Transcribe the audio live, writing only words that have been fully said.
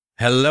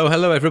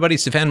Hello, everybody.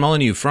 Stefan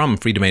Molyneux from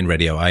Free Domain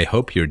Radio. I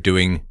hope you're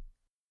doing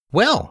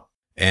well.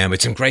 And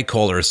with some great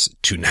callers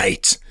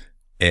tonight.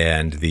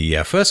 And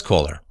the first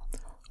caller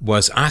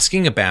was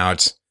asking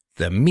about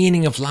the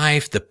meaning of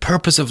life, the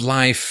purpose of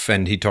life.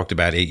 And he talked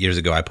about 8 years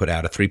ago, I put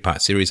out a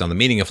 3-part series on the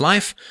meaning of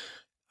life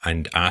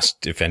and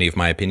asked if any of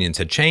my opinions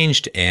had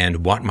changed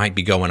and what might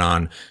be going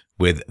on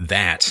with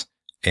that.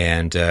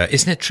 And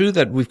isn't it true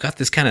that we've got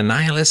this kind of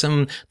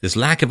nihilism, this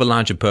lack of a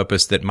larger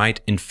purpose that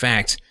might, in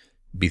fact,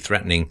 be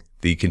threatening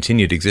the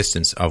continued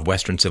existence of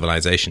Western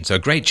civilization? So a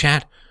great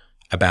chat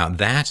about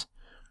that.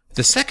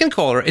 The second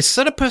caller is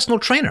sort of personal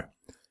trainer,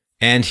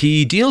 and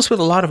he deals with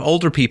a lot of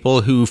older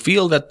people who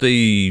feel that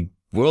the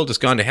world has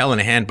gone to hell in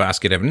a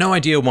handbasket, have no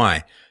idea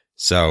why.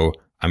 So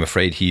I'm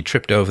afraid he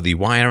tripped over the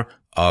wire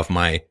of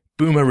my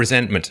boomer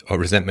resentment, or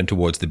resentment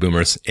towards the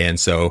boomers. And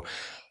so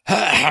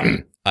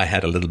I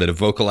had a little bit of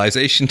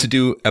vocalization to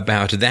do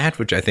about that,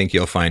 which I think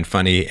you'll find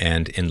funny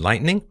and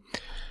enlightening.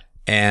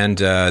 And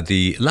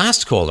the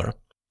last caller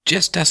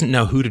just doesn't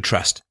know who to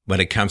trust when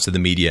it comes to the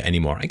media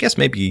anymore. I guess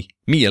maybe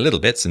me a little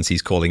bit since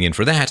he's calling in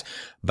for that,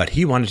 but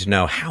he wanted to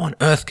know how on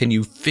earth can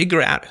you figure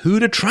out who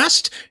to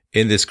trust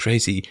in this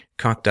crazy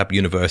cocked up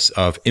universe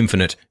of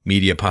infinite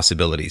media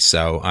possibilities.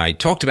 So I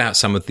talked about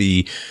some of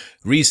the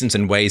reasons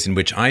and ways in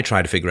which I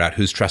try to figure out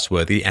who's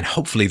trustworthy, and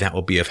hopefully that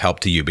will be of help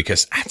to you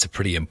because that's a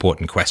pretty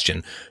important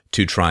question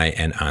to try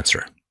and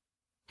answer.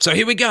 So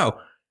here we go.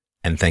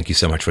 And thank you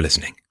so much for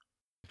listening.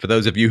 For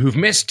those of you who've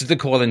missed the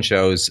call-in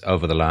shows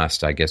over the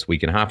last, I guess,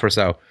 week and a half or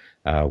so,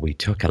 we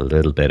took a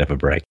little bit of a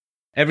break.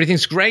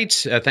 Everything's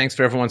great. Thanks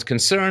for everyone's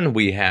concern.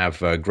 We have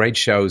great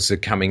shows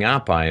coming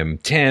up. I am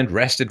tanned,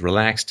 rested,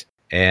 relaxed,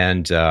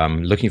 and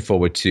looking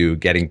forward to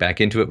getting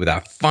back into it with our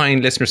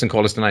fine listeners and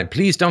callers tonight.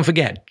 Please don't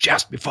forget,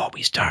 just before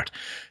we start,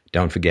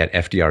 don't forget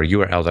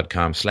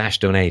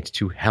fdrurl.com/donate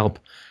to help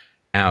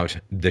out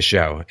the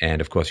show.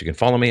 And, of course, you can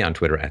follow me on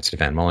Twitter at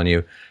Stefan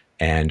Molyneux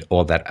and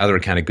all that other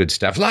kind of good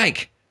stuff,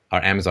 like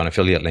our Amazon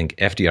affiliate link,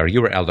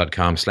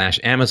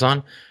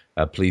 fdrurl.com/Amazon.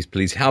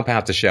 Please help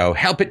out the show,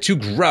 help it to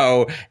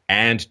grow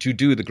and to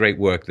do the great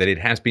work that it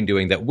has been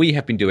doing, that we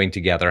have been doing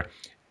together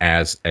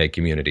as a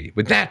community.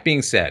 With that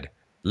being said,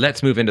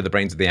 let's move into the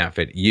brains of the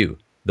outfit, you,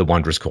 the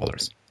wondrous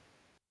callers.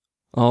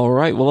 All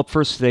right, well, up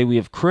first today we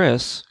have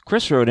Chris.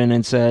 Chris wrote in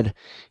and said,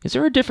 is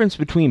there a difference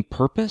between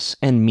purpose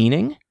and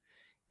meaning?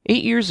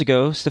 8 years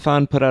ago,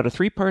 Stefan put out a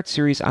 3-part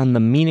series on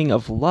the meaning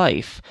of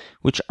life,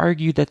 which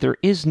argued that there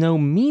is no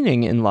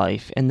meaning in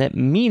life and that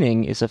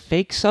meaning is a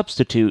fake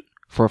substitute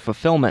for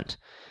fulfillment.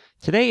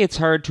 Today, it's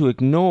hard to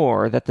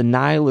ignore that the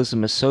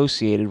nihilism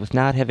associated with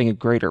not having a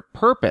greater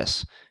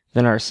purpose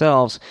than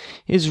ourselves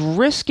is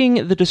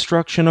risking the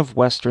destruction of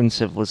Western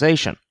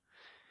civilization.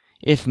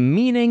 If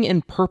meaning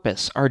and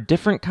purpose are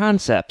different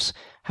concepts,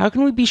 how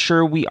can we be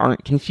sure we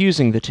aren't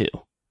confusing the two?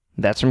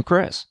 That's from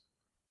Chris.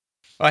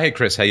 Oh, hey,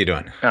 Chris, how you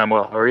doing? I'm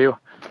well. How are you?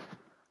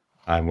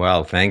 I'm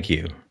well, thank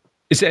you.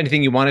 Is there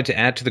anything you wanted to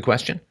add to the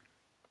question?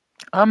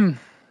 No,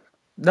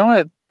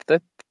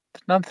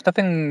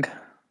 nothing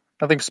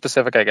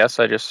specific, I guess.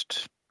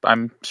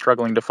 I'm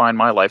struggling to find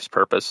my life's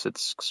purpose.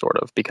 It's sort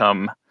of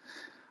become,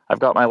 I've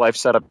got my life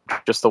set up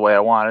just the way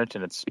I want it,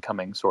 and it's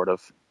becoming sort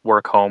of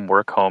work, home,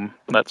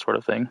 that sort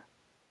of thing.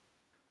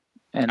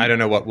 And I don't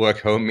know what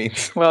work, home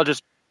means. Well,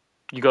 just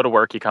you go to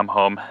work, you come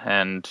home,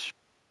 and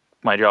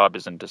my job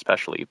isn't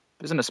especially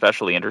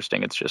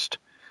interesting. It's just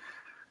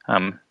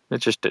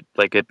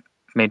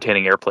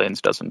maintaining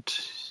airplanes doesn't.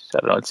 I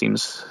don't know.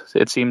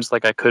 It seems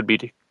like I could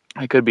be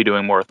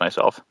doing more with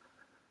myself.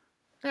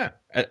 Yeah,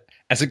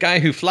 as a guy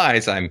who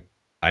flies, I'm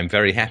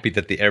very happy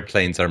that the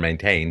airplanes are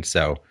maintained.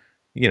 So,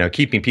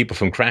 keeping people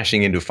from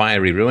crashing into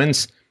fiery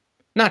ruins,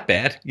 not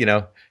bad.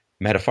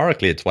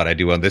 Metaphorically, it's what I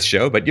do on this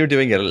show, but you're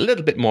doing it a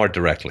little bit more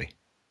directly.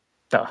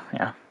 Oh,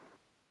 yeah.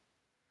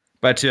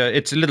 But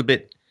it's a little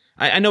bit.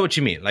 I know what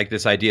you mean, like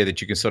this idea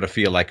that you can sort of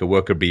feel like a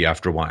worker bee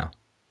after a while.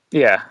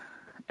 Yeah,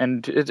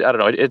 and I don't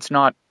know, it's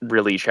not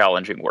really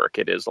challenging work.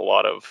 It is a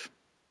lot of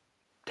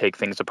take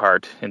things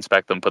apart,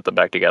 inspect them, put them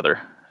back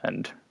together,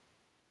 and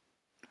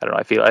I don't know.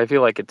 I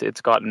feel like it's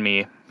gotten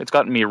me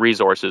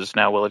resources.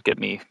 Now, will it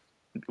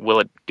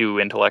do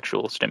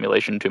intellectual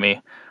stimulation to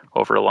me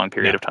over a long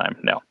period of time?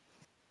 No.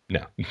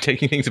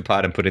 Taking things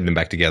apart and putting them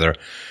back together.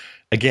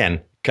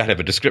 Again, kind of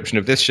a description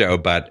of this show,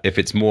 but if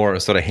it's more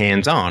sort of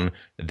hands-on,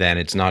 then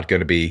it's not going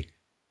to be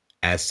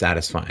as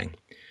satisfying.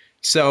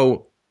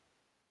 So,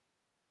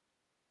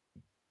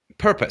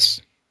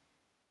 purpose.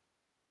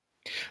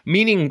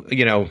 Meaning,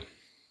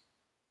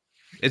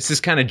 it's this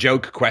kind of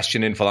joke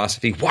question in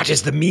philosophy. What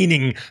is the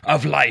meaning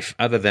of life?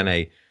 Other than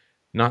a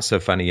not so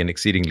funny and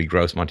exceedingly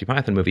gross Monty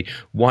Python movie,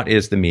 what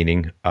is the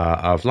meaning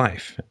of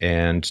life?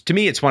 And to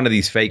me, it's one of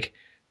these fake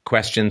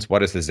questions.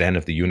 What is the Zen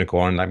of the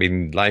unicorn? I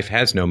mean, life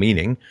has no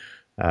meaning.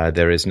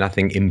 There is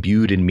nothing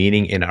imbued in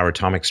meaning in our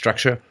atomic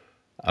structure.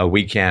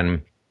 We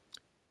can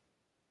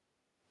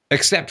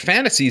accept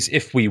fantasies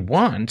if we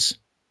want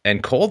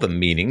and call them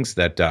meanings,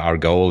 that our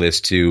goal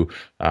is to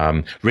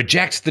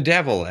reject the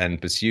devil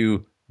and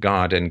pursue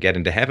God and get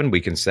into heaven.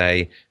 We can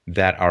say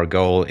that our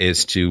goal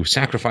is to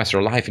sacrifice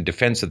our life in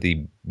defense of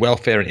the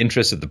welfare and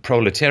interests of the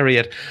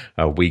proletariat.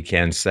 We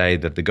can say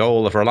that the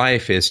goal of our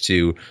life is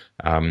to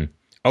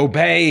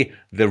obey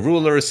the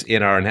rulers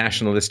in our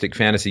nationalistic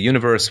fantasy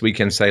universe. We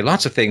can say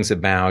lots of things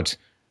about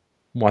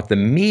what the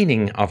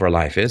meaning of our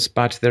life is,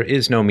 but there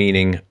is no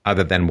meaning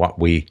other than what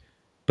we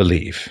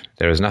believe.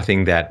 There is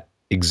nothing that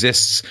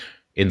exists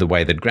in the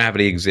way that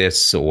gravity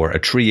exists or a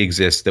tree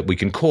exists that we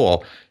can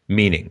call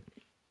meaning.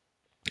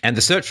 And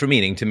the search for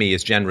meaning, to me,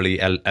 is generally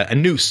a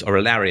noose or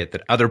a lariat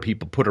that other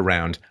people put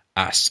around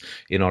us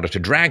in order to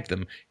drag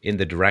them in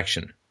the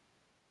direction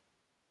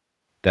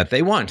that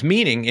they want.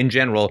 Meaning, in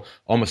general,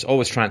 almost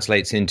always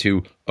translates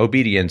into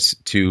obedience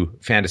to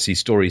fantasy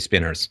story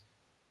spinners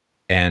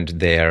and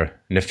their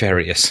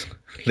nefarious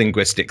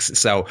linguistics.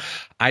 So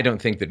I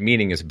don't think that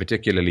meaning is a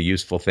particularly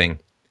useful thing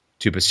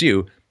to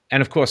pursue.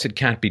 And of course, it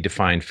can't be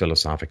defined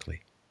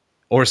philosophically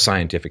or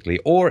scientifically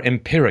or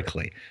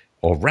empirically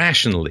or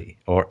rationally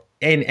or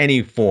in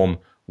any form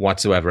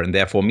whatsoever. And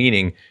therefore,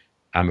 meaning,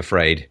 I'm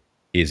afraid,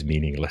 is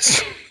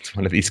meaningless. It's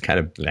one of these kind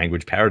of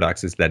language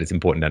paradoxes that is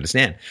important to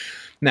understand.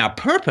 Now,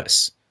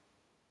 purpose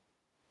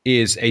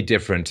is a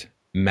different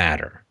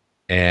matter.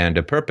 And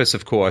a purpose,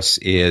 of course,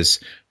 is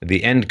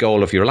the end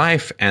goal of your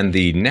life and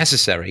the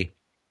necessary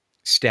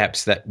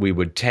steps that we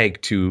would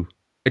take to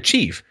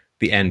achieve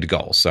the end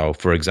goal. So,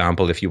 for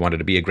example, if you wanted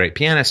to be a great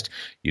pianist,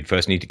 you'd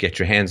first need to get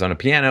your hands on a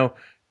piano,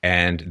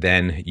 and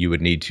then you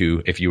would need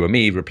to, if you were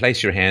me,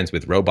 replace your hands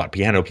with robot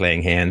piano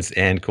playing hands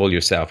and call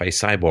yourself a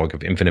cyborg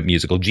of infinite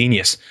musical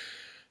genius.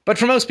 But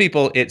for most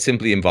people, it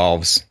simply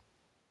involves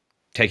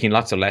taking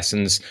lots of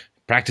lessons,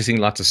 practicing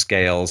lots of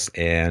scales,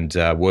 and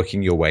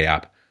working your way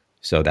up.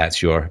 So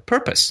that's your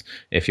purpose.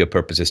 If your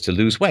purpose is to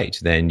lose weight,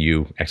 then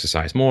you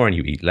exercise more and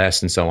you eat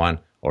less and so on,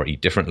 or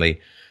eat differently.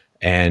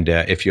 And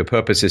if your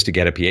purpose is to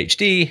get a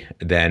PhD,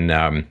 then,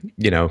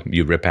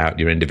 you rip out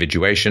your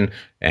individuation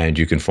and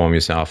you conform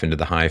yourself into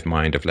the hive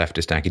mind of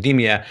leftist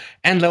academia.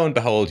 And lo and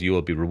behold, you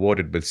will be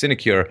rewarded with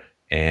sinecure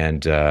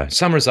and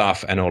summers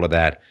off and all of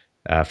that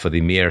for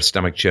the mere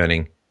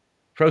stomach-churning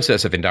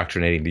process of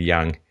indoctrinating the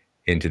young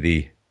into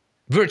the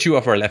virtue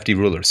of our lefty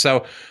rulers.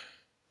 So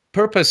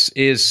purpose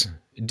is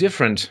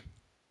different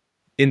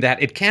in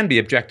that it can be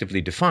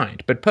objectively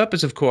defined. But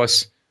purpose, of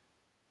course,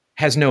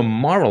 has no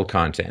moral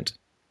content.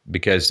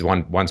 Because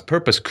one's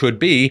purpose could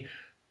be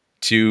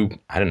to,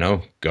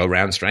 go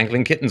around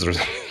strangling kittens or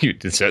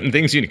certain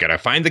things. You've got to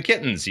find the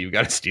kittens. You've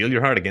got to steel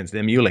your heart against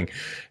them mewling.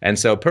 And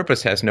so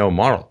purpose has no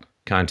moral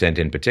content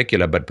in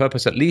particular, but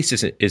purpose at least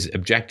is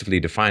objectively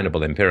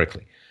definable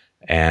empirically.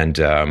 And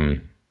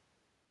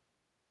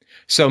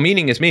so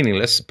meaning is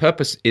meaningless.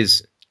 Purpose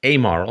is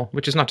amoral,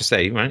 which is not to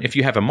say, right, if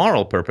you have a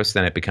moral purpose,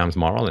 then it becomes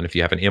moral. And if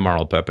you have an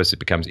immoral purpose, it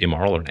becomes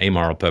immoral. Or an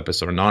amoral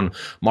purpose or a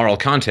non-moral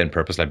content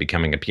purpose, like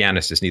becoming a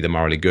pianist, is neither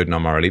morally good nor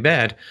morally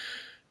bad.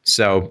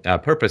 So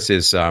purpose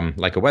is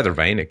like a weather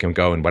vane. It can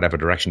go in whatever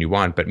direction you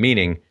want. But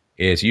meaning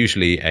is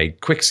usually a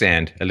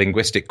quicksand, a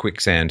linguistic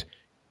quicksand,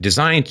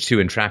 designed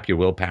to entrap your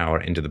willpower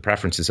into the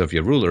preferences of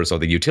your rulers or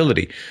the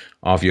utility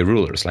of your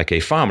rulers. Like a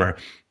farmer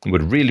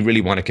would really,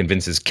 really want to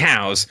convince his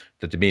cows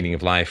that the meaning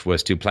of life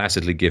was to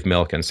placidly give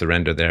milk and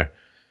surrender their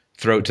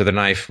throat to the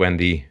knife when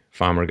the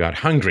farmer got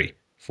hungry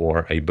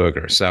for a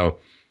burger. So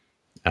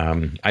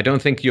I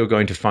don't think you're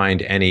going to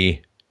find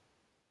any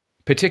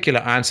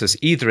particular answers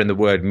either in the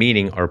word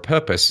meaning or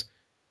purpose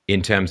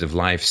in terms of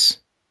life's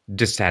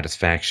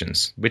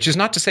dissatisfactions, which is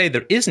not to say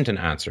there isn't an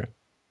answer.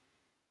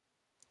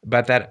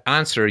 But that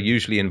answer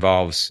usually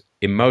involves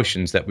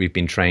emotions that we've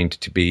been trained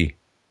to be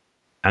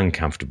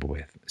uncomfortable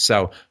with.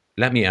 So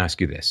let me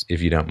ask you this,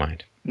 if you don't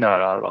mind. No,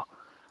 not at all.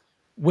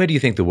 Where do you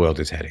think the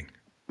world is heading?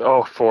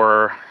 Oh,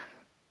 for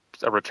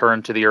a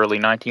return to the early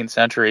 19th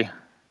century.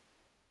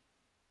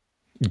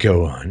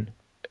 Go on.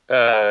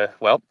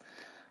 Well,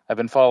 I've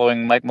been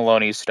following Mike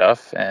Maloney's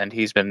stuff, and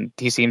he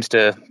seems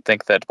to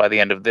think that by the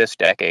end of this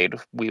decade,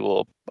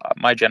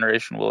 my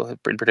generation will,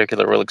 in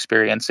particular, will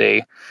experience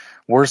a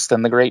worse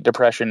than the Great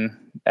Depression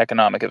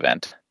economic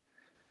event.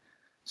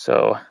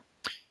 So,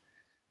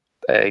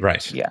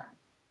 right. Yeah.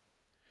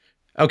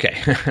 Okay.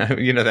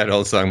 You know that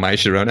old song, My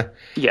Sharona?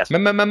 Yes.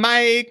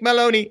 Mike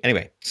Maloney.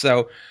 Anyway,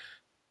 so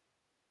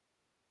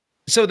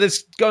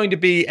there's going to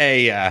be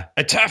a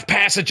tough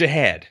passage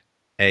ahead,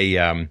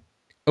 a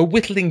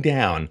whittling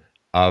down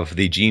of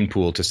the gene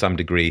pool to some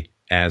degree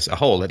as a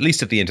whole, at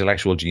least of the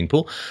intellectual gene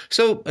pool.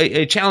 So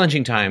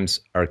challenging times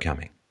are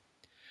coming.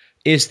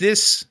 Is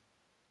this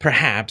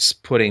perhaps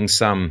putting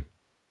some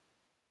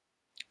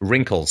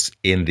wrinkles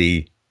in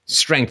the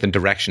strength and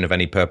direction of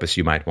any purpose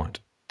you might want?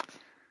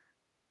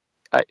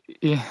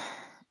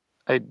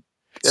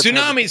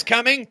 Tsunami's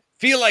coming?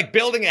 Feel like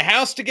building a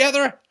house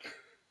together?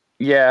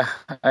 Yeah.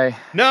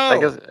 No. I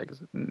guess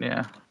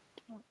yeah.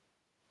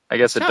 I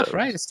guess it's tough, does.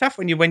 Right? It's tough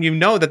when you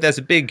know that there's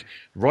a big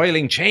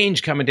roiling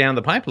change coming down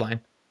the pipeline.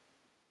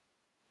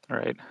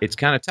 Right. It's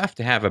kind of tough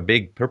to have a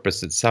big purpose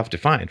that's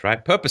self-defined,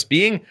 right? Purpose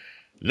being,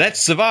 let's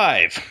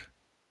survive.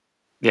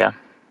 Yeah.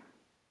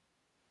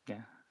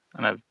 Yeah.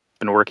 And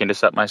been working to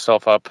set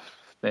myself up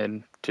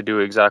and to do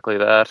exactly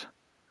that.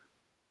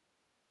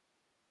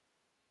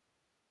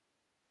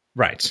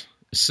 Right.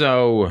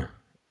 So,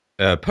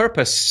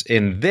 purpose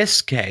in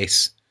this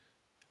case,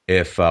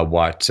 if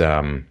what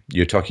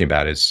you're talking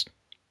about is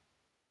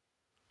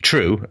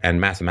true,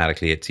 and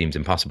mathematically it seems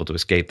impossible to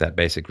escape that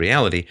basic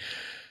reality,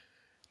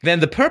 then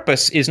the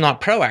purpose is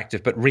not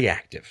proactive but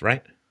reactive,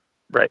 right?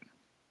 Right.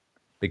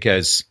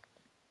 Because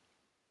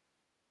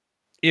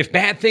if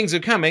bad things are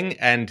coming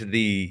and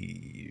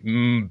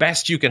the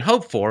best you can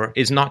hope for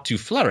is not to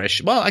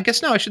flourish, well, I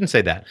guess no, I shouldn't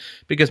say that,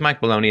 because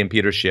Mike Maloney and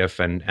Peter Schiff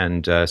and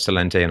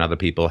Celente and other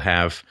people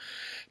have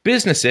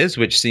businesses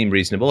which seem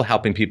reasonable,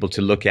 helping people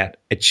to look at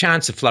a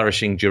chance of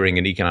flourishing during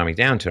an economic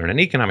downturn. An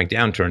economic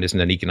downturn isn't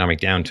an economic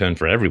downturn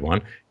for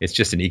everyone. It's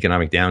just an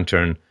economic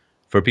downturn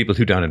for people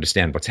who don't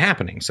understand what's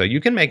happening. So you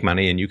can make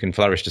money and you can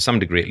flourish to some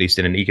degree, at least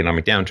in an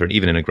economic downturn,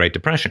 even in a Great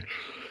Depression.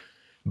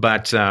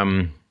 But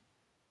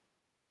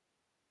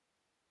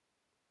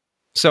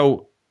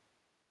so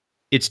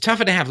it's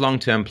tougher to have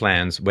long-term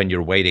plans when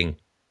you're waiting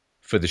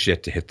for the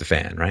shit to hit the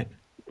fan, right?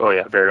 Oh,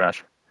 yeah, very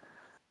much.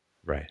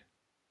 Right.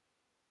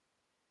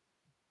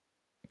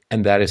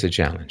 And that is a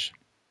challenge.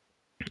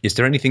 Is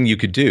there anything you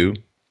could do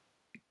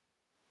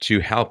to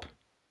help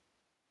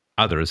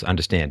others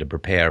understand and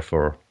prepare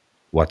for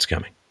what's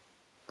coming?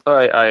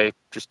 I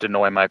just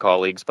annoy my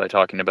colleagues by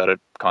talking about it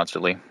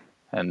constantly,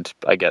 and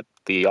I get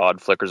the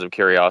odd flickers of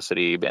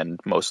curiosity and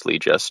mostly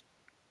just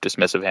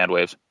dismissive hand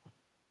waves.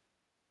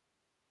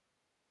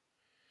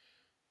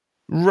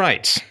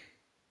 Right.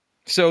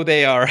 So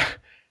they are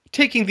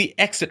taking the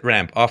exit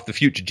ramp off the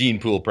future gene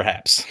pool,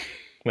 perhaps,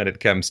 when it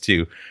comes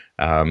to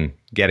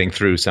getting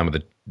through some of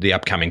the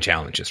upcoming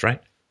challenges,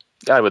 right?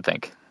 I would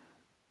think.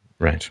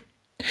 Right.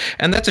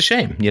 And that's a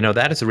shame.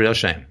 That is a real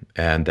shame.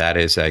 And that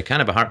is a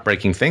kind of a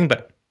heartbreaking thing.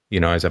 But,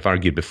 as I've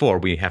argued before,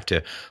 we have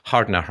to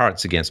harden our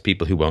hearts against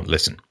people who won't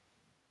listen.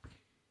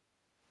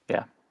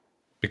 Yeah.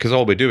 Because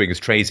all we're doing is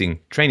training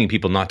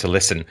people not to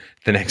listen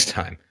the next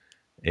time.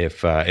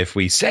 If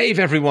we save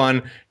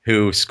everyone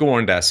who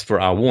scorned us for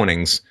our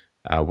warnings,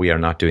 we are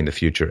not doing the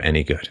future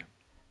any good.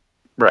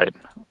 Right.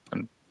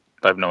 And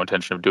I have no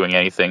intention of doing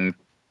anything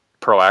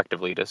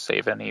proactively to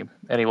save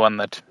anyone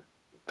that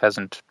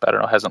hasn't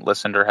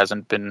listened or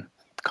hasn't been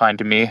kind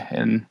to me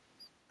in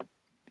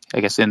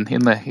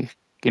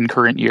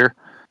current year.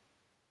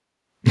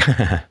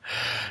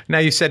 Now,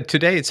 you said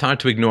today it's hard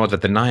to ignore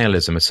that the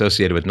nihilism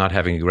associated with not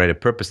having a greater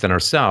purpose than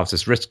ourselves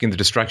is risking the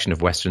destruction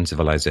of Western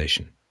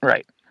civilization.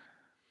 Right.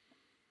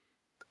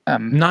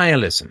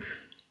 Nihilism.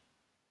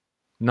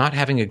 Not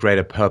having a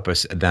greater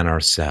purpose than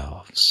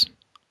ourselves.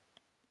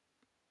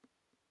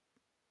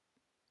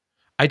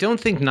 I don't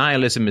think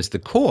nihilism is the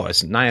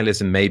cause.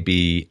 Nihilism may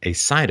be a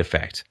side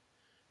effect.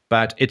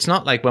 But it's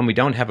not like when we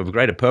don't have a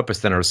greater purpose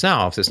than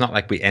ourselves, it's not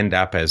like we end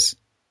up as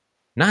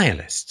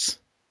nihilists.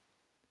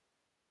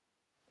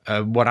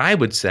 What I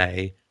would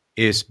say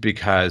is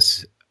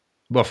because,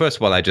 well, first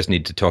of all, I just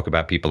need to talk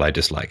about people I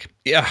dislike.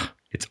 Yeah,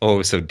 it's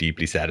always so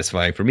deeply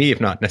satisfying for me,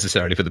 if not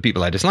necessarily for the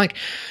people I dislike.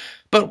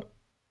 But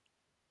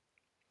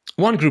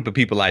one group of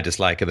people I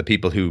dislike are the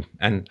people who,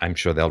 and I'm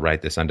sure they'll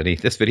write this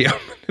underneath this video,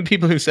 the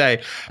people who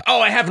say,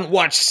 oh, I haven't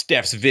watched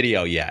Steph's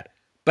video yet.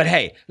 But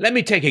hey, let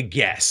me take a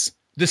guess.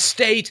 The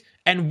state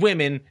and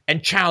women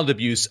and child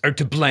abuse are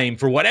to blame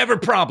for whatever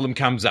problem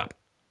comes up.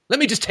 Let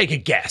me just take a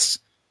guess.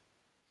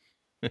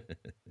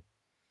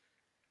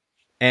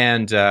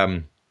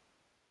 And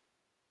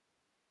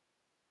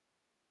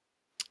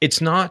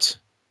it's not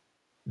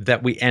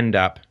that we end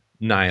up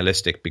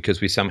nihilistic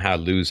because we somehow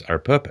lose our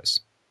purpose.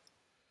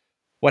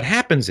 What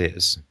happens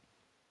is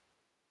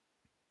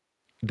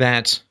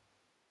that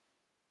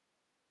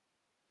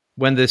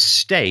when the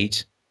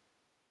state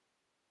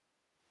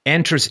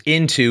enters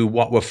into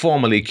what were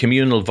formerly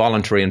communal,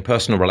 voluntary, and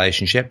personal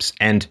relationships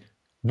and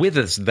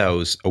withers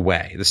those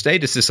away. The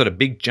state is this sort of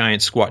big,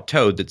 giant, squat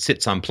toad that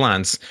sits on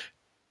plants,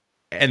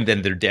 and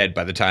then they're dead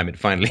by the time it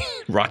finally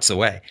rots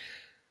away.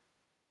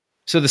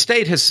 So the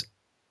state has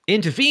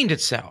intervened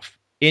itself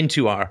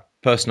into our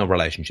personal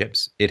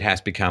relationships. It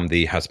has become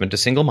the husband to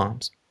single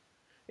moms.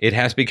 It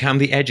has become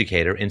the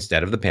educator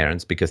instead of the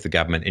parents, because the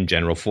government in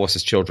general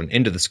forces children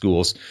into the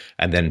schools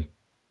and then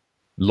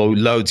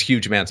loads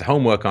huge amounts of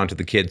homework onto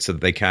the kids so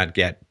that they can't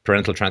get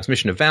parental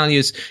transmission of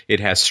values. It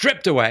has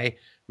stripped away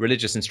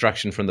religious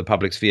instruction from the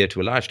public sphere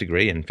to a large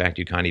degree. In fact,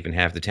 you can't even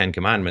have the 10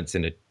 Commandments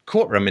in a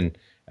courtroom in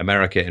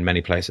America in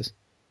many places.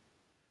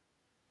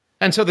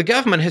 And so the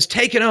government has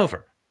taken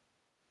over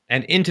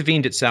and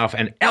intervened itself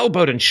and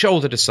elbowed and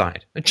shouldered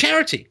aside. A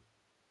charity,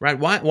 right?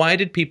 Why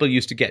did people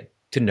used to get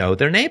to know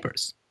their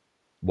neighbors?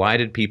 Why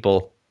did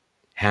people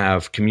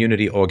have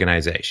community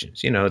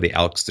organizations? You know, the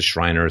Elks, the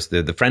Shriners,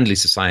 the friendly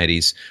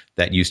societies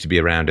that used to be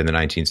around in the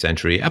 19th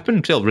century, up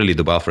until really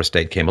the welfare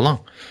state came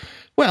along.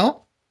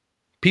 Well,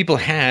 people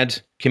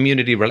had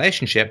community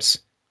relationships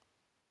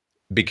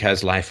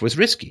because life was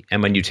risky.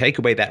 And when you take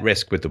away that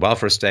risk with the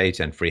welfare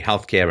state and free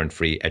healthcare and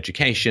free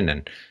education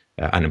and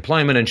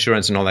unemployment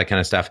insurance and all that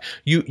kind of stuff,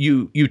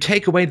 you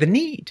take away the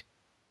need.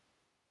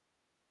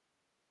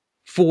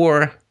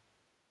 for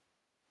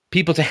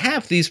people to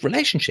have these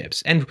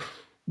relationships. And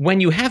when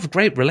you have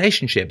great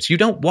relationships, you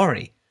don't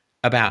worry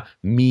about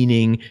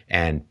meaning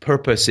and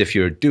purpose. If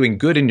you're doing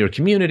good in your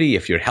community,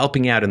 if you're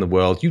helping out in the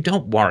world, you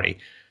don't worry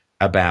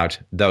about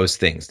those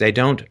things. They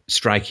don't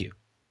strike you.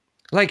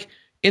 Like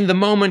in the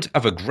moment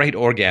of a great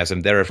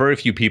orgasm, there are very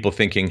few people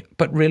thinking,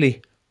 but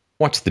really,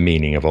 what's the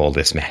meaning of all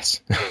this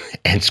mess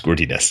and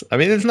squirtiness? I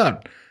mean, it's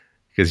not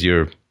because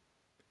you're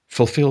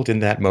fulfilled in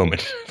that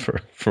moment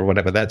for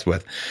whatever that's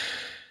worth.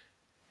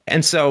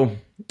 And so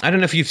I don't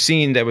know if you've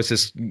seen, there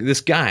was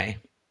this guy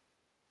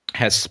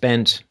has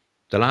spent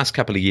the last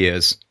couple of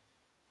years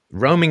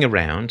roaming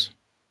around,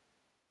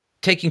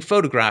 taking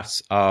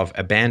photographs of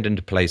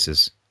abandoned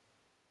places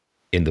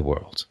in the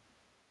world.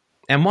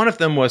 And one of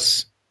them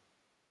was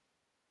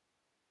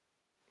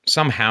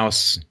some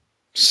house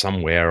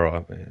somewhere,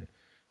 or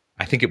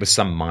I think it was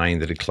some mine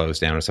that had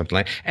closed down or something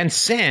like that. And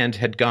sand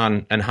had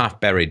gone and half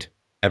buried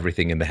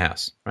everything in the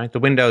house, right? The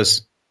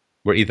windows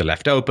were either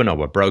left open or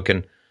were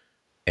broken,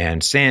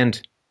 and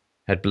sand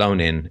had blown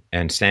in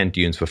and sand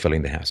dunes were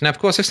filling the house. Now, of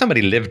course, if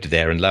somebody lived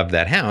there and loved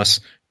that house,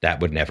 that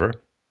would never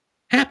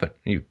happen.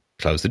 You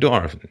close the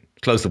door,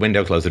 close the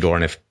window, close the door,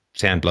 and if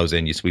sand blows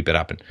in, you sweep it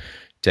up and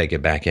take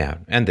it back out.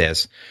 And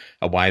there's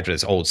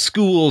old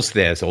schools,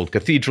 there's old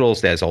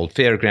cathedrals, there's old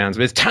fairgrounds,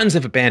 there's tons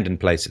of abandoned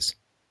places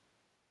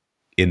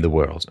in the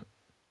world.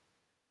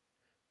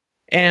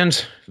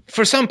 And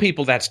for some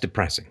people, that's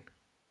depressing.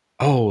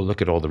 Oh,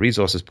 look at all the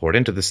resources poured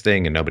into this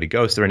thing and nobody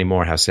goes there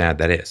anymore. How sad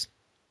that is.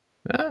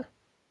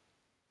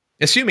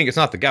 Assuming it's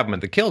not the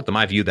government that killed them,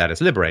 I view that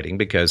as liberating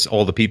because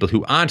all the people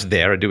who aren't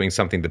there are doing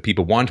something that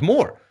people want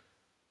more.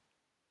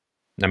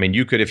 I mean,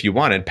 you could, if you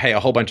wanted, pay a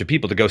whole bunch of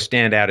people to go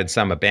stand out in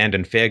some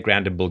abandoned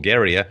fairground in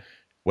Bulgaria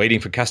waiting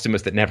for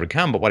customers that never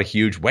come, but what a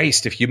huge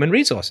waste of human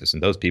resources.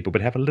 And those people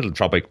would have a little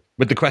trouble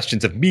with the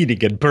questions of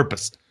meaning and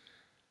purpose.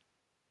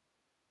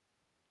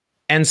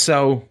 And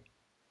so,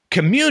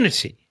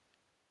 community,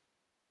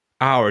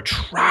 our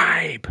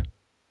tribe,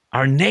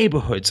 our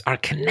neighborhoods, our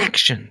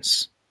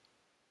connections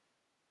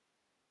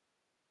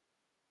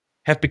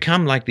have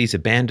become like these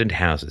abandoned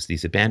houses,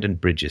 these abandoned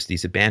bridges,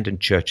 these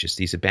abandoned churches,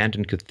 these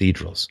abandoned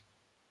cathedrals,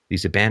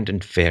 these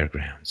abandoned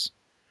fairgrounds.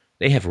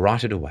 They have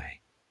rotted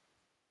away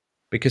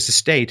because the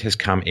state has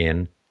come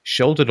in,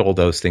 shouldered all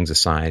those things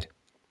aside,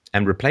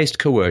 and replaced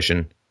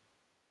coercion,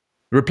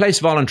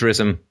 replaced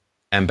voluntarism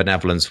and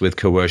benevolence with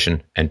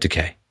coercion and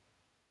decay.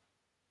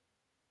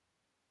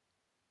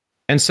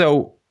 And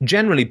so,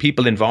 generally,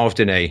 people involved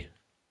in a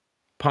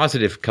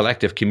positive,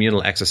 collective,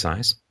 communal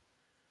exercise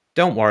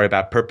don't worry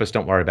about purpose,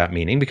 don't worry about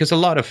meaning, because a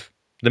lot of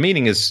the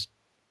meaning is,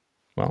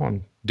 well,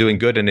 I'm doing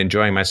good and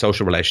enjoying my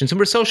social relations, and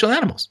we're social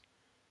animals.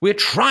 We're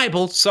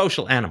tribal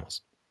social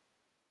animals.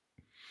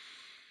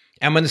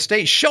 And when the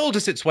state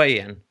shoulders its way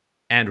in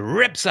and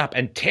rips up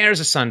and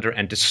tears asunder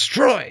and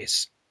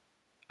destroys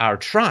our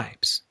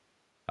tribes,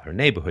 our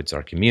neighborhoods,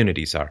 our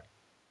communities, our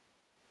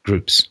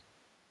groups,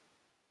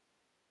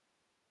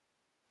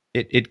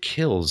 it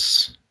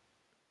kills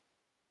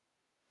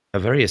a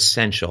very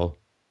essential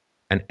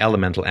an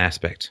elemental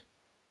aspect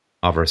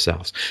of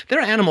ourselves. There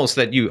are animals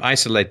that you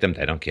isolate them,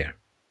 they don't care.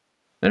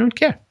 They don't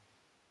care.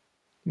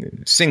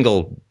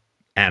 Single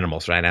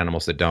animals, right?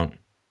 Animals that don't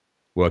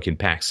work in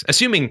packs.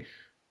 Assuming,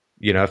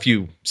 if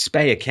you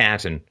spay a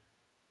cat and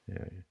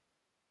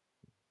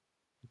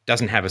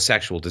doesn't have a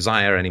sexual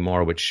desire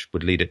anymore, which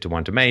would lead it to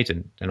want to mate,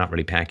 and they're not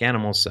really pack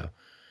animals. So,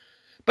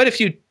 but if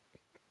you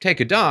take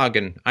a dog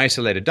and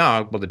isolate a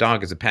dog, well, the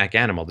dog is a pack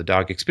animal. The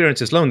dog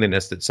experiences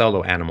loneliness that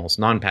solo animals,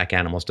 non-pack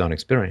animals, don't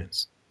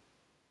experience.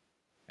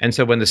 And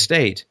so when the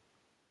state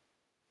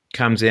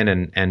comes in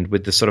and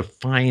with the sort of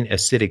fine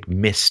acidic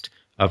mist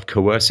of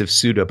coercive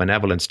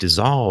pseudo-benevolence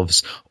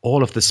dissolves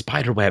all of the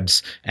spider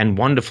webs and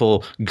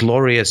wonderful,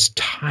 glorious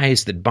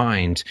ties that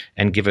bind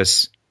and give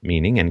us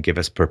meaning and give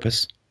us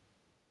purpose,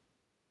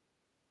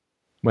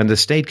 when the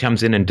state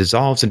comes in and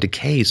dissolves and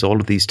decays all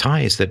of these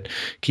ties that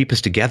keep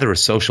us together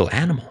as social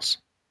animals.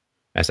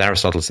 As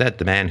Aristotle said,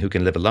 the man who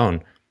can live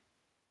alone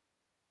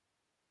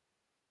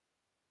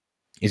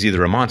is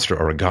either a monster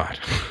or a god,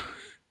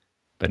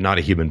 but not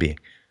a human being.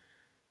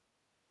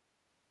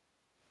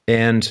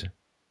 And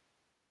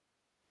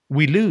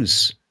we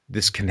lose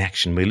this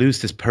connection, we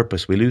lose this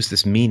purpose, we lose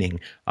this meaning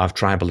of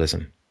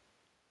tribalism.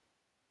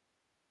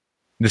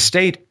 The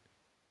state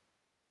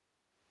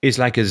is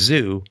like a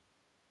zoo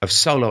of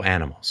solo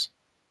animals.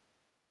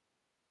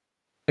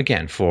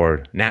 Again,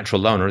 for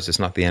natural loners, it's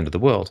not the end of the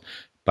world.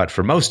 But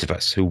for most of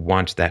us who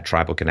want that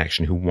tribal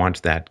connection, who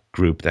want that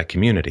group, that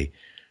community,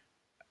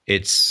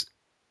 it's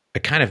a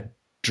kind of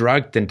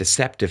drugged and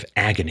deceptive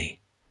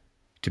agony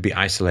to be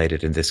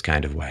isolated in this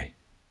kind of way.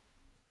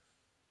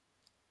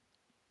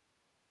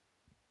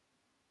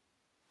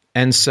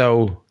 And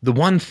so the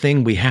one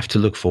thing we have to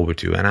look forward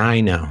to, and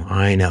I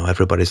know,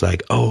 everybody's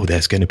like, oh,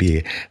 there's going to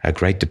be a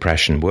Great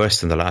Depression,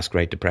 worse than the last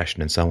Great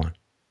Depression, and so on.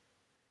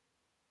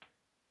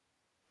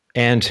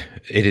 And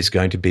it is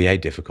going to be a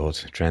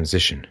difficult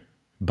transition.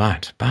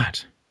 But,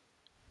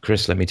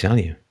 Chris, let me tell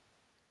you,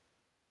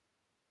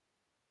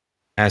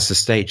 As the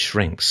state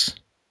shrinks,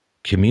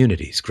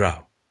 communities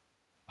grow.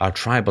 Our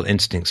tribal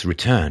instincts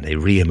return, they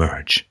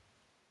reemerge.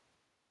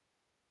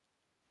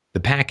 The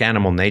pack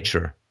animal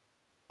nature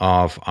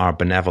of our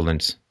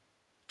benevolent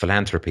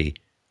philanthropy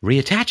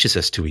reattaches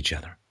us to each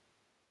other.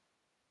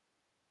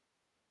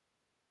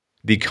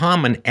 The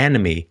common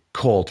enemy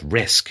called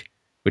risk,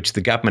 which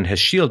the government has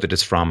shielded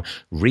us from,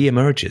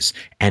 reemerges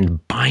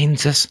and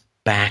binds us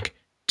back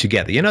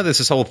together. You know, there's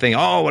this whole thing,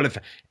 oh, well, if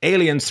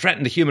aliens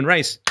threaten the human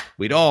race,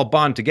 we'd all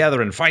bond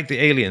together and fight the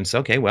aliens.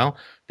 Okay, well,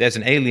 there's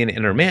an alien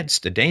in our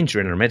midst, a danger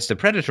in our midst, a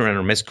predator in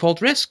our midst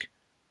called risk.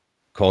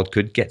 Called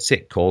could get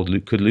sick,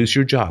 called could lose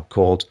your job,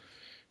 called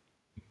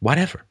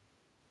whatever,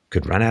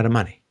 could run out of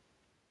money.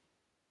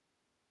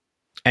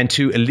 And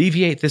to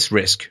alleviate this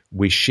risk,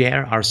 we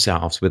share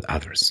ourselves with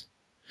others.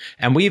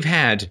 And we've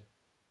had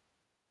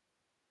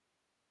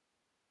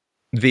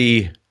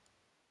the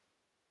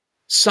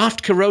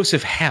soft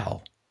corrosive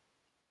hell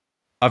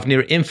of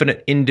near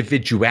infinite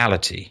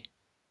individuality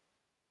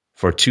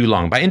for too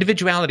long. By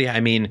individuality, I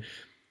mean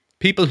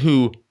people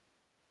who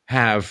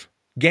have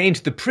gained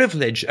the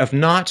privilege of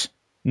not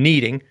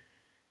needing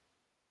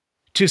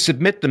to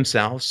submit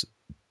themselves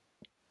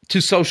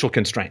to social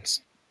constraints.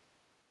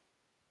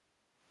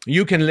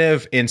 You can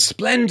live in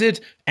splendid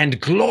and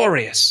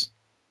glorious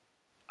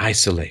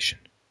isolation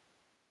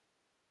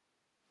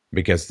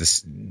because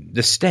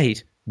the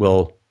state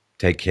will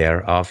take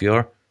care of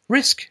your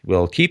risk,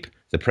 will keep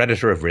the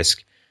predator of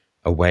risk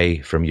away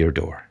from your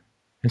door.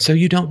 And so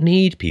you don't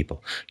need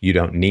people. You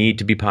don't need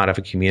to be part of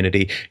a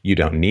community. You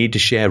don't need to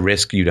share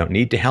risk. You don't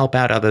need to help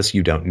out others.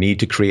 You don't need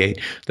to create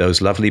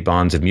those lovely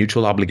bonds of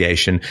mutual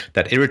obligation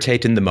that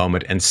irritate in the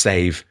moment and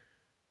save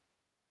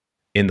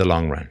in the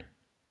long run.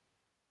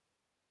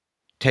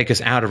 Take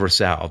us out of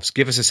ourselves.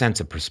 Give us a sense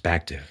of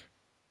perspective.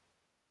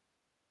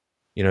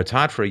 You know, it's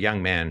hard for a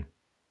young man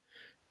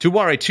to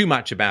worry too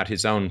much about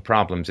his own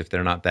problems if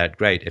they're not that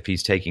great, if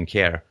he's taking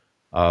care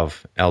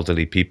of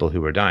elderly people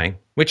who are dying,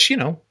 which, you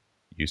know,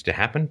 used to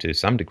happen to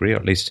some degree, or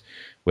at least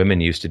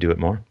women used to do it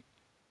more.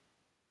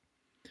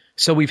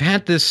 So we've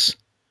had this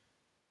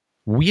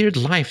weird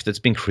life that's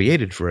been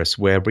created for us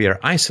where we are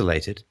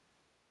isolated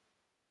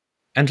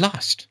and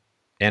lost,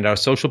 and our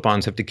social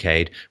bonds have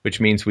decayed,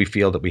 which means we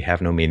feel that we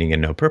have no meaning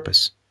and no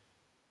purpose.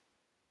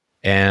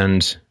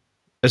 And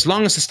as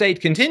long as the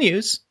state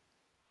continues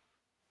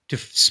to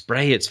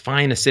spray its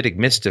fine acidic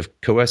mist of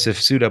coercive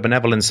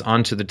pseudo-benevolence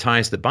onto the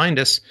ties that bind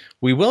us,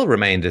 we will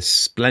remain this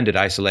splendid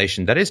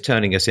isolation that is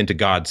turning us into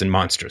gods and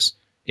monsters,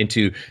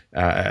 into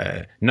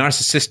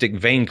narcissistic,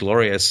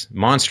 vainglorious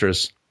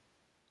monsters,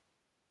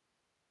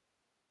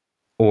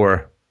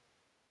 or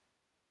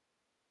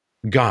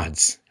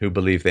gods who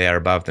believe they are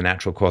above the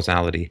natural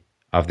causality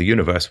of the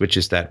universe, which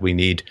is that we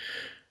need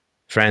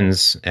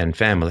friends and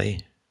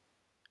family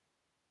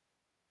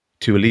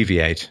to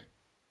alleviate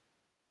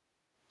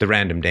the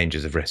random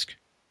dangers of risk.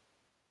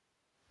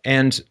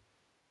 And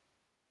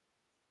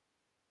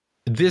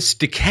this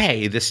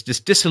decay, this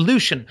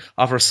dissolution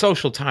of our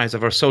social ties,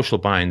 of our social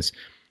binds,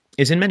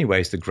 is in many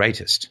ways the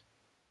greatest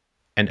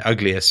and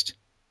ugliest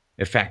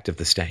effect of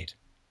the state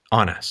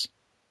on us.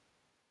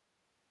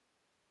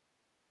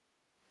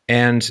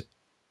 And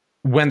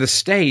when the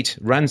state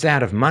runs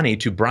out of money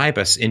to bribe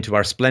us into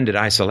our splendid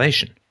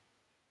isolation,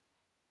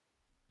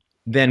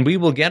 then we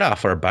will get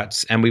off our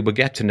butts and we will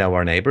get to know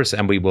our neighbors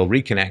and we will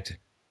reconnect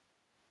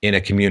in a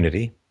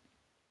community.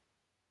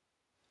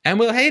 And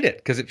we'll hate it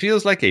because it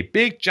feels like a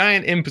big,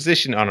 giant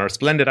imposition on our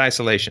splendid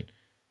isolation.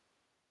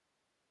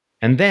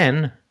 And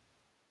then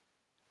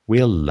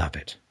we'll love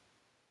it.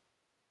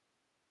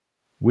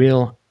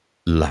 We'll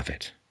love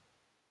it.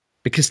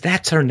 Because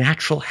that's our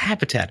natural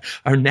habitat.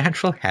 Our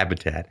natural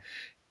habitat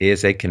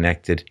is a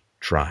connected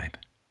tribe.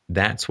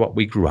 That's what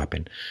we grew up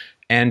in.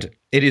 And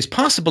it is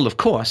possible, of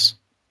course,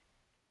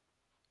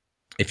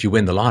 if you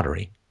win the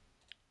lottery,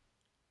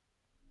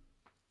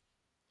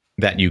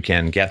 that you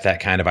can get that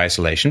kind of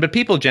isolation. But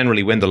people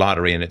generally win the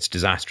lottery and it's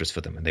disastrous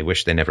for them and they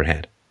wish they never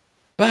had.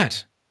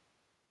 But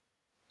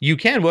you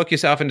can work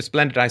yourself into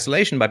splendid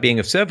isolation by being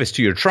of service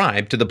to your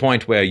tribe to the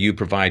point where you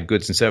provide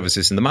goods and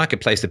services in the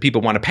marketplace that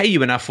people want to pay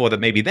you enough for that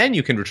maybe then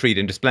you can retreat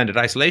into splendid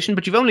isolation.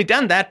 But you've only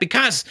done that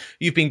because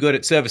you've been good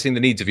at servicing the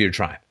needs of your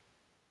tribe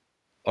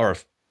or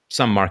of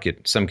some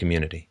market, some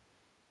community.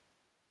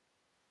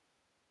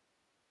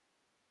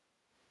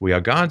 We are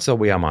gods or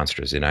we are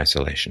monsters in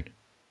isolation.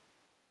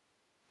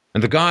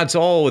 And the gods,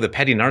 the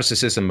petty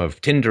narcissism of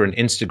Tinder and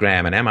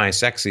Instagram, and am I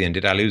sexy, and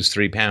did I lose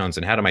 3 pounds,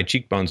 and how do my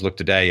cheekbones look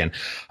today, and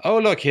oh,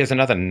 look, here's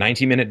another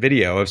 90-minute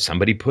video of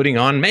somebody putting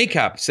on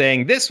makeup,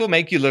 saying, this will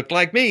make you look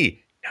like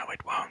me. No,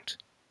 it won't.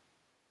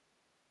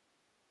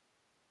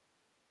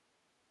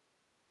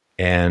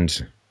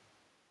 And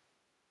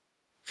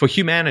for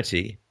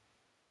humanity,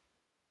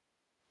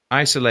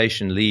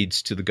 isolation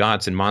leads to the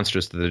gods and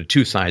monsters that are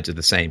two sides of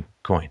the same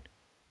coin.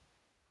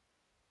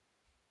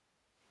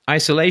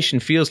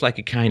 Isolation feels like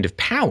a kind of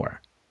power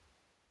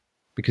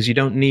because you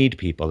don't need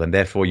people and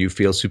therefore you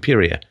feel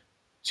superior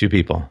to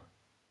people.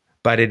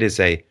 But it is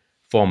a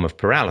form of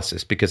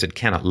paralysis because it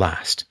cannot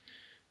last.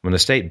 when the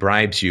state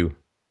bribes you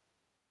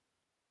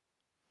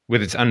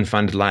with its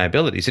unfunded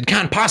liabilities, it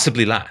can't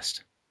possibly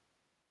last.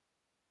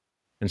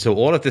 And so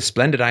all of this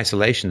splendid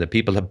isolation that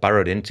people have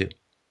burrowed into,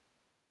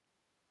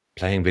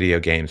 playing video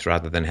games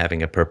rather than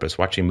having a purpose,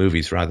 watching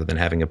movies rather than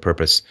having a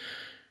purpose,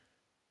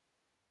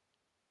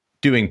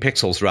 doing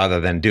pixels rather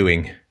than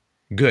doing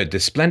good, the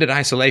splendid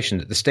isolation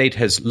that the state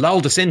has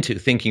lulled us into,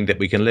 thinking that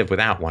we can live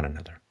without one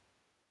another,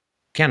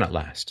 cannot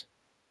last.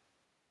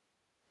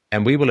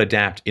 And we will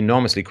adapt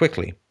enormously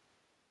quickly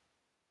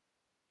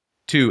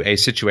to a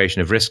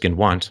situation of risk and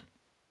want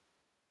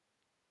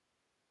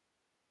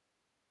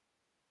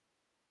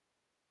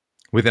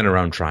within our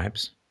own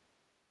tribes.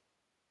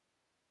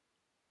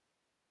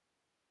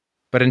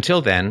 But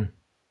until then,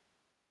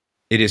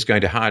 it's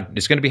going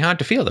to be hard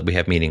to feel that we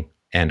have meaning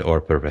and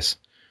or purpose,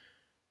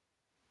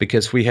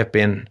 because we have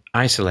been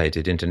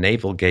isolated into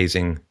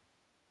navel-gazing,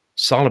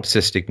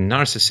 solipsistic,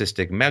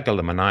 narcissistic,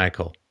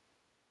 megalomaniacal,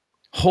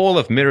 hall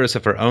of mirrors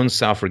of our own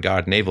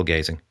self-regard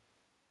navel-gazing,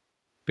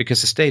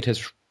 because the state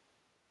has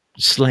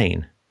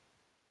slain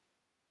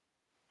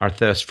our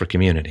thirst for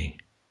community.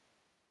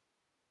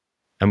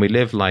 And we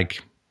live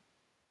like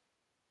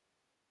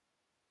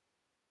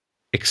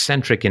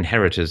eccentric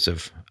inheritors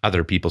of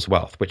other people's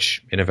wealth,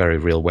 which in a very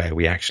real way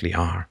we actually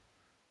are.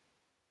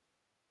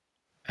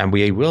 And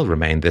we will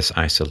remain this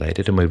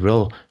isolated, and we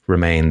will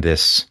remain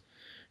this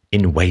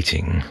in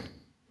waiting,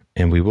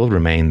 and we will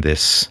remain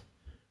this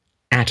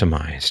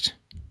atomized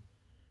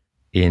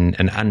in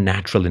an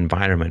unnatural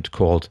environment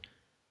called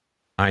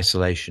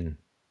isolation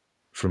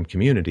from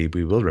community.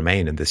 We will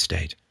remain in this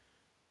state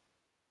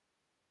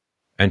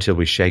until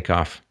we shake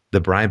off the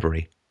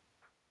bribery,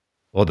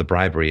 or the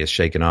bribery is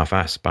shaken off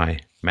us by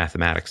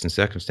mathematics and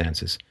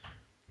circumstances.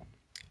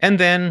 And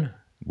then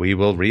we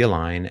will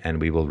realign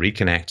and we will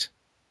reconnect,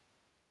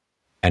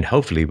 and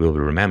hopefully we will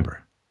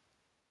remember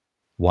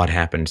what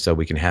happened so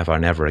we can have our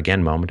never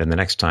again moment. And the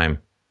next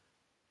time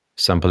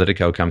some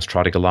politico comes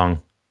trotting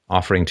along,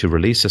 offering to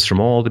release us from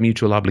all the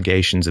mutual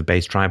obligations of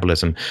base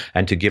tribalism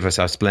and to give us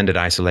our splendid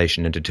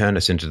isolation and to turn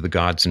us into the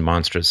gods and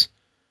monsters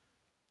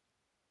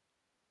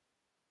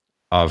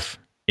of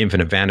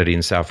infinite vanity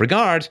and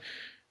self-regard,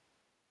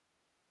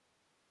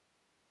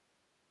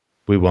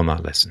 we will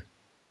not listen.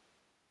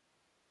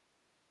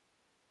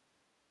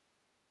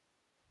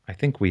 I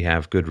think we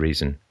have good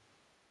reason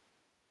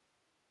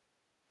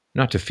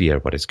not to fear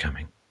what is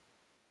coming,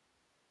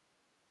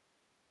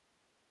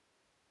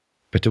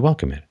 but to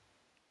welcome it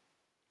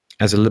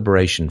as a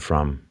liberation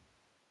from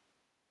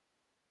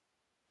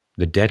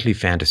the deadly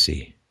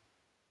fantasy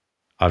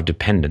of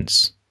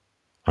dependence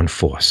on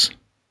force.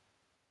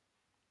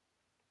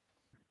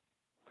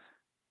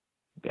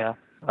 Yeah.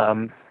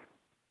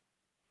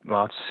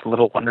 Well, it's a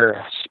little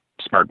wonder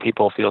smart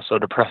people feel so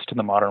depressed in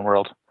the modern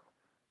world.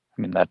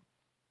 I mean,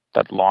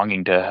 that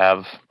longing to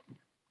have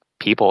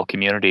people,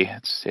 community,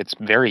 it's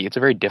a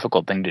very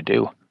difficult thing to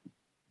do.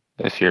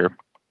 If you're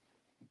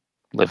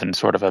living in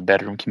sort of a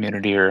bedroom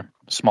community or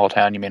a small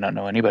town, you may not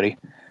know anybody.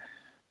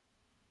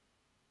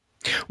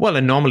 Well,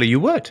 and normally you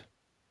would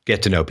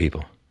get to know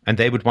people, and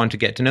they would want to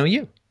get to know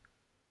you.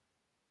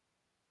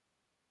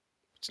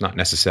 It's not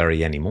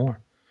necessary anymore.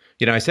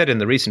 You know, I said in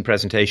the recent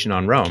presentation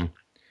on Rome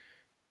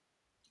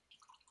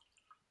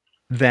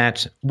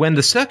that when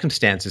the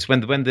circumstances,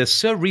 when the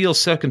surreal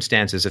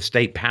circumstances of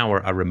state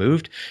power are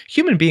removed,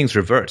 human beings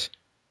revert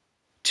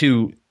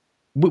to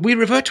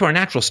our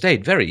natural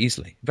state very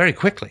easily, very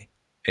quickly.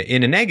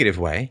 In a negative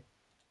way.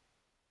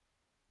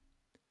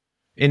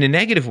 In a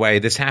negative way,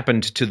 this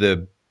happened to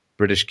the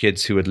British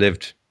kids who had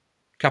lived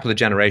a couple of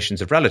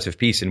generations of relative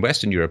peace in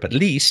Western Europe, at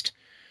least,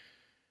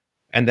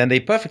 and then they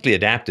perfectly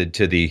adapted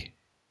to the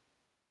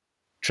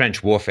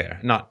trench warfare,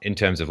 not in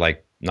terms of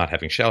like not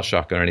having shell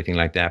shock or anything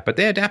like that, but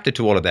they adapted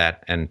to all of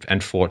that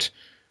and fought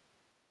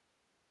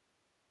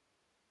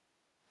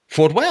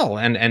well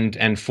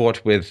and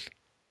fought with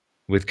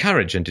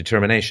courage and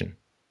determination.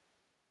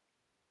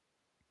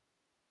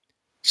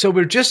 So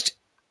we're just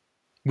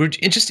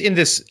in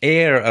this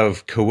air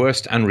of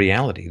coerced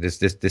unreality,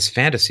 this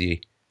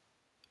fantasy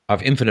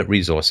of infinite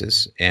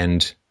resources,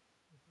 and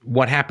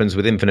what happens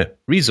with infinite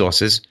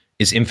resources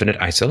is infinite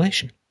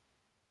isolation.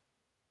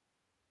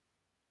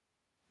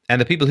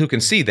 And the people who can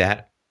see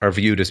that are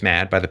viewed as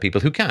mad by the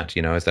people who can't.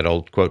 You know, as that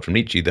old quote from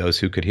Nietzsche, those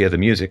who could hear the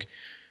music.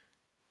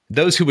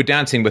 Those who were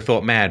dancing were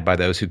thought mad by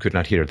those who could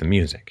not hear the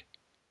music.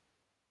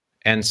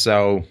 And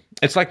so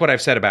it's like what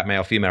I've said about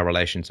male-female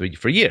relations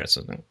for years.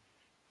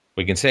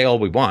 We can say all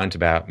we want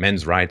about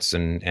men's rights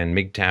and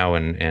MGTOW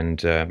and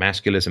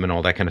masculism and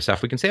all that kind of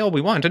stuff. We can say all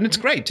we want, and it's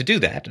great to do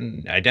that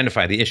and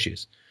identify the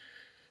issues.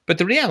 But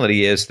the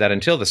reality is that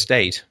until the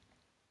state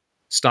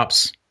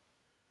stops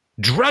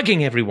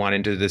drugging everyone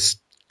into this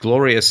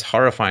glorious,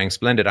 horrifying,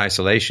 splendid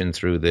isolation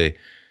through the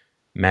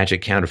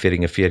magic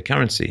counterfeiting of fiat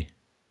currency,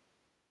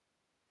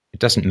 it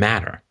doesn't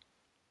matter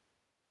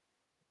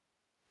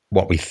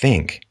what we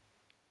think.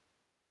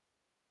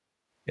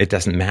 It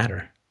doesn't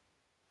matter.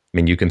 I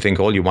mean, you can think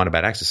all you want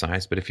about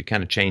exercise, but if you're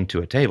kind of chained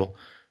to a table,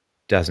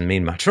 it doesn't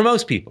mean much for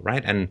most people,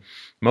 right? And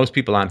most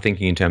people aren't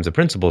thinking in terms of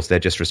principles. They're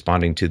just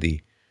responding to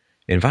the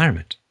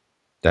environment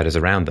that is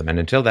around them. And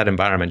until that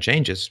environment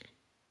changes,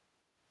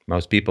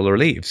 most people are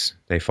leaves.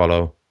 They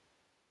follow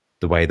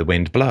the way the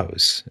wind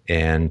blows,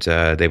 and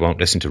they won't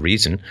listen to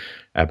reason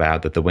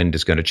about that the wind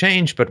is going to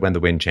change. But when the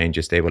wind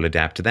changes, they will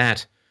adapt to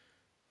that,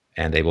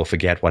 and they will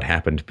forget what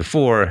happened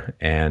before.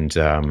 And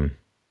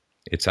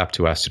it's up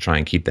to us to try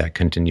and keep that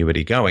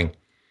continuity going.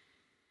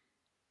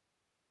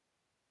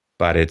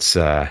 But it's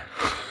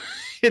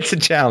it's a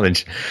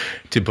challenge,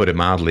 to put it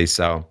mildly.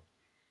 So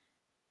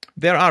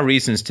there are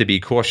reasons to be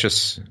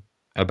cautious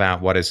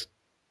about what is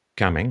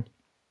coming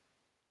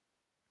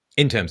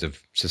in terms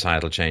of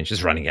societal change.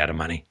 Just running out of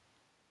money.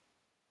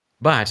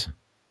 But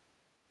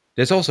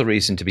there's also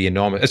reason to be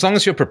enormous, as long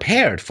as you're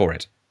prepared for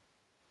it.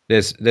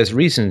 There's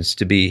reasons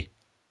to be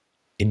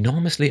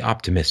enormously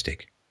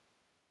optimistic.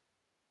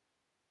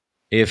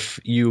 If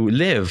you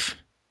live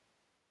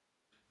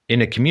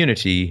in a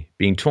community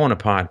being torn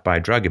apart by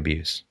drug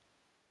abuse,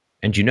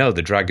 and you know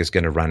the drug is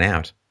going to run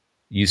out,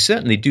 you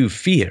certainly do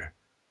fear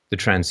the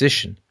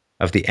transition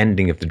of the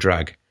ending of the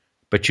drug,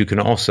 but you can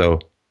also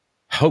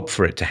hope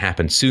for it to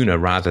happen sooner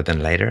rather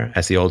than later.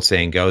 As the old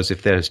saying goes,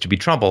 if there's to be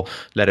trouble,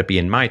 let it be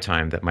in my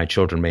time, that my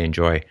children may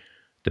enjoy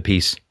the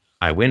peace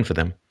I win for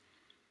them.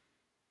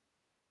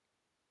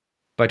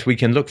 But we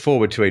can look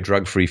forward to a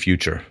drug-free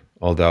future,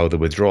 although the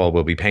withdrawal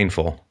will be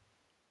painful.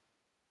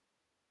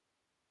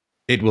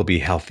 It will be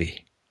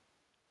healthy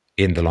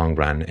in the long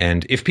run.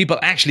 And if people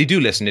actually do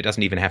listen, it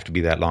doesn't even have to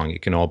be that long.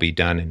 It can all be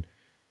done in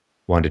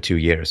 1 to 2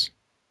 years.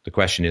 The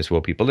question is,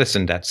 will people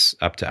listen? That's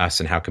up to us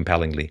and how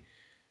compellingly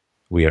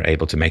we are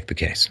able to make the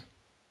case.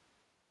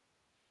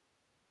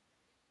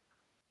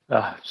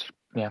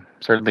 Yeah,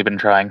 certainly been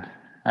trying,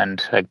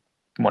 and I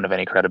won't have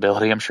any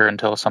credibility, I'm sure,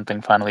 until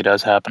something finally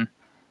does happen.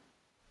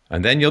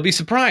 And then you'll be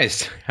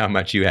surprised how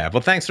much you have.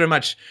 Well, thanks very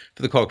much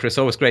for the call, Chris.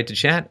 Always great to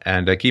chat,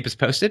 and keep us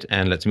posted.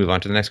 And let's move on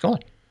to the next caller.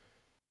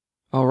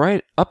 All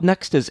right. Up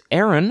next is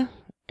Aaron.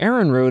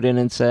 Aaron wrote in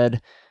and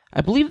said,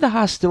 I believe the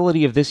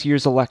hostility of this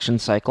year's election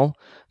cycle,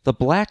 the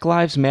Black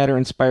Lives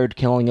Matter-inspired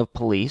killing of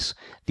police,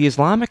 the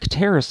Islamic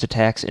terrorist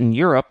attacks in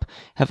Europe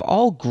have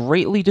all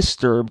greatly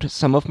disturbed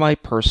some of my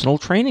personal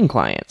training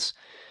clients.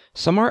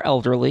 Some are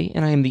elderly,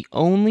 and I am the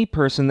only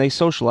person they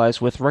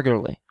socialize with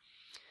regularly.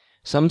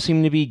 Some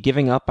seem to be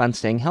giving up on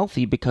staying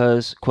healthy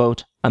because,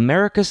 quote,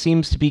 America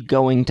seems to be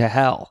going to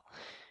hell.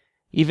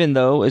 Even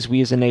though, as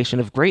we as a nation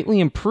have greatly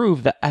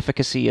improved the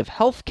efficacy of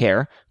health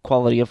care,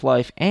 quality of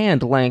life,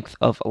 and length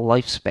of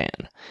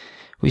lifespan,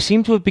 we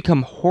seem to have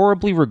become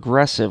horribly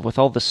regressive with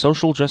all the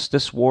social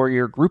justice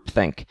warrior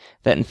groupthink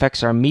that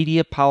infects our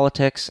media,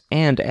 politics,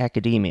 and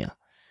academia.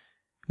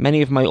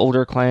 Many of my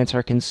older clients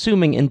are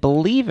consuming and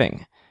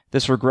believing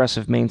this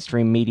regressive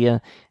mainstream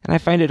media, and I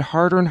find it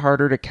harder and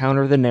harder to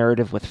counter the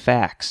narrative with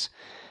facts.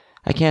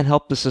 I can't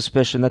help the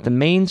suspicion that the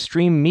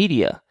mainstream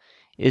media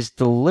is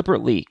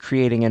deliberately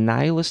creating a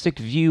nihilistic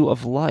view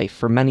of life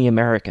for many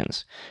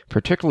Americans,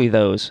 particularly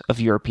those of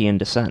European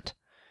descent.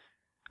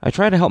 I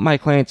try to help my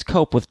clients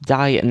cope with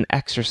diet and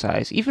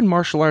exercise, even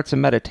martial arts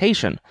and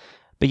meditation,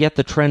 but yet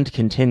the trend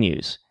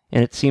continues,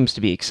 and it seems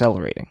to be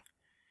accelerating.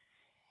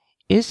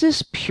 Is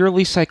this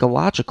purely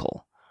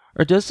psychological,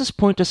 or does this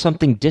point to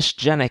something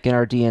dysgenic in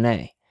our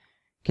DNA?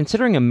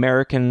 Considering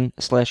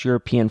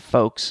American/European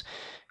folks'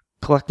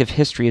 collective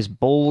history as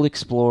bold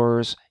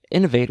explorers,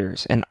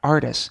 innovators, and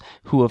artists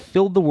who have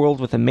filled the world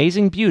with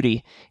amazing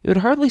beauty, it would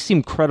hardly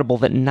seem credible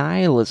that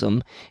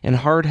nihilism and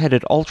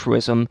hard-headed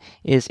altruism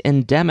is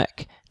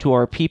endemic to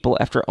our people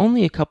after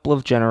only a couple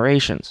of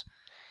generations.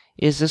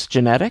 Is this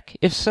genetic?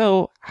 If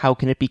so, how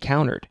can it be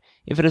countered?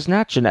 If it is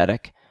not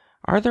genetic,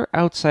 are there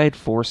outside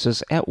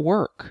forces at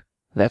work?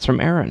 That's from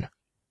Aaron.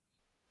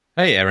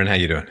 Hey, Aaron, how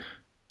you doing?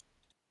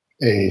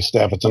 Hey,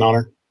 Steph, it's an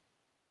honor.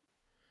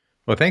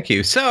 Well, thank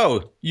you.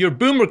 So, your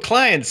boomer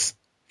clients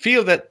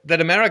feel that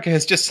America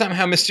has just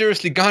somehow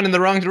mysteriously gone in the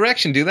wrong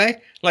direction, do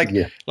they? Like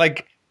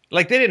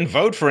they didn't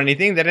vote for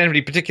anything. They didn't have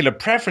any particular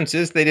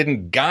preferences. They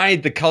didn't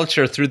guide the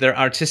culture through their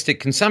artistic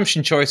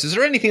consumption choices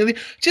or anything.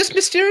 Just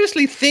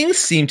mysteriously, things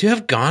seem to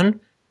have gone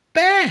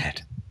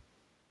bad.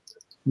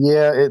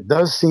 Yeah, it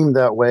does seem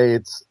that way.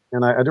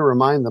 And I do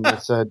remind them, I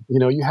said,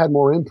 you had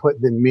more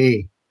input than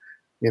me.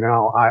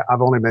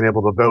 I've only been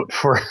able to vote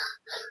for,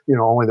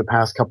 only the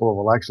past couple of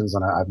elections,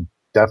 and I've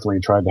definitely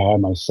tried to have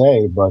my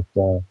say. But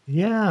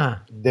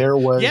there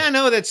was. Yeah,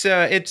 no, that's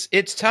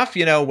it's tough,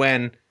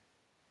 when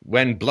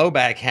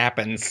blowback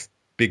happens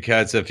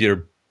because of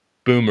your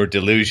boomer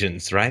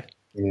delusions, right?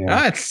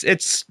 Yeah,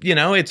 it's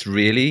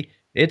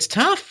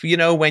tough,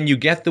 when you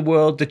get the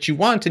world that you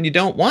want and you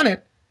don't want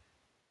it,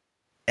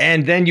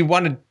 and then you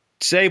want to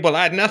say, well,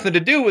 I had nothing to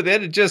do with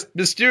it. It just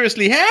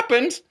mysteriously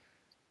happened.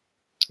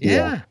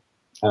 Yeah.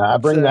 And I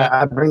bring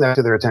that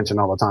to their attention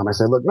all the time. I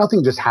say, look,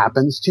 nothing just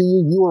happens to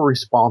you. You are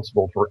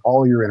responsible for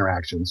all your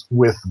interactions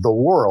with the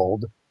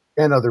world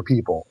and other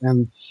people.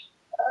 And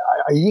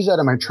I use that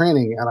in my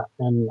training,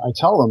 and I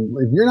tell them,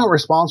 if you're not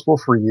responsible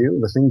for you,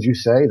 the things you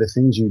say, the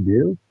things you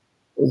do,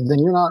 then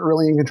you're not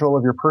really in control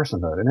of your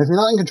personhood. And if you're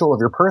not in control of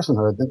your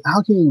personhood, then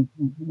how can you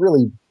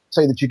really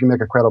say that you can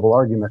make a credible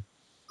argument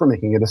for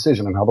making a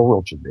decision on how the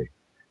world should be?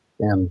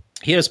 And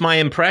here's my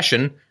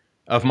impression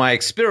of my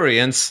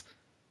experience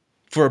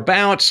for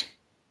about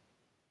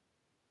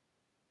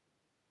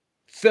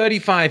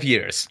 35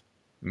 years.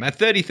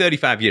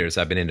 35 years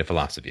I've been into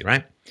philosophy,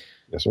 right?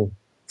 Yes, sir.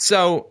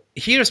 So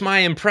here's my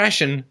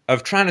impression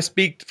of trying to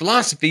speak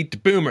philosophy to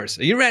boomers.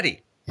 Are you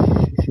ready?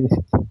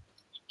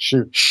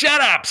 Shoot.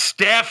 Shut up,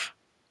 Steph.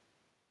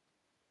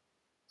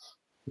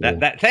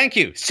 Thank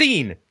you.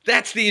 Scene.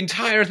 That's the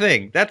entire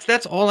thing.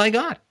 That's all I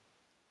got.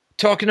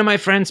 Talking to my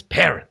friends'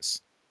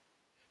 parents.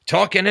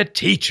 Talking to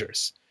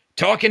teachers.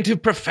 Talking to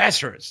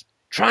professors.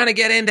 Trying to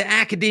get into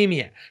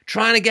academia.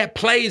 Trying to get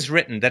plays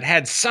written that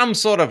had some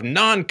sort of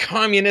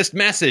non-communist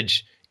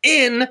message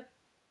in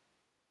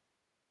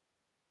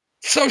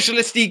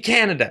socialist-y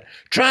Canada,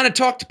 trying to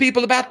talk to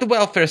people about the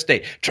welfare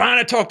state,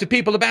 trying to talk to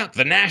people about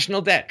the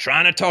national debt,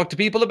 trying to talk to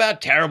people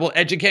about terrible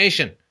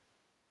education,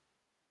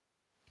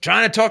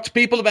 trying to talk to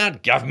people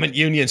about government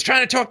unions,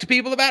 trying to talk to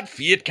people about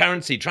fiat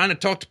currency, trying to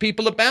talk to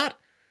people about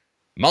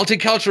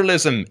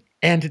multiculturalism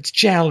and its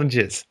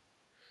challenges.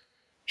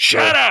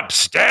 Shut up,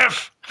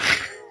 Steph!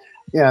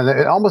 Yeah,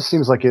 it almost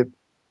seems like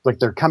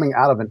they're coming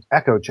out of an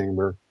echo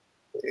chamber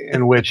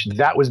in which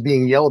that was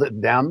being yelled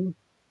at them,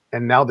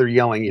 and now they're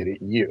yelling it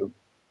at you.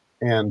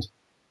 And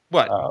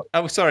what?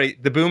 Sorry,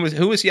 the boomers.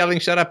 Who was yelling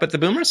 "shut up" at the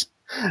boomers?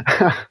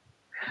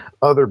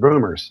 Other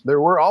boomers. There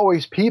were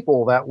always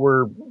people that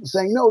were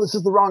saying, "No, this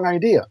is the wrong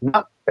idea."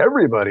 Not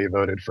everybody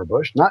voted for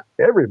Bush. Not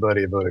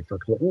everybody voted for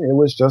Clinton. It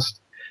was just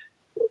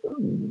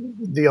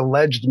the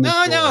alleged.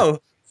 No.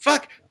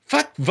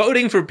 Fuck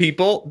voting for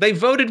people. They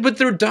voted with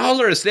their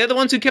dollars. They're the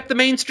ones who kept the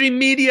mainstream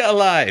media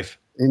alive.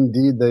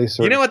 Indeed, they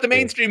certainly. You know what the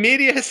mainstream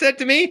media has said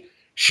to me?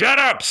 Shut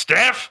up,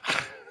 Steph.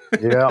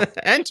 Yeah.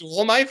 And to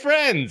all my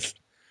friends.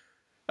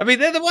 I mean,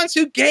 they're the ones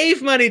who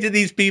gave money to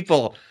these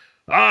people.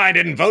 Oh, I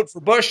didn't vote for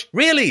Bush.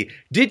 Really?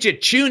 Did you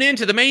tune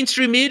into the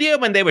mainstream media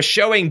when they were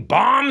showing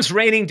bombs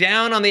raining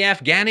down on the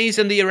Afghanis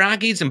and the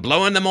Iraqis and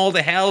blowing them all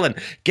to hell and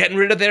getting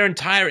rid of their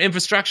entire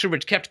infrastructure,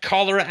 which kept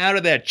cholera out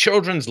of their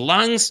children's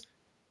lungs?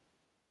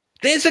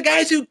 There's the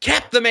guys who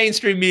kept the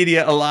mainstream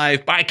media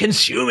alive by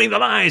consuming the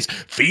lies.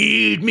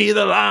 Feed me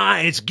the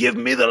lies. Give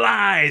me the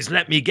lies.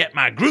 Let me get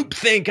my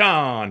groupthink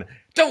on.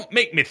 Don't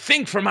make me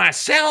think for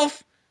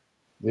myself.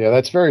 Yeah,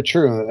 that's very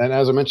true. And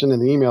as I mentioned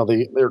in the email,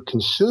 they're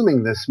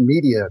consuming this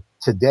media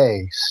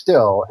today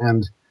still.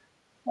 And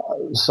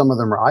some of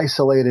them are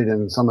isolated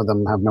and some of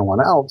them have no one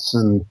else.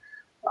 And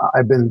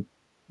I've been,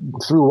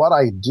 through what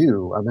I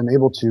do, I've been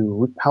able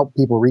to help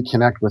people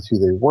reconnect with who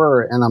they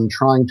were. And I'm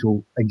trying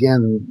to,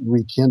 again,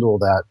 rekindle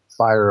that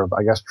fire of,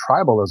 I guess,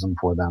 tribalism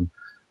for them.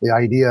 The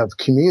idea of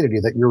community,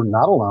 that you're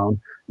not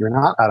alone. You're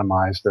not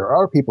atomized. There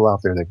are people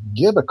out there that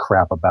give a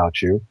crap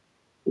about you.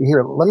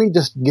 Here, let me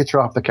just get you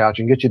off the couch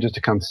and get you just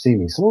to come see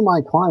me. Some of my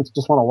clients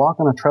just want to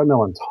walk on a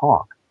treadmill and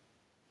talk.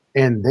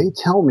 And they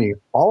tell me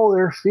all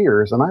their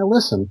fears, and I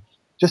listen,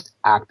 just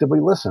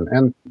actively listen.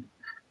 And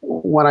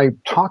when I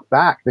talk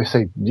back, they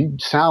say, you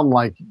sound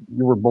like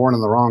you were born in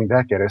the wrong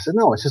decade. I said,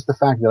 no, it's just the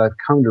fact that I've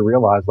come to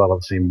realize a lot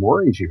of the same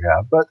worries you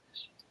have, but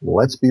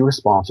let's be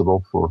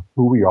responsible for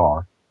who we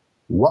are,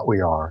 what we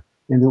are,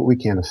 and do what we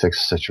can to fix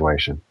the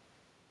situation.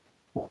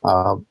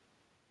 But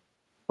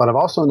I've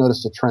also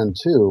noticed a trend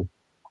too,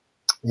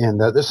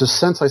 and this is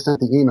since I sent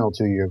the email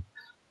to you.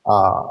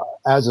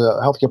 As a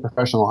healthcare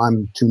professional,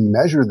 I'm to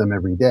measure them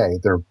every day.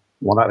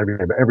 Not every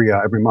day, but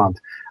every month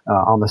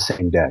on the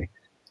same day.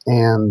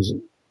 And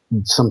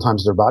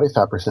sometimes their body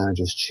fat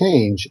percentages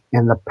change,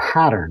 and the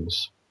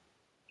patterns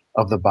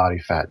of the body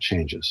fat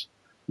changes,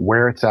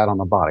 where it's at on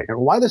the body. And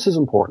why this is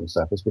important,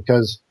 Steph, is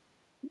because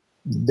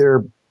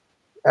their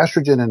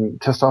estrogen and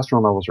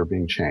testosterone levels are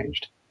being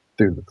changed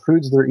through the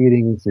foods they're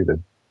eating, through the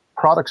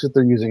products that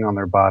they're using on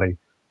their body.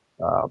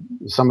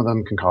 Some of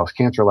them can cause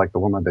cancer, like the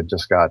woman that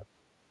just got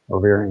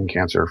ovarian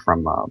cancer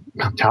from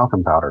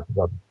talcum powder,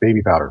 the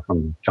baby powder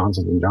from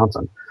Johnson &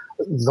 Johnson.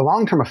 The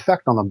long-term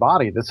effect on the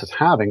body this is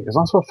having is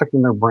also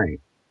affecting their brain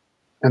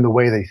and the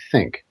way they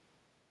think.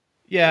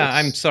 Yeah,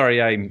 I'm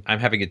sorry. I'm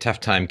having a tough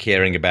time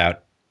caring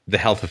about the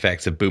health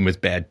effects of boomers'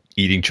 bad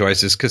eating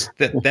choices, because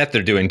that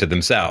they're doing to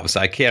themselves.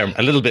 I care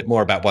a little bit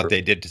more about what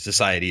they did to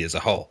society as a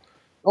whole.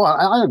 Oh,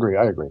 I agree.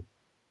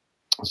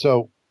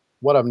 So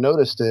what I've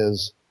noticed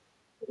is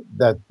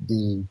that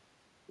the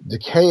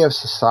decay of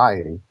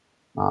society,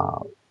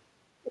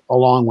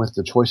 along with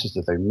the choices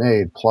that they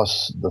made,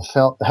 plus the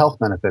health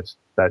benefits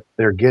that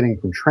they're getting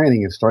from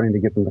training, is starting to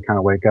get them to kind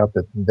of wake up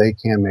that they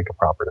can make a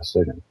proper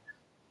decision.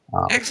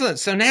 Excellent.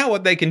 So now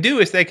what they can do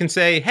is they can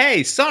say,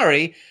 hey,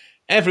 sorry,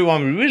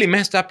 everyone, we really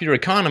messed up your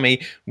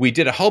economy. We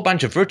did a whole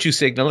bunch of virtue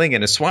signaling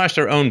and assuaged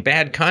our own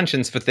bad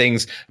conscience for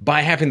things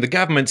by having the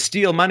government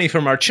steal money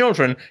from our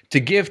children to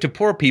give to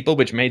poor people,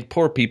 which made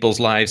poor people's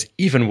lives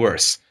even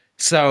worse.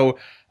 So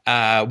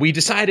we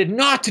decided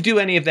not to do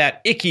any of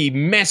that icky,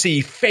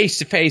 messy,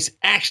 face-to-face,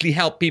 actually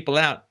help people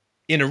out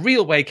in a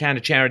real way kind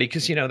of charity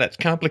because, that's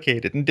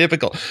complicated and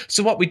difficult.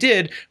 So what we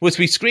did was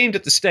we screamed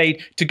at the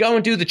state to go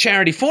and do the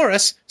charity for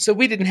us so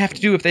we didn't have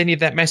to do any of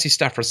that messy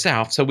stuff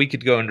ourselves, so we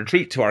could go and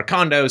retreat to our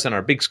condos and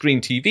our big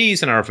screen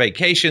TVs and our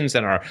vacations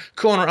and our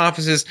corner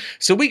offices.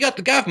 So we got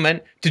the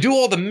government to do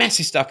all the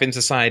messy stuff in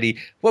society.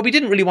 Well, we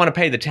didn't really want to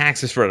pay the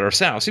taxes for it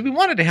ourselves. So we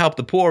wanted to help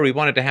the poor. We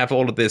wanted to have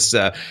all of this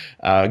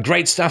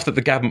great stuff that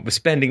the government was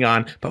spending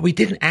on, but we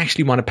didn't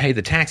actually want to pay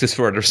the taxes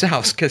for it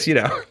ourselves because,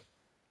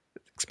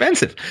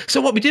 expensive.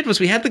 So what we did was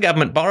we had the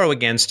government borrow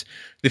against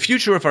the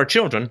future of our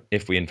children,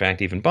 if we in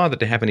fact even bothered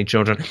to have any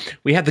children.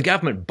 We had the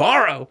government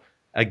borrow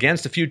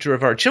against the future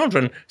of our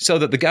children so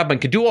that the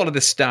government could do all of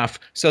this stuff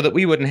so that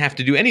we wouldn't have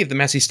to do any of the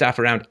messy stuff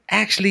around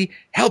actually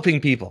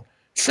helping people.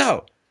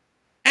 So,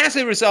 as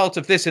a result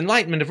of this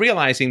enlightenment of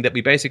realizing that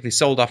we basically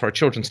sold off our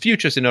children's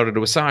futures in order to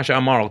massage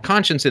our moral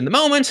conscience in the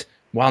moment,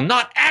 while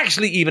not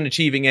actually even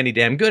achieving any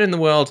damn good in the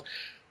world,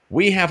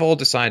 we have all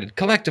decided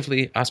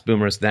collectively, us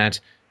boomers, that,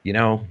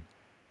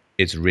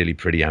 it's really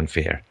pretty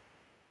unfair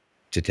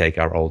to take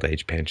our old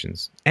age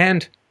pensions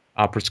and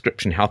our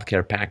prescription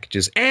healthcare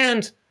packages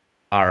and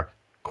our,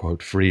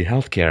 quote, free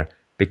healthcare,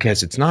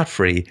 because it's not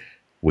free.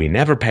 We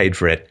never paid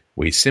for it.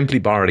 We simply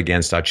borrowed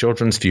against our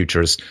children's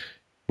futures.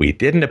 We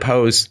didn't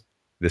oppose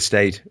the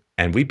state.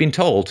 And we've been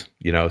told,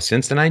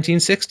 since the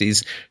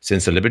 1960s,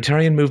 since the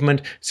libertarian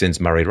movement, since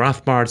Murray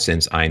Rothbard,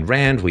 since Ayn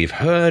Rand, we've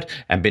heard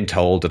and been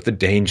told of the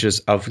dangers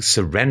of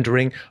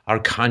surrendering our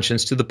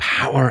conscience to the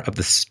power of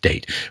the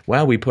state.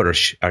 Well, we put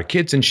our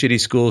kids in shitty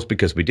schools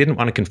because we didn't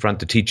want to confront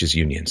the teachers'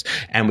 unions.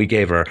 And we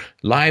gave our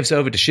lives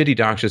over to shitty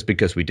doctors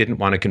because we didn't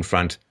want to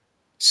confront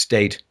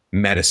state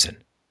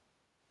medicine.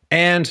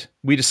 And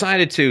we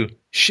decided to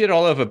shit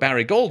all over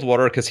Barry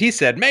Goldwater because he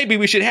said, maybe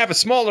we should have a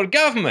smaller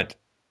government.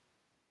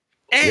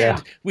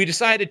 And we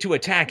decided to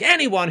attack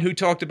anyone who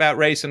talked about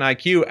race and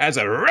IQ as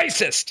a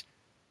racist.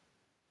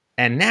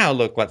 And now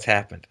look what's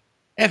happened.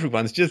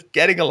 Everyone's just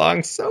getting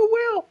along so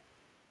well.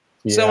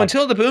 Yeah. So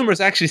until the boomers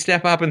actually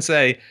step up and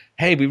say,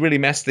 hey, we really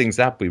messed things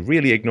up. We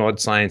really ignored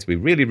science. We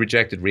really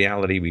rejected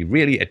reality. We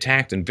really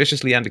attacked and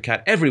viciously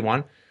undercut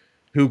everyone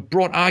who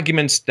brought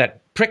arguments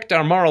that pricked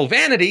our moral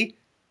vanity,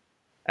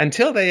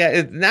 until they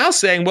are now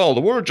saying, well, the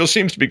world just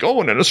seems to be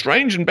going in a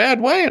strange and bad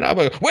way. And I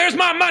go, where's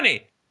my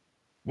money?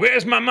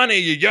 Where's my money,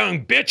 you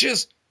young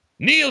bitches?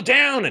 Kneel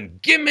down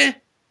and give me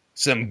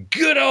some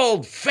good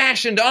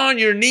old-fashioned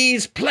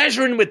on-your-knees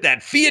pleasuring with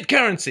that fiat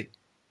currency.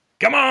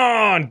 Come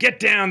on,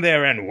 get down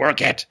there and work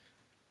it.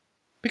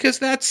 Because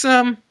that's,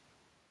 it's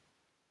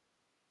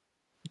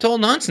all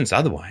nonsense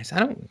otherwise. I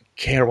don't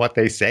care what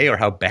they say or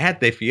how bad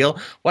they feel.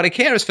 What I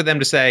care is for them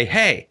to say,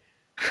 hey,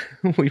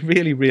 we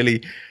really,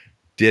 really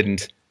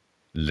didn't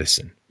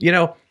listen.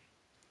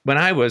 When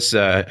I was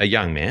a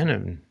young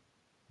man,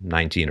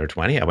 19 or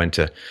 20, I went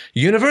to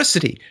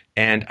university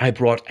and I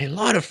brought a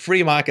lot of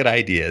free market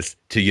ideas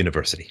to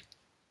university.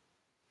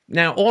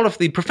 Now, all of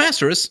the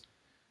professors,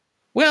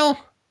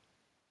 well,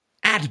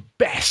 at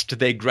best,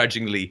 they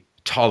grudgingly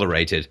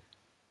tolerated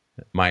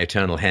my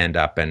eternal hand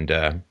up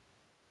and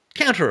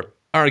counter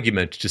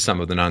argument to some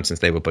of the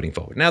nonsense they were putting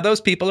forward. Now, those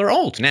people are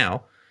old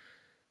now.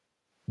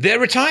 They're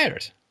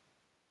retired.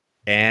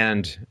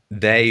 And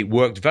they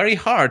worked very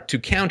hard to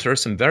counter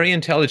some very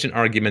intelligent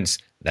arguments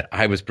that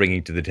I was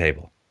bringing to the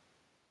table.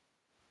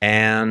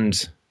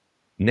 And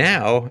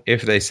now,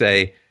 if they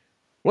say,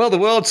 well, the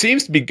world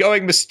seems to be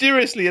going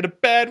mysteriously in a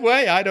bad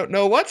way. I don't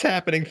know what's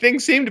happening.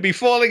 Things seem to be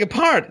falling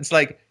apart. It's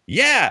like,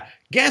 yeah,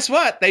 guess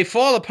what? They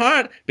fall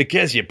apart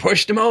because you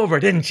pushed them over,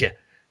 didn't you?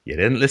 You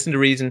didn't listen to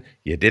reason.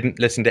 You didn't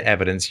listen to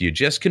evidence. You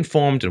just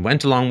conformed and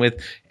went along with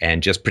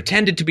and just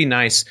pretended to be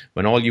nice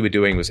when all you were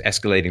doing was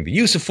escalating the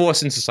use of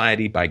force in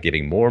society by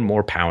giving more and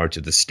more power to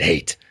the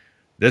state.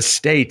 The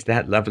state,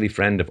 that lovely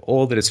friend of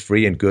all that is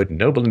free and good,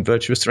 noble and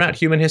virtuous throughout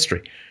human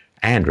history.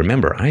 And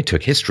remember, I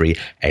took history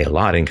a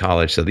lot in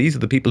college, so these are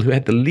the people who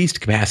had the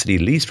least capacity,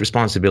 least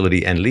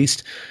responsibility, and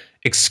least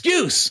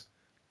excuse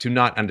to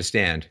not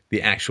understand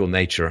the actual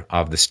nature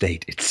of the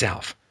state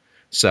itself.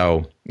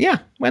 So, yeah,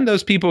 when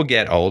those people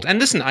get old, and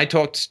listen, I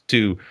talked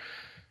to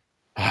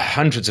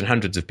hundreds and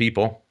hundreds of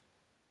people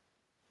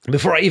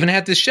before I even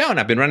had this show, and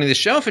I've been running this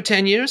show for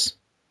 10 years.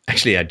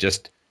 Actually, I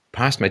just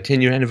passed my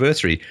 10-year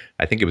anniversary.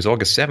 I think it was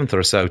August 7th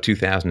or so,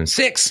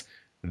 2006,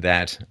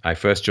 that I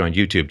first joined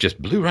YouTube. Just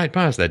blew right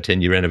past that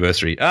 10-year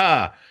anniversary.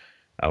 Oh,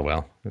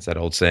 well, it's that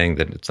old saying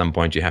that at some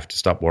point you have to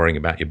stop worrying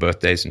about your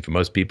birthdays, and for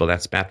most people,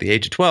 that's about the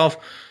age of 12.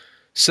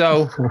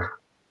 So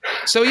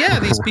yeah,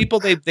 these people,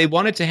 they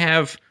wanted to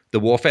have the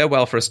warfare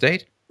welfare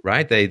state,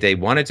 right? They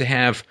wanted to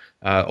have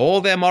all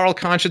their moral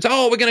conscience.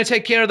 Oh, we're going to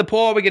take care of the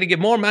poor. We're going to give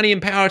more money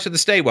and power to the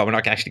state. Well, we're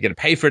not actually going to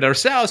pay for it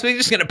ourselves. We're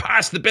just going to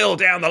pass the bill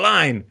down the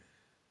line.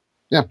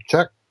 Yeah,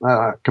 check.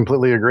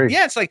 Completely agree.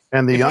 Yeah, it's like,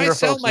 and the if younger I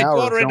sell folks my now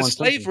daughter are into showing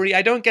slavery,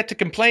 I don't get to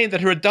complain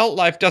that her adult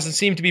life doesn't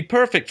seem to be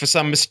perfect for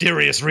some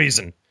mysterious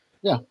reason.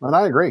 Yeah, and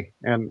I agree.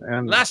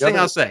 And last thing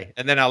I'll say,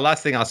 and then I'll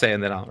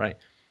right.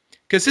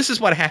 Because this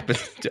is what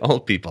happens to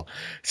old people.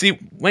 See,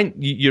 when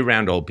you're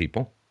around old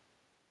people,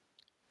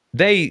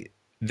 they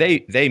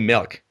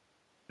milk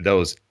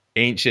those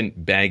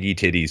ancient baggy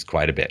titties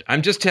quite a bit.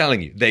 I'm just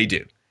telling you, they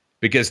do.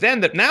 Because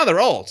now they're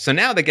old, so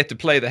now they get to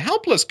play the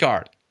helpless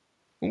card.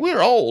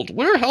 We're old.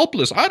 We're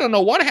helpless. I don't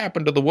know what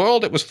happened to the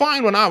world. It was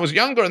fine when I was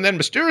younger, and then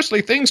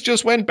mysteriously things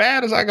just went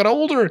bad as I got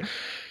older.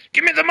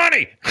 Give me the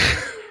money.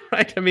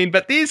 Right? I mean,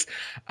 but these,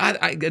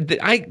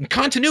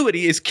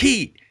 continuity is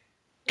key.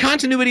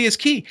 Continuity is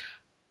key.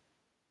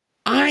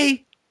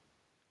 I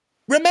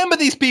remember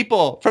these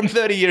people from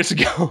 30 years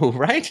ago,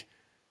 right?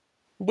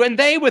 When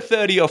they were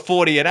 30 or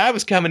 40 and I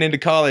was coming into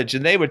college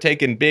and they were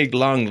taking big,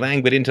 long,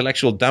 languid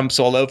intellectual dumps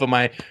all over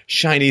my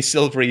shiny,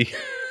 silvery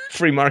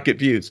free market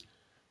views.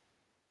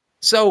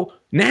 So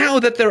now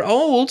that they're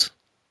old,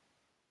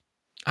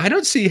 I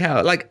don't see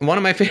how. Like, one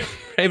of my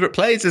favorite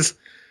plays is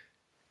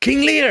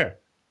King Lear.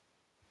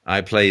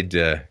 I played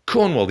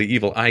Cornwall, the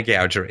evil eye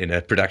gouger, in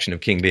a production of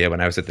King Lear when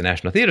I was at the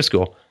National Theatre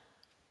School.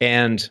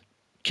 And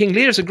King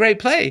Lear's a great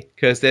play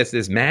because there's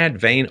this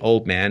mad, vain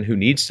old man who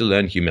needs to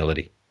learn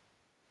humility.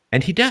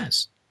 And he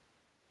does.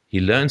 He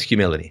learns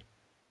humility.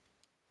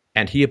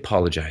 And he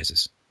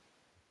apologizes.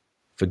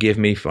 Forgive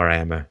me, for I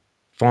am a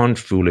fond,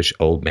 foolish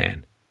old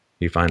man,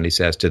 he finally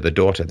says to the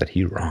daughter that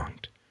he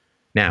wronged.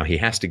 Now, he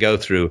has to go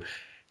through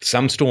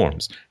some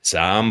storms,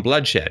 some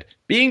bloodshed,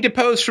 being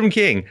deposed from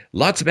king,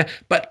 lots of...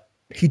 But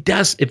he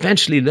does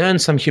eventually learn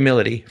some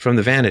humility from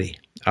the vanity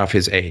of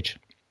his age.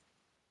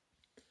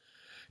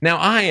 Now,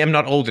 I am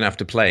not old enough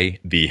to play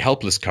the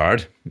helpless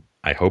card.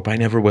 I hope I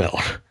never will.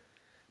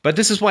 But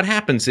this is what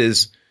happens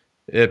is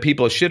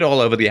people shit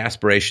all over the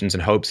aspirations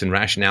and hopes and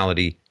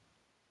rationality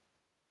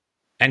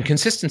and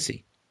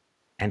consistency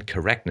and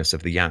correctness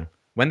of the young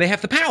when they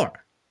have the power,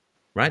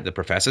 right? The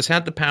professors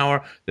had the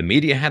power. The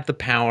media had the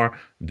power.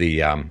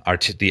 The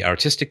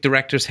artistic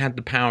directors had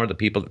the power. The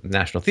people at the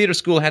National Theatre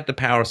School had the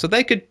power. So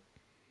they could,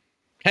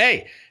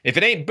 hey, if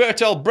it ain't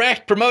Bertolt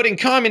Brecht promoting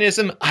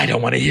communism, I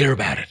don't want to hear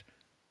about it.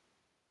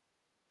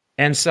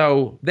 And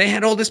so they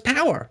had all this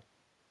power.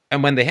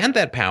 And when they had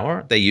that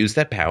power, they used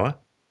that power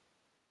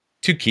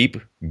to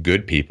keep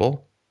good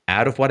people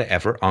out of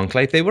whatever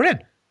enclave they were in,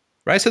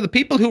 right? So the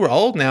people who are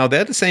old now,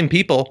 they're the same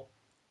people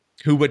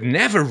who would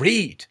never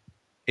read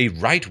a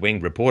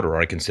right-wing reporter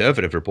or a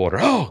conservative reporter.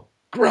 Oh,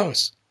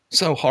 gross,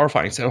 so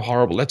horrifying, so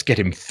horrible. Let's get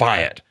him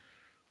fired.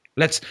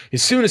 As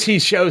soon as he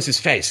shows his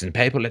face in the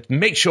paper, let's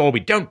make sure we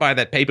don't buy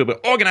that paper. We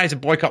organize a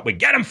boycott. We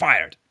get him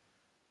fired.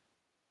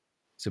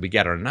 So we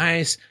get our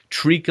nice,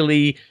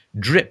 treacly,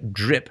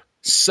 drip,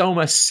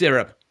 Soma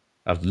syrup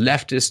of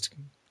leftist,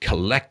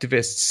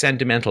 collectivist,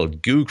 sentimental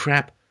goo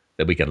crap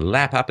that we can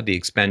lap up at the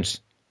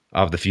expense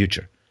of the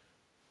future.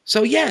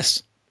 So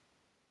yes,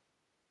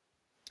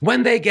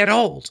 when they get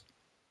old,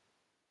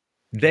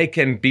 they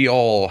can be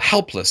all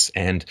helpless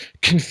and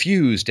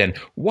confused and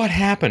what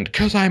happened?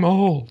 Because I'm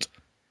old.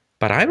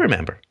 But I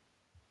remember.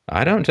 You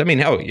got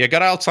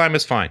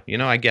Alzheimer's, fine.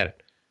 I get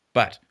it.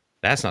 But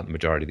that's not the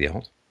majority of the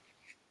old.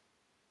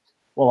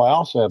 Well, I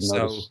also have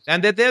noticed...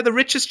 And that they're the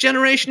richest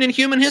generation in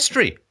human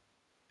history.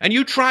 And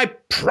you try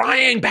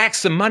prying back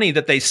some money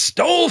that they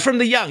stole from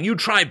the young. You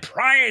try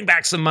prying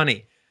back some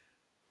money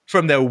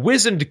from their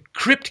wizened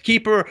crypt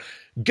keeper,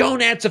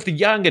 gonads of the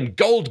young and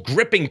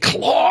gold-gripping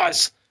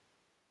claws.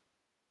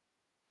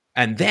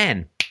 And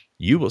then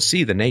you will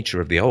see the nature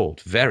of the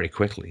old very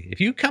quickly. If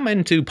you come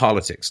into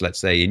politics, let's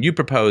say, and you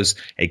propose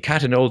a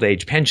cut in old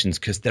age pensions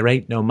because there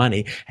ain't no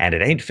money, and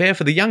it ain't fair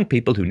for the young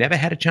people who never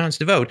had a chance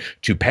to vote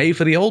to pay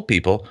for the old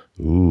people,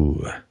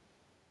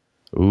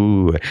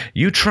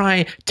 you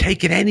try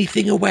taking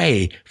anything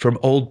away from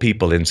old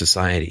people in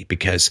society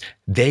because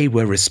they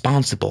were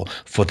responsible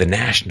for the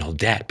national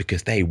debt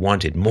because they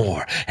wanted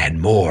more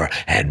and more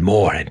and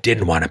more and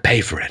didn't want to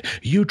pay for it.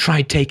 You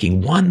try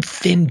taking one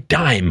thin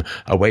dime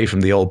away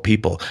from the old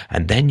people,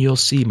 and then you'll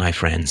see, my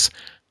friends,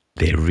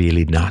 they're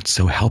really not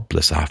so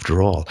helpless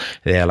after all.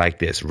 They're like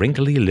this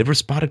wrinkly,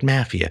 liver-spotted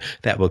mafia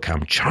that will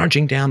come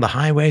charging down the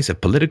highways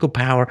of political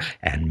power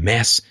and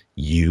mess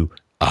you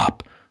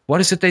up. What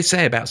is it they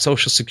say about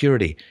Social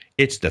Security?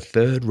 It's the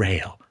third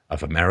rail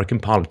of American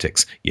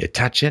politics. You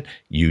touch it,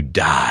 you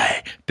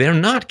die. They're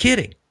not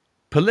kidding.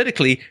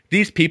 Politically,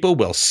 these people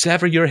will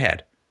sever your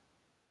head.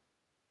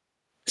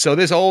 So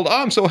this old,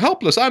 I'm so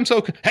helpless,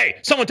 hey,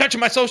 someone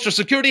touching my Social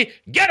Security?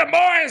 Get them,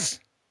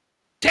 boys!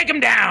 Take them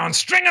down,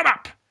 string them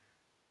up!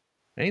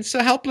 Ain't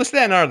so helpless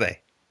then, are they?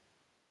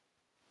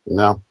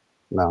 No.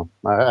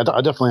 I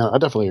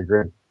definitely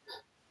agree.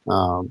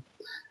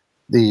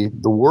 The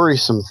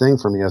worrisome thing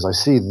for me as I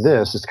see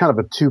this, it's kind of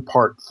a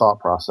two-part thought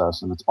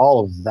process, and it's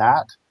all of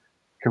that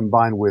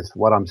combined with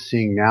what I'm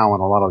seeing now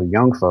in a lot of the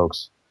young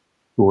folks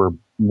who are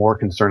more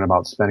concerned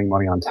about spending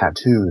money on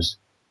tattoos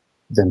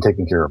than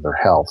taking care of their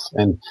health.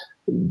 And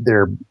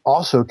they're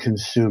also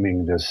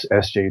consuming this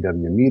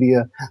SJW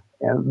media,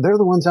 and they're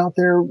the ones out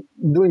there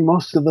doing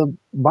most of the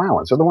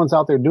violence. They're the ones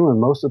out there doing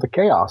most of the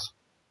chaos.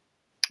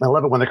 I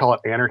love it when they call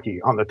it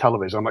anarchy on the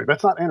television. I'm like,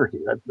 that's not anarchy.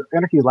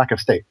 Anarchy is lack of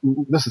state.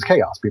 This is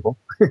chaos, people.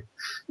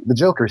 The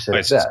Joker said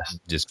It's best.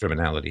 just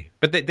criminality.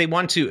 But they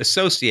want to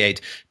associate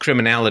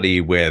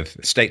criminality with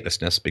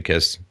statelessness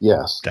because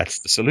Yes, that's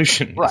the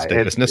solution, right.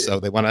 statelessness.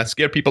 So they want to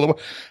scare people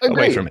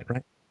away from it,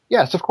 right?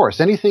 Yes, of course.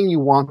 Anything you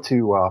want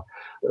to,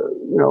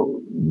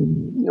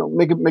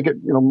 make it,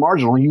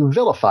 marginal, you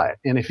vilify it.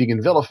 And if you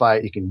can vilify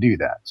it, you can do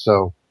that.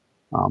 So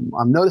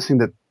I'm noticing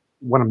that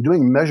when I'm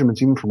doing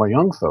measurements, even for my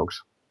young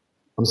folks,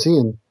 I'm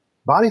seeing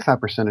body fat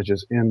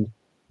percentages, and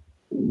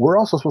we're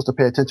also supposed to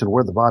pay attention to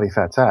where the body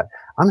fat's at.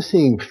 I'm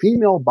seeing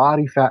female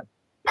body fat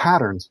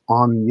patterns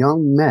on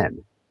young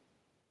men,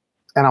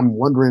 and I'm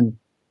wondering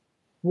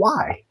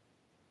why.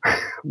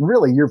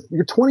 Really, you're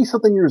 20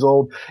 something years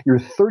old, you're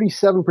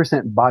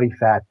 37% body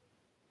fat,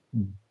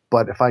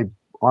 but if I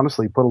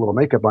honestly put a little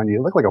makeup on you,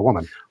 you look like a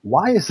woman.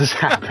 Why is this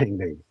happening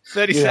to me?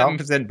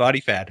 37%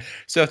 body fat.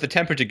 So if the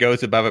temperature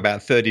goes above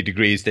about 30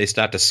 degrees, they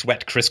start to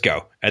sweat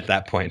Crisco at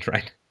that point,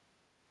 right?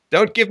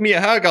 Don't give me a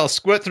hug, I'll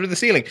squirt through the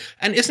ceiling.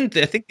 And I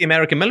think the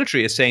American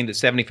military is saying that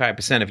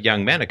 75% of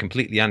young men are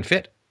completely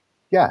unfit.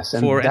 Yes,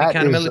 and for that any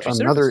kind of is military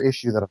another service.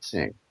 issue that I'm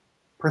seeing.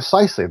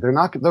 Precisely. They're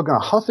going to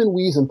huff and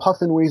wheeze and puff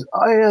and wheeze.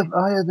 I have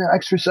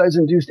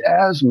exercise-induced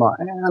asthma.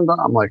 And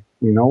I'm like,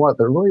 you know what?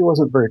 That really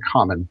wasn't very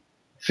common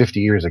 50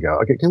 years ago.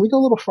 Okay, can we go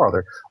a little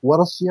farther? What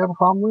else do you have a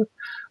problem with?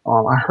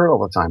 I heard all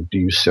the time. Do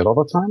you sit all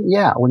the time?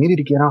 Yeah, well, you need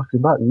to get off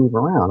your butt and move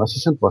around. That's the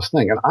simplest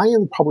thing. And I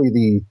am probably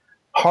the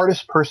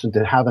hardest person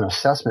to have an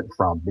assessment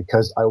from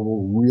because I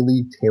will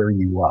really tear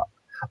you up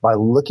by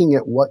looking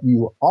at what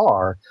you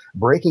are,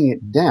 breaking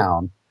it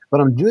down,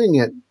 but I'm doing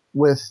it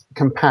with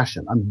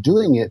compassion. I'm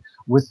doing it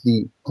with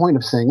the point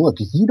of saying, look,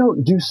 if you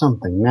don't do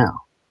something now,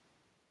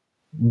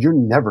 you're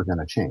never going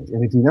to change.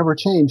 And if you never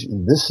change,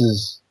 this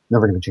is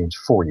never going to change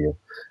for you.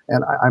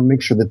 And I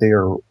make sure that they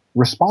are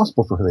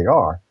responsible for who they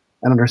are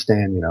and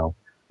understand,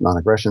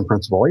 non-aggression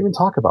principle. I even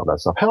talk about that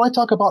stuff. Hell, I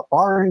talk about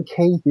R and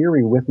K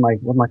theory with my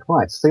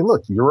clients. Say,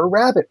 look, you're a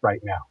rabbit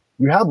right now.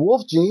 You have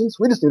wolf genes.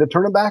 We just need to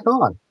turn them back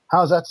on.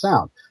 How's that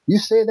sound? You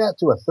say that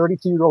to a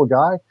 32-year-old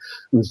guy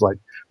who's like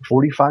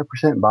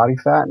 45% body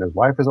fat and his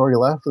wife has already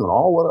left him and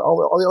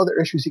all the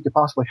other issues he could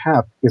possibly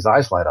have. His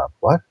eyes light up.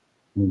 What?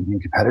 Being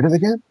competitive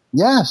again?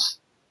 Yes.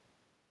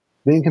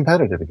 Being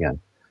competitive again.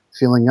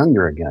 Feeling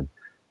younger again.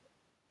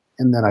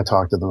 And then I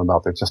talk to them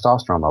about their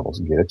testosterone levels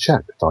and get it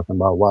checked. Talking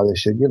about why they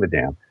should give a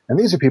damn. And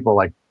these are people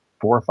like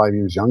 4 or 5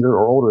 years younger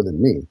or older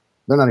than me.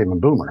 They're not even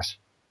boomers.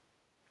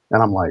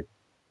 And I'm like,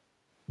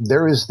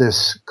 there is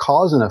this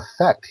cause and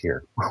effect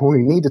here. We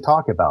need to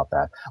talk about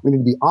that. We need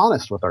to be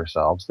honest with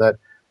ourselves that,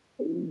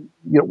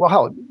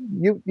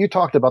 you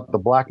talked about the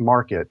black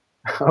market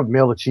of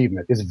male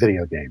achievement is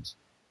video games.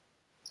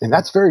 And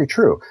that's very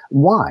true.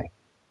 Why?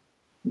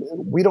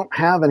 We don't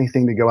have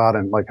anything to go out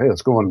and like, hey,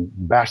 let's go and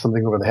bash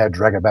something over the head,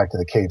 drag it back to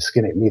the cave,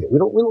 skin it, and eat it. We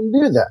don't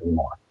do that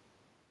anymore.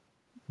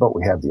 But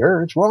we have the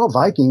urge. We're all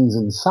Vikings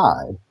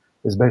inside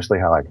is basically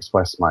how I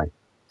express my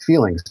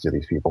feelings to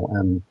these people.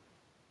 And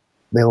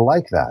they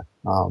like that.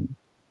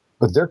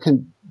 But they're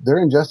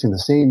ingesting the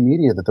same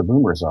media that the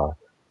boomers are.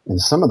 And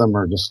some of them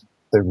are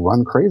they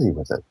run crazy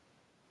with it.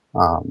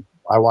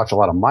 I watch a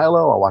lot of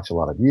Milo. I watch a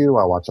lot of you.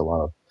 I watch a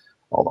lot of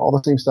all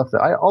the same stuff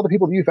all the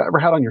people that you've ever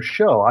had on your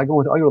show. I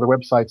go to their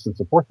websites and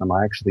support them.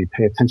 I actually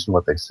pay attention to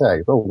what they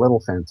say. Oh,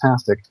 Little,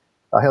 fantastic.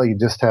 Hell, you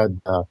just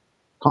had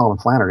Colin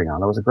Flannery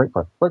on. That was a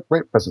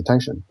great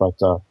presentation. But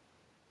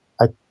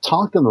I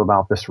talked to them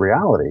about this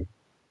reality.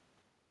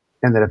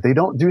 And that if they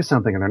don't do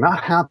something and they're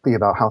not happy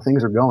about how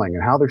things are going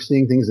and how they're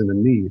seeing things in the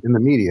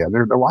media, and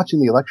they're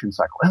watching the election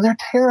cycle and they're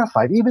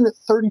terrified, even at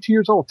 32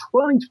 years old,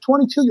 20 to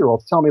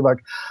 22-year-olds tell me like,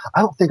 I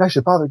don't think I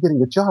should bother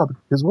getting a job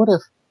because what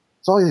if?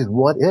 It's all these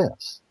what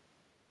ifs.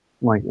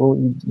 I'm like, well,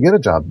 you get a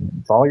job,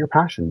 follow your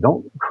passion.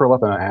 Don't curl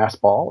up in an ass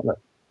ball.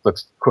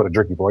 Let's quote a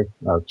Jerky Boy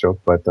joke,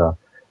 but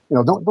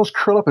don't just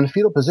curl up in a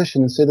fetal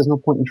position and say there's no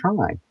point in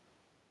trying.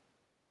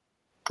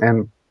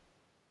 And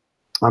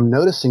I'm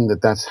noticing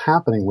that that's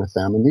happening with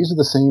them. And these are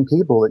the same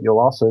people that you'll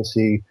also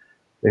see,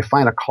 they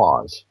find a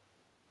cause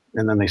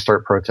and then they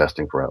start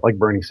protesting for it, like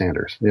Bernie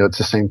Sanders. It's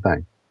the same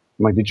thing.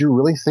 I'm like, did you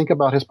really think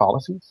about his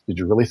policies? Did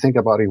you really think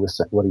about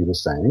what he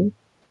was saying?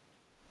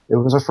 It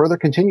was a further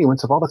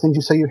continuance of all the things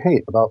you say you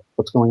hate about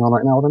what's going on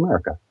right now with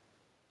America.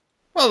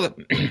 Well,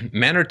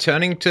 men are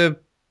turning into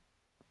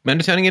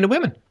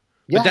women.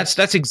 Yes. But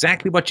that's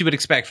exactly what you would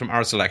expect from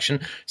our selection.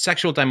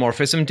 Sexual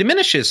dimorphism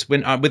diminishes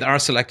with our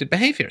selected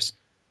behaviors.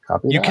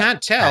 You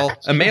can't tell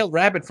a male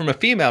rabbit from a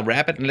female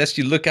rabbit unless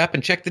you look up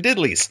and check the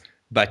diddlies.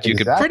 But you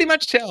can pretty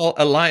much tell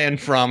a lion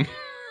from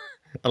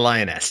a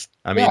lioness.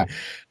 I mean,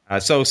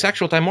 so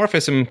sexual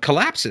dimorphism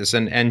collapses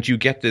and you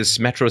get this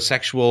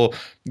metrosexual,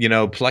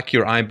 pluck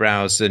your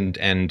eyebrows and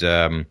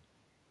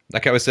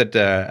like I was said,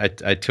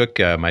 I took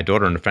my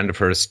daughter and a friend of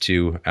hers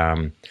to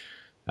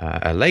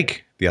a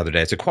lake the other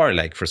day. It's a quarry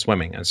lake for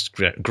swimming. It's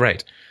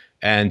great.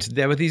 And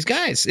there were these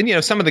guys,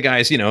 and some of the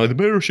guys, the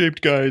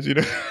barrel-shaped guys,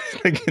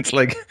 it's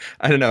like,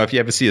 I don't know, if you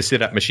ever see a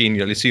sit-up machine,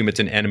 you'll assume it's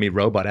an enemy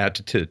robot out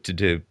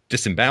to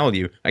disembowel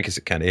you. I guess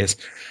it kind of is,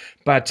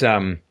 but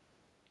there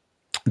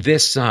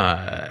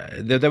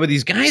were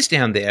these guys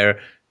down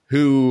there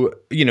who,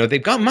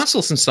 they've got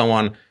muscles and so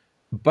on,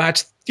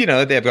 but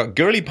they've got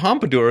girly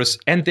pompadours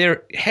and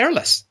they're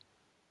hairless.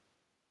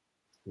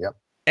 Yep.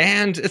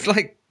 And it's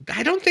like,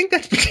 I don't think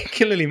that's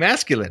particularly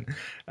masculine.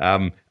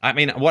 I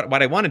mean,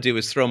 what I want to do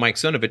is throw Mike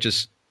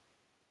Cernovich's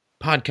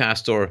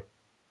podcast or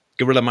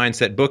Gorilla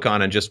Mindset book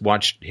on and just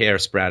watch hair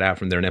sprout out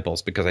from their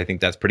nipples, because I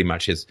think that's pretty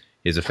much his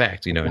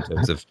effect, in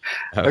terms of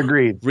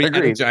Agreed.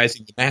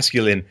 re-energizing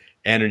masculine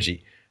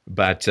energy.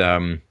 But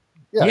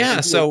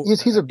so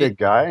he's a big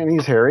guy and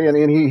he's hairy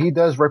and he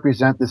does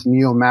represent this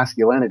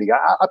neo-masculinity.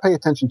 I pay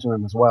attention to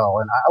him as well,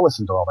 and I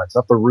listen to all that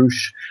stuff, the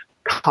Roosh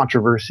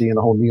controversy and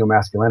the whole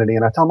neo-masculinity,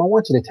 and I tell him, I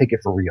want you to take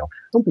it for real.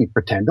 Don't be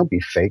pretend, don't be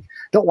fake,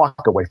 don't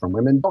walk away from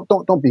women,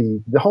 don't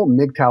be the whole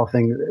MGTOW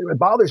thing. It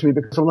bothers me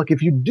because I'm like,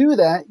 if you do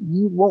that,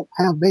 you won't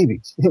have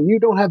babies. If you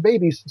don't have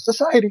babies,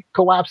 society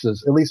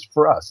collapses, at least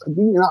for us. Do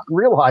you not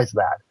realize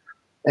that?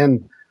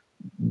 And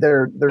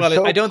they're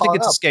so I don't think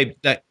it's up.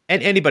 escaped that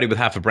anybody with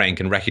half a brain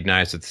can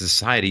recognize that the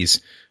societies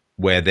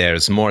where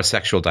there's more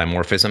sexual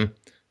dimorphism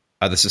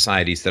are the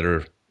societies that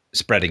are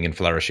spreading and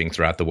flourishing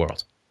throughout the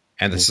world.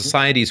 And the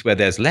societies where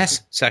there's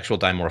less sexual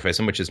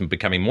dimorphism, which is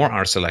becoming more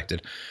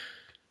R-selected,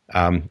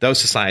 those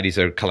societies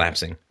are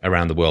collapsing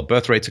around the world.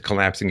 Birth rates are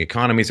collapsing,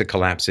 economies are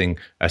collapsing,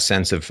 a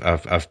sense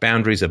of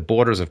boundaries, of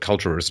borders, of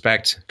cultural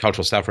respect,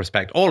 cultural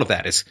self-respect, all of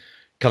that is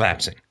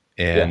collapsing.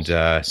 And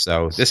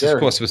so this, of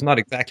course, was not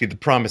exactly the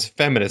promise of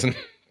feminism,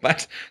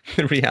 but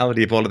the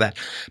reality of all of that.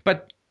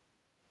 But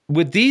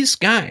with these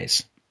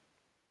guys,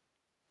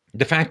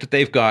 the fact that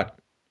they've got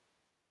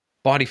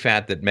body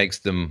fat that makes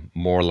them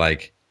more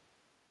like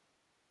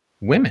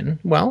women,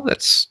 well,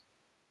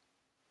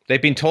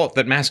 they've been taught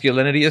that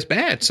masculinity is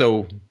bad.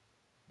 So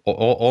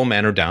all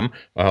men are dumb,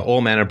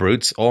 all men are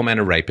brutes, all men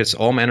are rapists,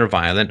 all men are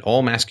violent,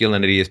 all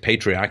masculinity is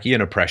patriarchy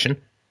and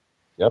oppression.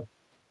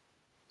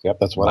 Yep,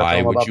 that's what Why I tell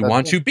them would about you that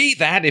want too. to be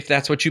that if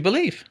that's what you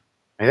believe?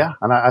 Yeah,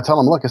 and I tell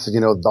them, look, I said,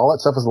 all that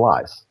stuff is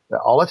lies.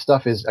 All that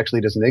stuff is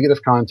actually just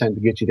negative content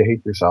to get you to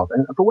hate yourself,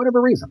 and for whatever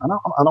reason.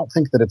 I don't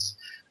think that it's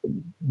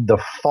the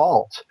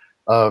fault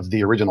of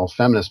the original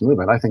feminist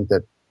movement. I think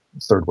that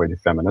third wave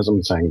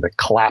feminism, saying that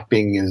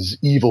clapping is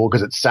evil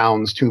because it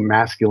sounds too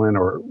masculine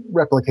or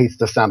replicates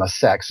the sound of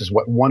sex, is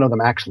what one of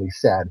them actually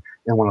said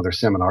in one of their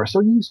seminars.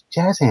 So use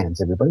jazz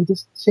hands, everybody.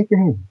 Just shake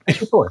your hand.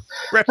 Push it forward.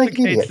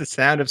 Replicates the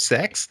sound of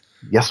sex?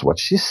 Guess what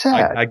she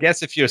said. I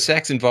guess if your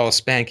sex involves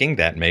spanking,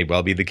 that may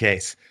well be the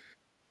case.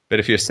 But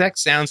if your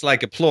sex sounds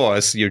like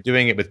applause, you're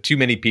doing it with too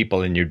many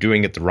people and you're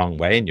doing it the wrong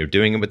way and you're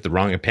doing it with the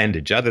wrong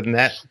appendage. Other than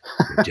that,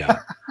 good job.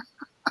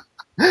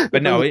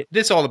 But no,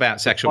 it's all about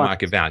sexual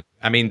market value.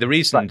 I mean, the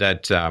reason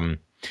that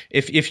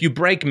if you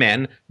break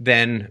men,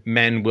 then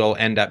men will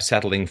end up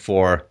settling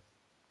for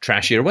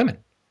trashier women.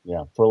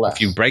 Yeah, for less.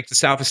 If you break the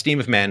self-esteem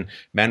of men,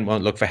 men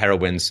won't look for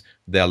heroines.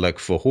 They'll look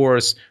for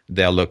whores.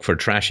 They'll look for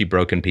trashy,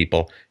 broken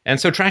people. And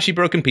so trashy,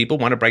 broken people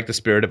want to break the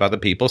spirit of other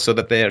people so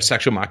that their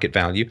sexual market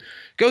value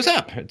goes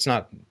up. It's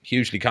not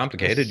hugely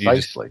complicated.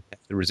 Precisely. You just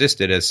have to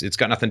resist it. As it's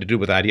got nothing to do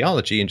with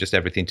ideology and just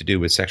everything to do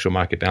with sexual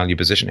market value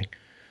positioning.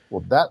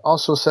 Well, that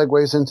also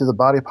segues into the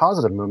body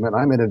positive movement.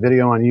 I made a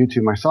video on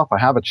YouTube myself. I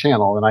have a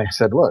channel, and I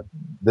said, look,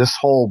 this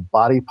whole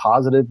body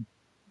positive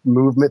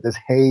movement, this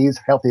haze,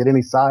 healthy at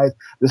any size,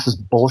 this is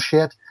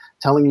bullshit.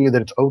 Telling you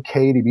that it's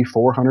okay to be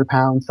 400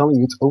 pounds, telling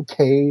you it's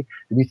okay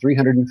to be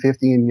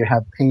 350 and you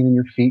have pain in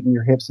your feet and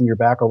your hips and your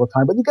back all the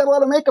time, but you got a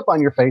lot of makeup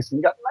on your face and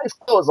you got nice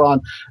clothes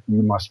on.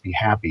 You must be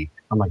happy.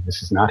 I'm like,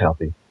 this is not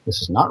healthy.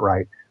 This is not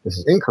right. This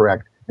is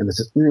incorrect. And this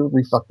is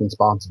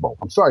irresponsible.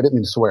 I'm sorry, I didn't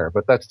mean to swear,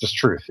 but that's just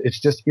truth. It's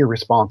just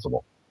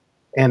irresponsible.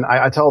 And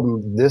I tell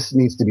them this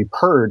needs to be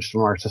purged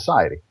from our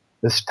society.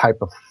 This type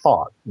of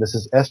thought. This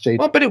is SJ.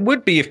 Well, but it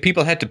would be if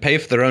people had to pay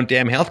for their own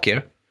damn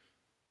healthcare.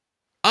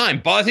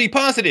 I'm body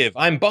positive.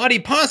 I'm body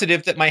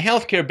positive that my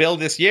healthcare bill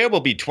this year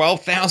will be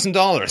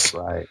 $12,000.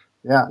 Right.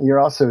 Yeah, you're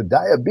also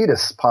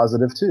diabetes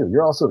positive too.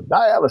 You're also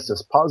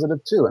dialysis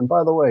positive too. And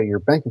by the way, your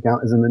bank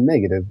account is in the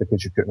negative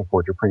because you couldn't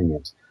afford your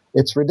premiums.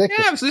 It's ridiculous.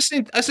 Yeah, I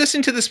was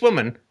listening to this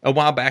woman a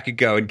while back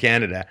ago in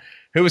Canada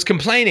who was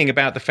complaining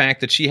about the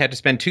fact that she had to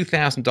spend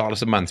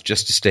 $2,000 a month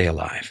just to stay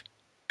alive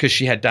because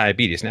she had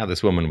diabetes. Now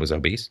this woman was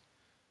obese.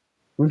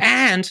 Mm-hmm.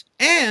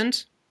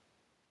 And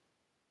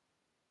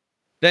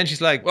then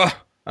she's like, well,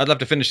 I'd love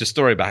to finish the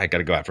story, but I got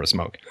to go out for a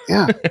smoke.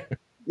 Yeah.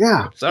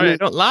 Yeah. Sorry, I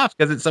don't laugh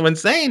because it's so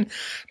insane.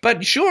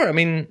 But sure, I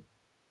mean,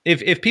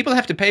 if people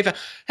have to pay for,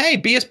 hey,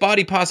 be as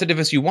body positive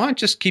as you want,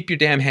 just keep your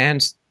damn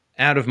hands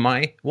out of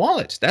my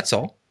wallet. That's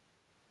all.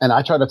 And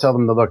I try to tell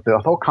them that, look, the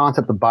whole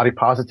concept of body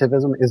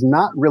positivism is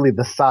not really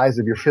the size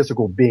of your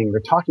physical being.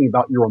 They're talking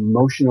about your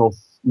emotional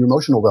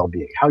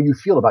well-being, how you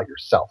feel about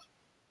yourself.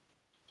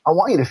 I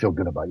want you to feel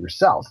good about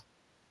yourself,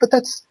 but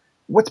that's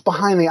what's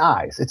behind the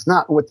eyes. It's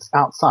not what's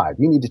outside.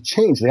 You need to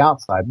change the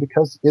outside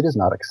because it is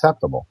not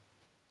acceptable.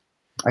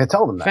 I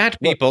tell them that.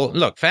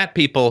 Fat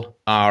people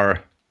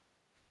are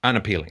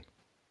unappealing.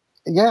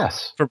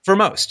 Yes. For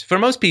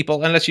most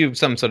people, unless you have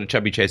some sort of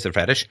chubby chaser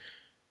fetish,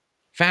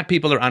 fat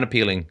people are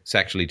unappealing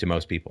sexually to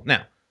most people.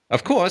 Now,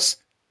 of course,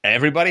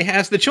 everybody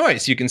has the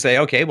choice. You can say,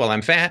 okay, well,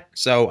 I'm fat,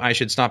 so I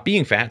should stop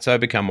being fat so I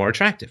become more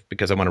attractive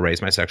because I want to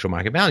raise my sexual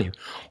market value.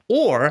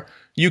 Or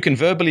you can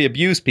verbally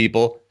abuse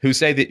people who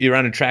say that you're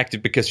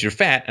unattractive because you're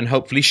fat and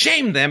hopefully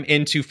shame them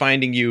into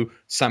finding you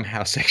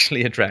somehow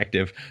sexually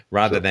attractive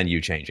rather than you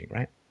changing,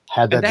 right?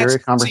 Had that very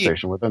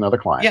conversation with another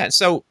client. Yeah,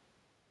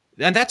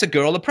 and that's a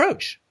girl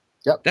approach.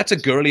 Yep. That's a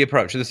girly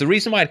approach. There's the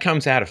reason why it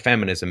comes out of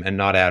feminism and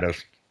not out of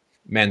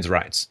men's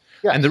rights.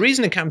 Yes. And the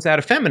reason it comes out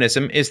of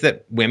feminism is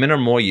that women are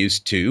more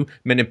used to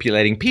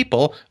manipulating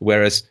people,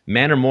 whereas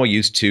men are more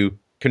used to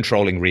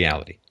controlling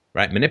reality,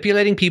 right?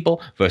 Manipulating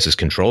people versus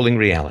controlling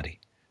reality.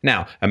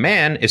 Now, a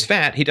man is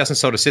fat. He doesn't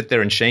sort of sit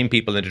there and shame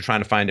people into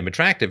trying to find him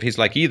attractive. He's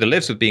like, he either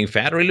lives with being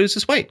fat or he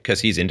loses weight because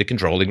he's into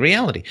controlling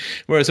reality.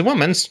 Whereas a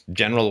woman's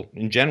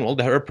in general,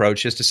 her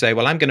approach is to say,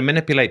 well, I'm going to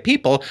manipulate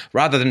people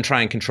rather than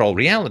try and control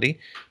reality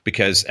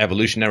because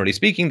evolutionarily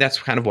speaking, that's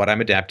kind of what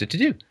I'm adapted to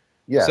do.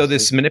 Yes. So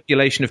this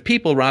manipulation of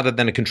people rather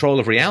than a control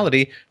of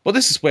reality, well,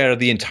 this is where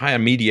the entire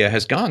media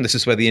has gone. This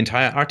is where the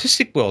entire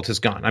artistic world has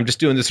gone. I'm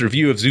just doing this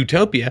review of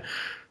Zootopia,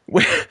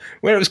 where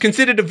it was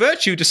considered a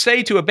virtue to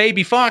say to a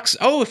baby fox,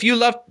 oh, if you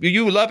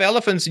love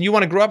elephants and you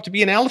want to grow up to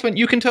be an elephant,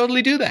 you can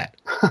totally do that.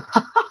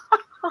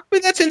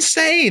 But that's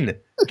insane.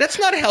 That's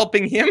not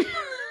helping him.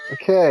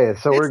 Okay,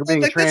 so we're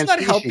being that's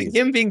not helping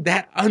him being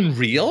that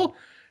unreal.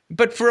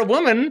 But for a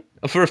woman,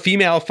 for a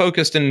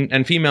female-focused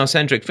and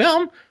female-centric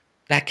film,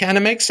 that kind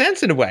of makes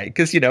sense in a way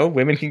because,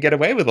 women can get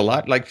away with a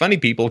lot, like funny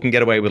people can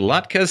get away with a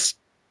lot because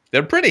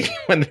they're pretty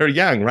when they're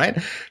young,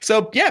 right?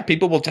 So, yeah,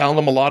 people will tell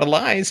them a lot of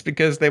lies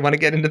because they want to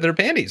get into their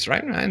panties,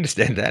 right? I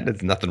understand that.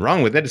 There's nothing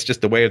wrong with it. It's just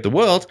the way of the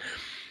world.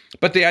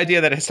 But the idea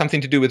that it has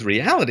something to do with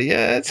reality,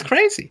 it's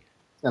crazy.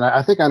 And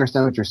I think I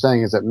understand what you're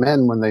saying is that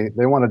men, when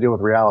they want to deal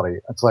with reality,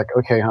 it's like,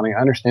 okay, honey,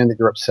 I understand that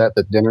you're upset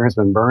that dinner has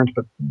been burned,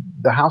 but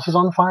the house is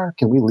on fire.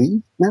 Can we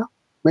leave now?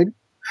 Maybe?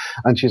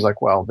 And she's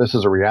like, well, this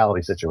is a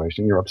reality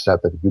situation. You're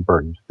upset that you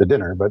burned the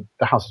dinner, but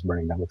the house is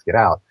burning down. Let's get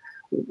out.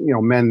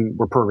 Men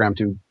were programmed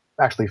to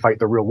actually fight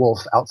the real wolf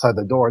outside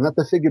the door, not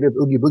the figurative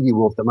oogie boogie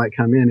wolf that might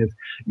come in if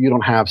you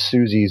don't have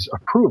Susie's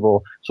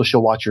approval. So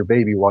she'll watch your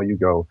baby while you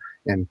go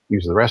and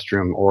use the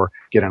restroom or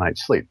get a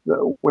night's sleep.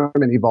 The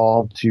women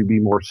evolved to be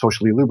more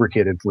socially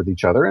lubricated with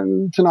each other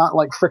and to not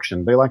like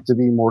friction. They like to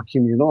be more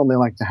communal and they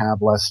like to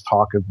have less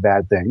talk of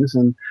bad things.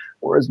 And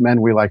whereas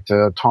men, we like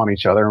to taunt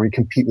each other and we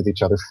compete with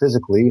each other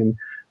physically. And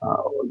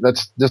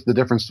that's just the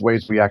different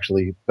ways we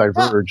actually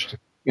diverged.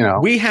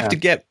 Men have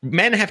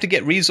to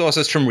get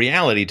resources from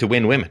reality to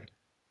win women.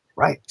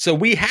 Right. So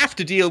we have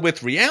to deal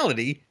with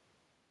reality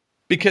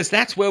because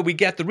that's where we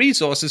get the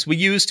resources we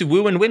use to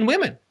woo and win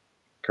women.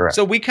 Correct.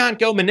 So we can't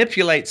go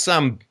manipulate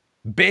some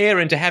bear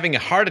into having a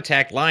heart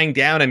attack lying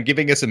down and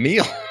giving us a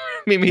meal.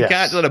 I mean, we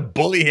can't sort of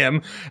bully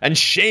him and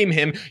shame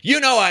him.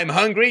 I'm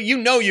hungry.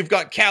 You've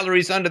got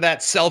calories under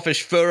that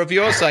selfish fur of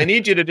yours. So I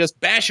need you to just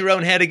bash your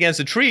own head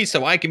against a tree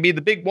so I can be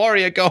the big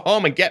warrior, go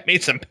home and get me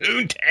some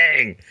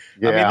poontang.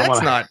 Yeah, I mean,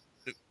 that's not...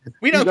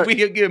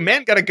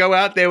 Men got to go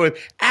out there with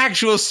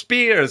actual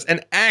spears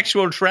and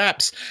actual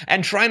traps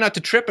and try not to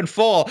trip and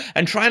fall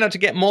and try not to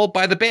get mauled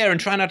by the bear and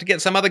try not to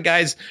get some other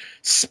guy's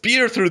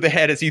spear through the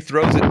head as he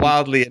throws it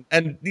wildly.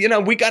 And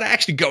we got to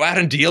actually go out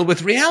and deal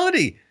with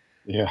reality.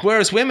 Yeah.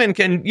 Whereas women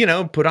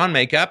can, put on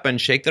makeup and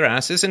shake their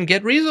asses and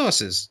get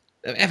resources,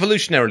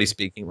 evolutionarily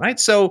speaking, right?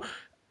 So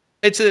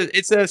it's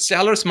a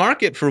seller's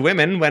market for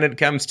women when it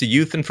comes to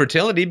youth and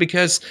fertility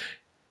because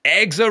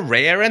eggs are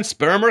rare and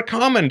sperm are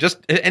common. Just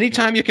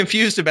anytime you're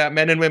confused about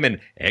men and women,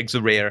 eggs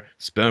are rare,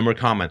 sperm are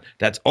common.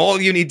 That's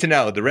all you need to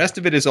know. The rest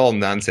of it is all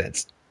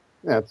nonsense.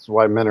 That's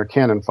why men are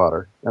cannon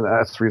fodder. And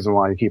that's the reason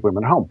why you keep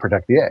women home,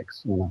 protect the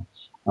eggs.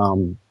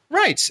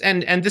 Right.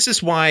 And this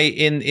is why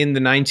in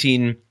the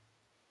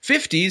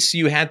 1950s,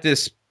 you had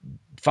this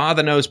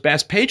father knows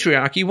best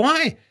patriarchy.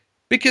 Why?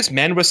 Because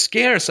men were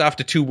scarce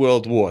after 2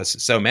 world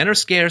wars. So men are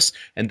scarce,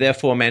 and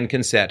therefore men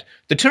can set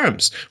the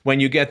terms.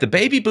 When you get the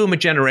baby boomer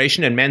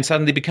generation and men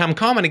suddenly become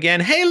common again,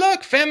 hey,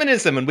 look,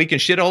 feminism, and we can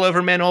shit all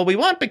over men all we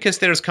want because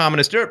they're as common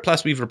as dirt,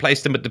 plus we've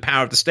replaced them with the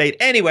power of the state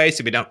anyway,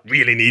 so we don't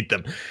really need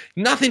them.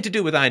 Nothing to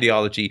do with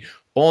ideology,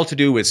 all to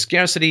do with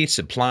scarcity,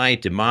 supply,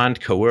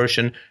 demand,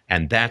 coercion,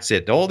 and that's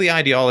it. All the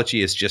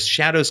ideology is just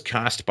shadows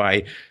cast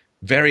by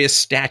various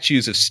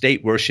statues of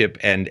state worship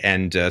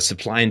and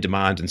supply and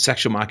demand and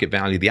sexual market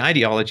value. The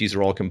ideologies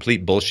are all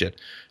complete bullshit.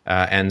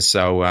 And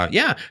so,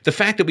 the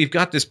fact that we've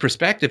got this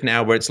perspective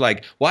now where it's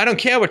like, well, I don't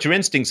care what your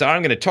instincts are.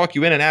 I'm going to talk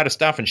you in and out of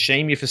stuff and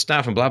shame you for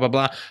stuff and blah, blah,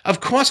 blah.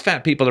 Of course,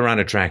 fat people are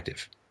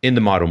unattractive in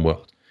the modern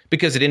world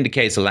because it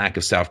indicates a lack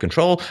of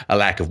self-control, a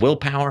lack of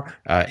willpower.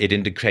 It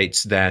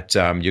indicates that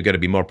you're going to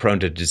be more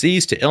prone to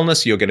disease, to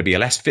illness. You're going to be a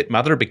less fit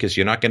mother because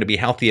you're not going to be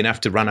healthy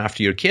enough to run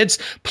after your kids.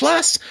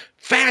 Plus,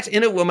 fat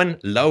in a woman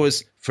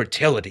lowers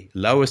fertility,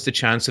 lowers the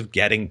chance of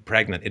getting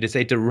pregnant. It is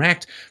a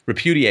direct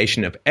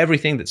repudiation of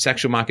everything that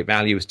sexual market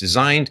value is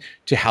designed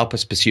to help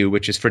us pursue,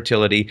 which is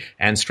fertility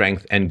and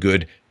strength and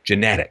good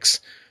genetics.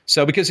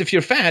 So because if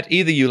you're fat,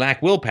 either you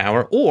lack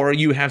willpower or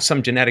you have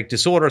some genetic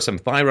disorder, some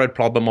thyroid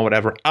problem or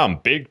whatever. I'm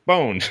big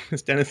boned.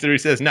 As Dennis Leary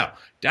says, no,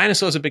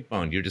 dinosaurs are big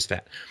boned. You're just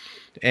fat.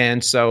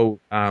 And so,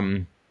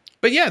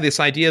 but yeah, this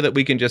idea that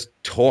we can just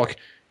talk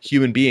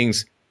human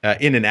beings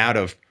in and out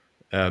of,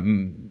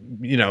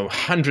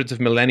 hundreds of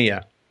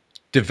millennia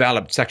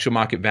developed sexual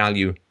market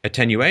value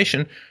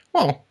attenuation,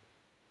 well,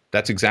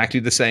 that's exactly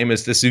the same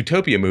as this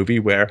Zootopia movie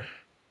where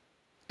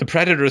the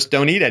predators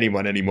don't eat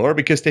anyone anymore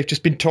because they've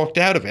just been talked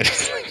out of it.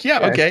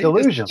 Okay. It's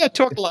delusion.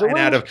 Talk a lion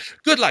out of,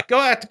 good luck. Go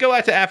out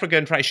to Africa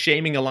and try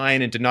shaming a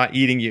lion into not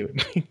eating you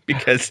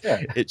because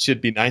it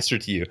should be nicer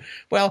to you.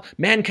 Well,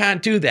 men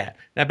can't do that.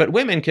 Now, but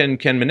women can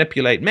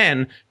manipulate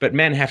men, but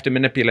men have to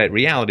manipulate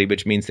reality,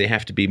 which means they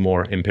have to be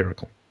more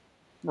empirical.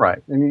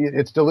 Right. I mean,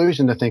 it's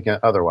delusion to think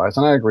otherwise,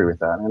 and I agree with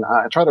that. And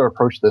I try to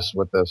approach this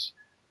with this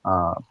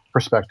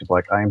perspective,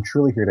 like I am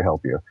truly here to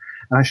help you.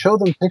 And I showed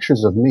them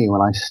pictures of me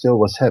when I still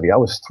was heavy. I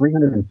was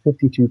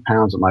 352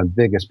 pounds at my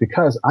biggest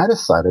because I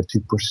decided to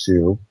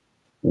pursue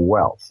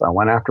wealth. I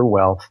went after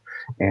wealth,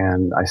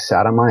 and I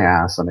sat on my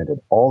ass, and I did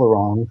all the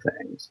wrong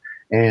things,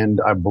 and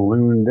I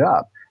ballooned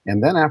up.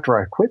 And then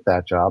after I quit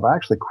that job, I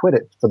actually quit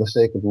it for the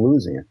sake of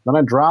losing it. Then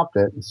I dropped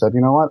it and said, you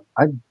know what?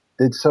 I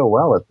did so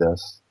well at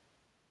this.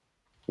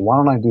 Why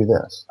don't I do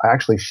this? I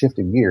actually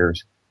shifted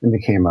gears and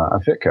became a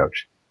fit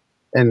coach.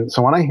 And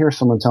so when I hear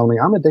someone tell me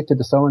I'm addicted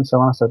to so-and-so,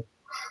 I said,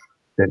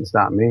 didn't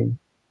stop me.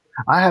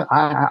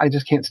 I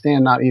just can't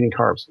stand not eating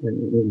carbs.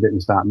 It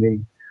didn't stop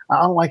me.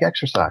 I don't like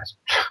exercise.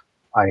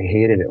 I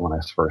hated it when I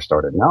first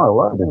started. Now I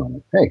love doing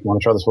it. Hey, you want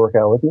to try this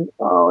workout with me?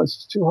 Oh,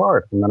 it's too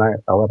hard. And then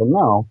I let them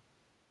know,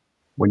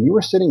 when you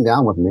were sitting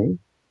down with me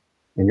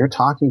and you're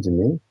talking to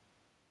me,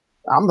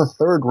 I'm the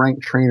third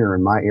ranked trainer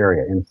in my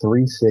area in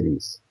 3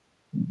 cities.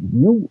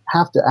 You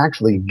have to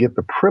actually get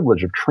the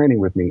privilege of training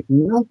with me,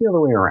 not the other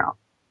way around.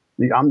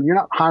 You're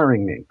not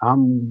hiring me.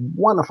 I'm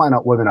wanting to find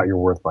out whether or not you're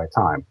worth my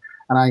time.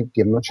 And I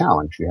give them a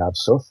challenge. You have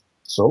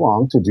so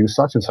long to do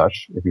such and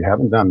such. If you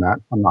haven't done that,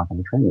 I'm not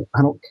going to train you.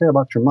 I don't care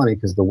about your money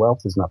because the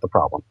wealth is not the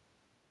problem.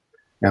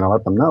 And I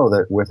let them know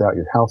that without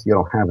your health, you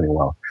don't have any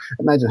wealth.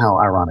 Imagine how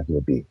ironic it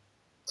would be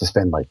to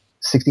spend like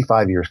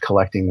 65 years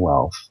collecting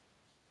wealth.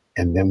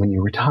 And then when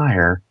you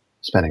retire,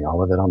 spending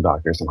all of it on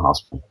doctors and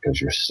hospitals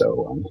because you're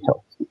so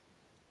unhealthy.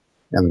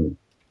 And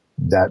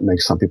that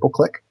makes some people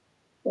click.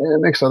 And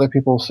it makes other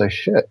people say,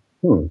 shit,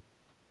 And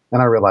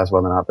I realize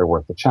whether or not they're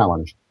worth the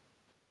challenge.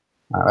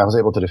 I was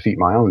able to defeat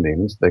my own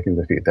demons. They can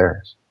defeat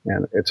theirs.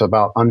 And it's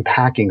about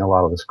unpacking a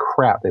lot of this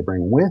crap they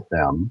bring with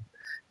them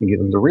and get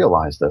them to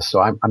realize this.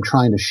 So I'm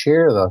trying to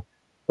share the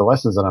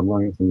lessons that I'm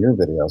learning from your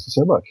videos and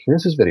say, look,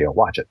 here's this video.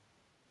 Watch it.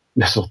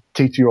 This will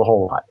teach you a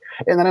whole lot.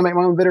 And then I make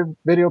my own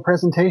video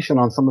presentation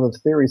on some of the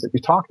theories that you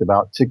talked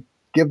about to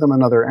give them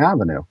another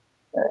avenue.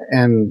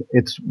 And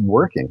it's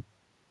working.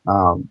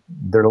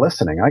 They're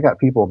listening. I got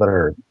people that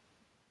are,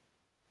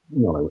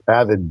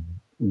 avid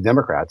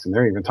Democrats, and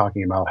they're even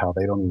talking about how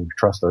they don't even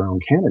trust their own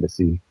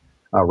candidacy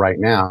right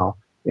now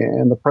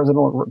in the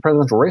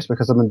presidential race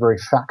because I've been very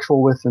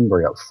factual with them,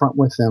 very upfront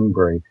with them,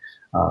 very,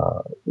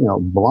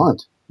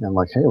 blunt, and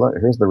like, hey, look,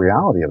 here's the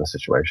reality of the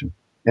situation,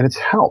 and it's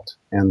helped.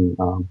 And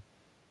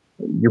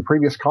your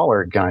previous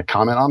caller, can I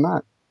comment on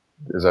that?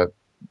 Is that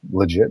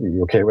legit? Are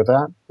you okay with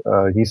that?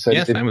 He said,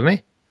 yes, fine with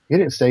me. He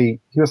didn't say,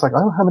 he was like, I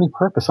don't have any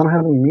purpose. I don't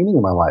have any meaning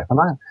in my life. And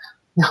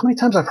how many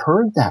times I've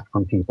heard that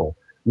from people,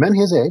 men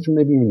his age,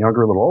 maybe even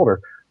younger, a little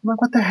older. I'm like,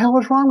 what the hell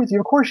is wrong with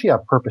you? Of course you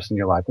have purpose in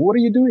your life. What are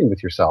you doing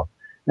with yourself?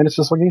 And it's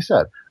just like he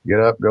said,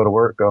 get up, go to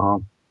work, go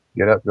home.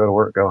 Get up, go to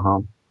work, go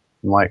home.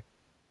 I'm like,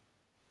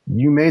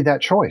 you made that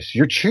choice.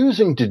 You're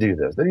choosing to do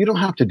this. You don't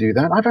have to do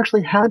that. I've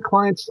actually had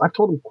clients, I've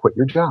told them, quit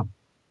your job.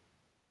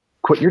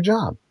 Quit your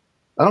job.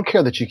 I don't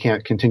care that you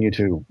can't continue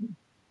to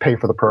pay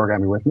for the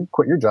programming with me.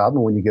 Quit your job,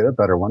 and when you get a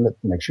better one that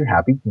makes you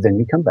happy, then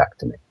you come back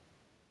to me.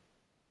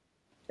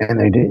 And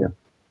they did.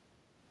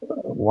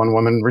 One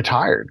woman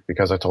retired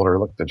because I told her,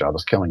 look, the job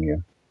is killing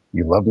you.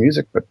 You love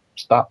music, but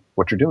stop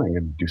what you're doing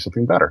and do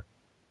something better.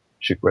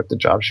 She quit the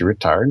job, she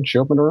retired, and she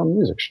opened her own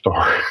music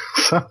store.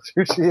 So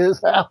here she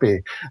is, happy.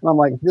 And I'm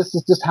like, this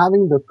is just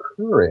having the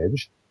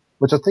courage,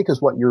 which I think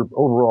is what your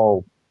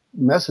overall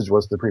message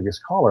was to the previous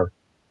caller.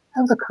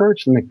 Have the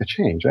courage to make the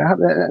change.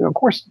 And of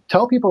course,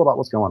 tell people about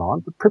what's going on,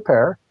 but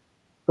prepare,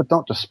 but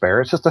don't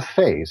despair. It's just a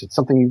phase. It's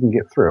something you can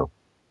get through.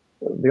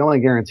 The only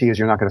guarantee is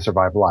you're not going to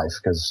survive life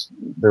because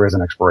there is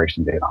an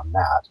expiration date on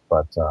that,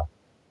 but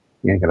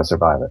you ain't going to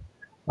survive it.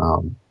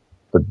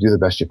 But do the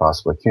best you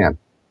possibly can.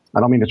 I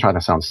don't mean to try to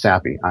sound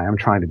sappy. I am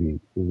trying to be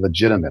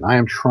legitimate. I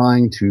am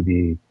trying to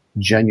be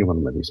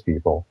genuine with these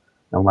people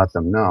and let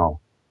them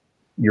know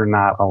you're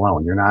not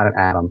alone. You're not an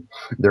atom.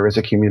 There is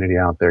a community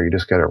out there. You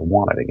just got to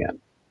want it again.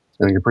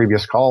 And your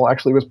previous call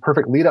actually was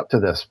perfect lead up to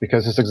this,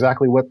 because it's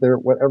exactly what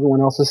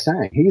everyone else is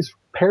saying. He's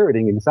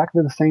parroting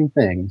exactly the same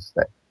things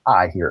that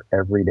I hear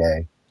every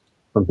day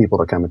from people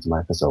that come into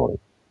my facility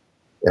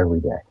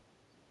every day.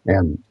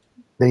 And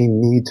they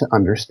need to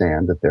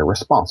understand that they're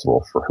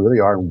responsible for who they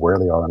are and where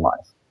they are in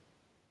life.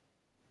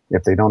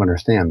 If they don't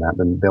understand that,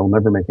 then they'll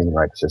never make any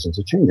right decisions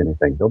to change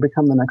anything. They'll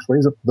become the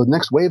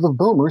next wave of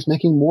boomers,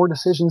 making more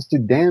decisions to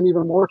damn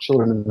even more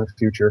children in the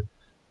future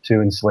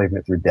to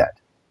enslavement through debt.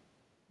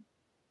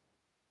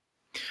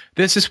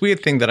 There's this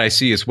weird thing that I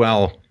see as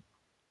well,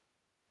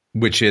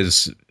 which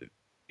is,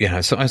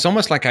 so it's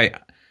almost like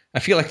I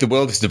feel like the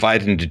world is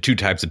divided into two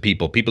types of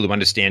people who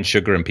understand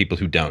sugar and people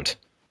who don't.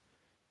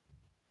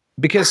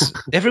 Because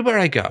everywhere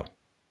I go,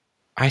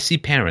 I see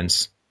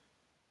parents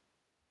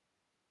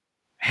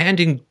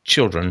handing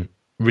children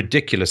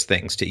ridiculous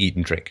things to eat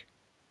and drink.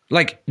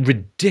 Like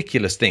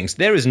ridiculous things.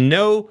 There is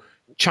no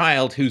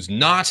child who's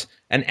not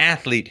an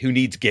athlete who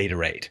needs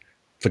Gatorade,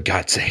 for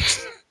God's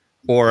sakes.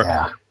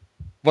 Or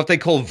what they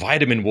call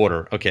vitamin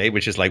water, okay,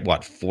 which is like,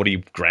 40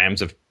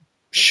 grams of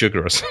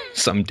sugar or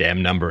some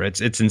damn number.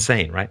 It's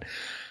insane, right?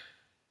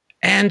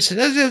 And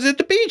at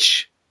the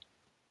beach,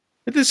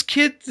 this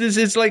kid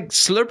is like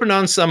slurping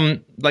on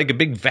some, like a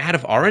big vat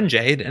of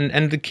orangeade,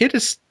 and the kid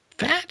is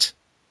fat.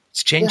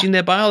 It's changing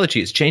their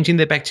biology. It's changing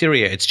their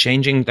bacteria. It's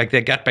changing like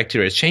their gut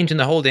bacteria. It's changing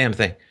the whole damn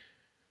thing.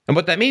 And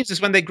what that means is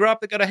when they grow up,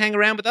 they've got to hang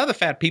around with other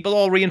fat people,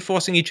 all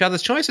reinforcing each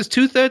other's choices.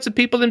 2/3 of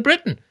people in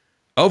Britain,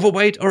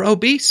 overweight or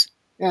obese.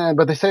 Yeah,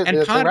 but they say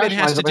and part of it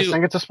has to do.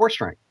 Saying it's a sports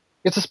drink.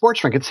 It's a sports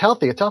drink. It's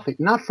healthy. It's healthy.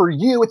 Not for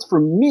you. It's for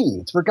me.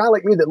 It's for a guy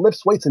like me that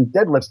lifts weights and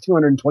deadlifts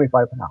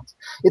 225 pounds.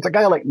 It's a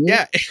guy like me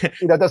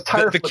that does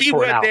tire the flips key for an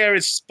word hour. there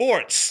is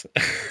sports.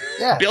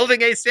 Yeah.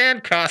 Building a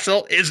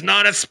sandcastle is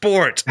not a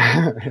sport.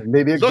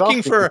 Maybe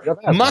looking for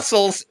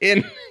mussels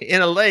in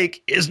a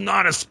lake is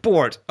not a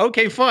sport.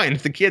 Okay, fine.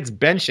 If the kid's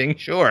benching,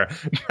 sure.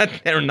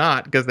 But they're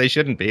not, because they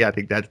shouldn't be. I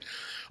think that's...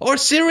 Or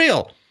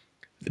cereal.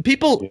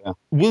 People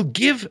will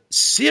give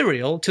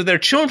cereal to their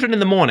children in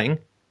the morning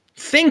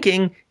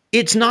thinking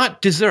it's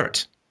not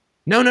dessert.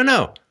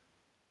 No.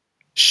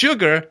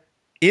 Sugar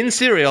in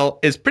cereal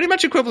is pretty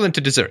much equivalent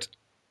to dessert.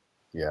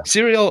 Yeah.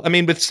 Cereal, I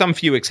mean, with some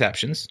few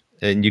exceptions,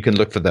 and you can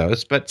look for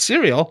those, but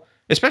cereal,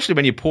 especially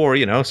when you pour,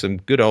 some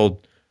good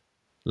old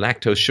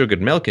lactose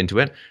sugared milk into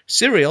it,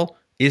 cereal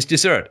is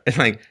dessert. It's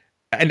like,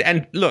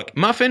 and look,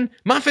 muffin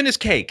is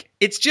cake.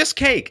 It's just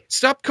cake.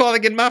 Stop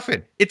calling it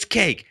muffin. It's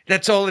cake.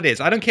 That's all it is.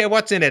 I don't care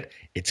what's in it.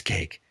 It's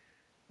cake.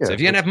 Yeah, so if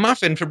you're going to have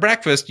muffin for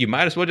breakfast, you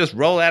might as well just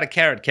roll out a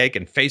carrot cake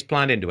and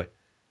faceplant into it.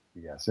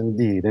 Yes,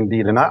 indeed.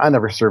 And I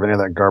never serve any of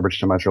that garbage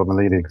to my children.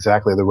 They eat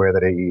exactly the way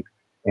that I eat.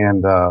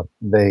 And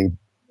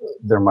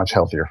they're much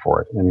healthier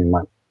for it. I mean,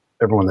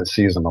 everyone that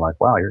sees them are like,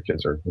 wow, your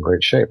kids are in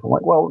great shape. I'm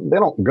like, well, they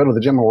don't go to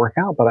the gym or work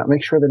out, but I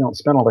make sure they don't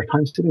spend all their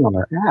time sitting on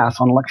their ass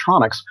on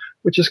electronics,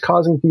 which is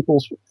causing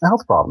people's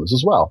health problems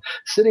as well.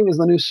 Sitting is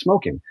the new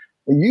smoking.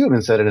 You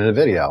even said it in a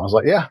video. I was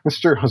like, yeah,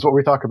 that's true. That's what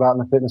we talk about in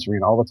the fitness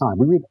arena all the time.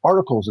 We read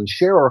articles and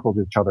share articles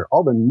with each other,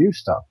 all the new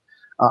stuff.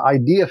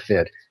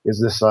 IdeaFit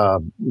is this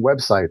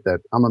website that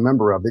I'm a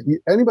member of that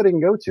anybody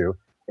can go to.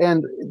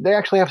 And they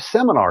actually have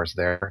seminars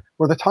there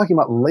where they're talking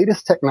about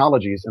latest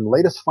technologies and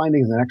latest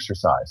findings in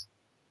exercise.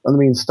 I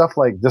mean, stuff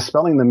like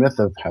dispelling the myth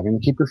of having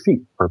to keep your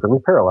feet perfectly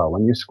parallel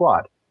when you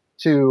squat,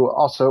 to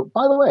also,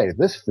 by the way,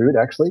 this food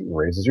actually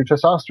raises your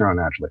testosterone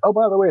naturally. Oh,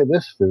 by the way,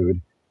 this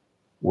food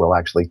will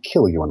actually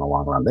kill you in the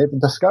long run. They've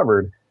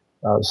discovered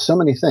so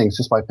many things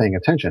just by paying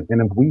attention.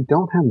 And if we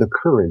don't have the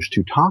courage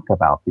to talk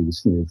about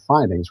these new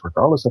findings,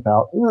 regardless of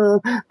how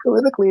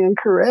politically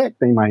incorrect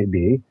they might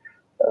be,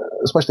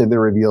 especially if they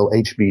reveal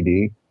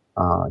HBD,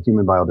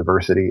 human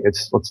biodiversity,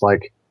 it's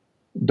like,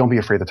 don't be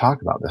afraid to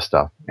talk about this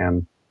stuff.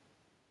 And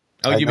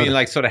you mean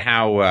like sort of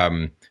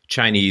how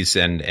Chinese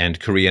and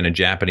Korean and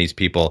Japanese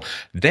people,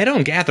 they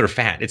don't gather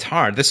fat. It's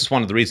hard. This is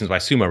one of the reasons why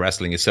sumo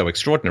wrestling is so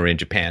extraordinary in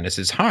Japan.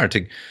 It's hard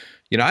to,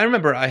 I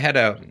remember I had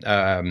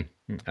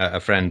a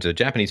friend, a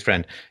Japanese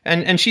friend,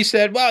 and she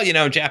said, well,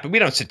 Japan, we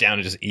don't sit down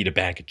and just eat a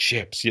bag of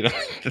chips,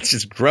 that's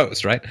just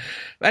gross, right?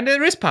 And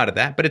there is part of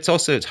that, but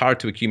it's hard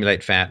to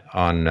accumulate fat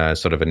on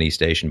sort of an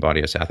East Asian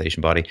body or South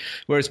Asian body,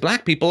 whereas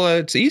black people,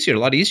 it's a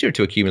lot easier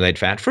to accumulate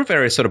fat for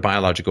various sort of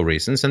biological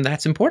reasons, and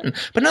that's important.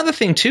 But another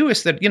thing, too,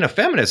 is that,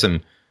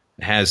 feminism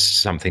has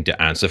something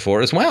to answer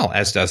for as well,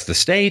 as does the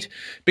state,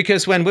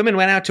 because when women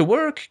went out to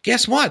work,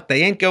 guess what?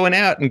 They ain't going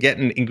out and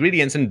getting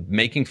ingredients and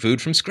making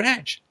food from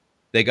scratch.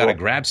 They got to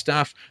grab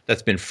stuff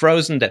that's been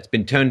frozen, that's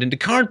been turned into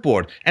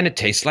cardboard, and it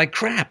tastes like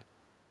crap.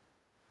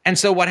 And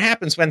so what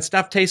happens when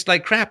stuff tastes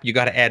like crap? You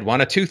got to add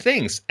one or two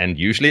things, and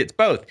usually it's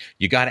both.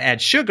 You got to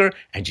add sugar,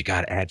 and you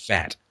got to add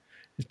fat.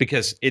 It's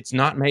because it's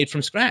not made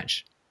from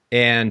scratch.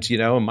 And,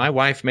 my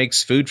wife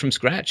makes food from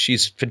scratch.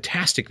 She's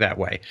fantastic that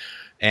way.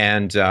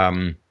 And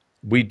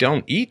we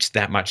don't eat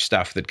that much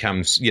stuff that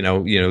comes,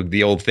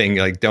 the old thing,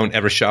 like don't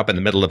ever shop in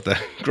the middle of the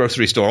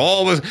grocery store.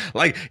 Always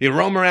like you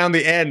roam around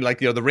the end, like,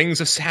 the rings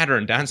of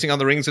Saturn, dancing on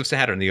the rings of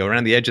Saturn. You go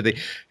around the edge of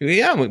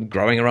we're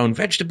growing our own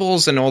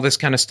vegetables and all this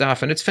kind of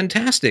stuff. And it's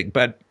fantastic.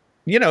 But,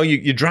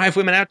 you drive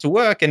women out to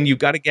work and you've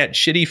got to get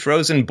shitty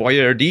frozen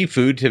Boyardee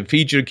food to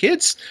feed your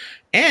kids.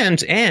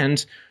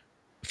 And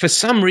for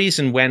some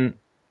reason,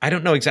 I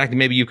don't know exactly,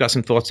 maybe you've got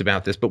some thoughts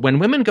about this, but when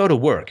women go to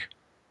work,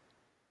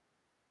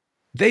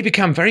 they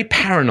become very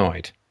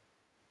paranoid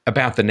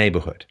about the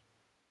neighborhood.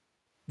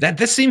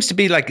 This seems to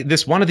be like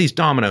this one of these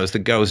dominoes that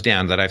goes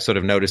down that I've sort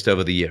of noticed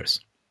over the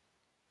years,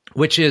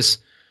 which is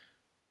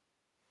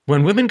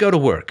when women go to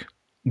work,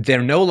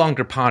 they're no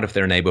longer part of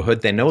their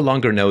neighborhood. They no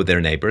longer know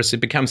their neighbors. It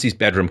becomes these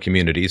bedroom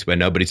communities where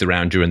nobody's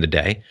around during the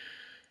day.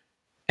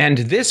 And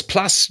this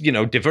plus,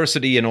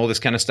 diversity and all this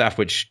kind of stuff,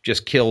 which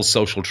just kills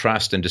social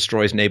trust and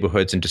destroys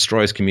neighborhoods and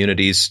destroys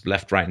communities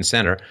left, right, and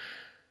center.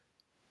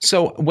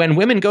 So when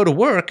women go to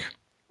work,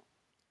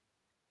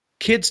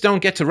 kids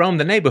don't get to roam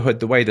the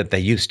neighborhood the way that they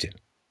used to,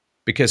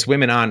 because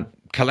women aren't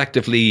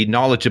collectively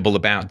knowledgeable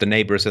about the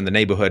neighbors and the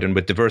neighborhood, and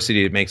with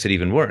diversity, it makes it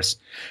even worse.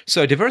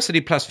 So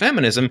diversity plus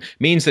feminism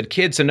means that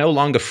kids are no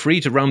longer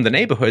free to roam the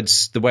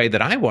neighborhoods the way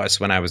that I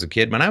was when I was a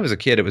kid. When I was a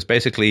kid, it was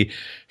basically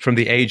from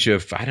the age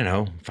of,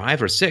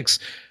 5 or 6,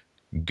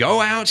 go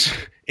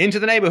out into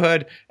the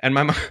neighborhood. And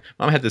my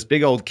mom had this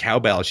big old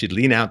cowbell. She'd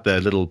lean out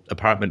the little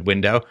apartment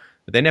window.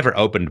 They never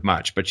opened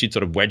much, but she'd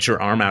sort of wedge her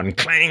arm out and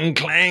clang,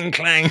 clang,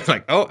 clang. It's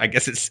like, oh, I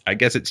guess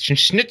it's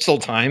schnitzel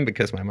time,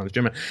 because my mother's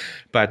German.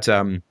 But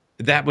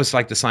that was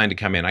like the sign to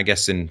come in. I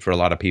guess for a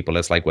lot of people,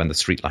 it's like when the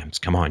street lamps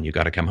come on, you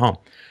got to come home.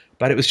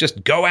 But it was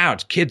just go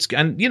out, kids.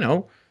 And,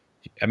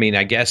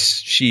 I guess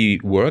she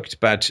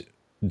worked, but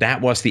that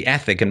was the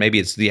ethic. And maybe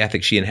it's the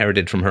ethic she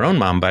inherited from her own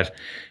mom. But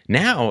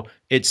now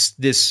it's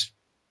this.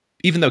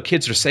 Even though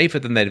kids are safer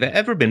than they've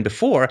ever been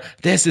before,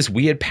 there's this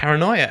weird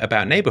paranoia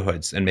about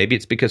neighborhoods. And maybe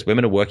it's because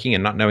women are working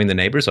and not knowing the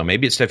neighbors, or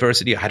maybe it's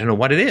diversity. I don't know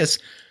what it is.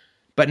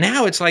 But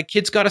now it's like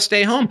kids got to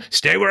stay home.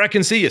 Stay where I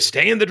can see you.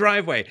 Stay in the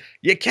driveway.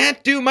 You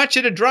can't do much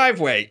at a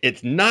driveway.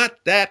 It's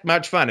not that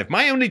much fun. If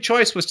my only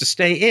choice was to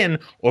stay in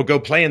or go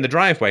play in the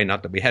driveway,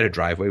 not that we had a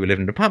driveway, we lived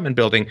in an apartment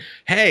building.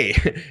 Hey,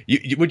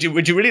 would you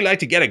really like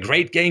to get a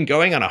great game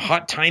going on a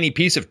hot, tiny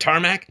piece of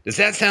tarmac? Does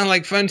that sound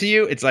like fun to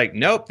you? It's like,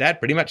 nope, that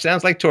pretty much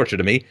sounds like torture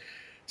to me.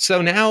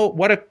 So now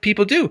what do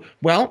people do?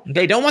 Well,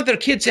 they don't want their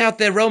kids out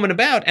there roaming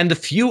about. And the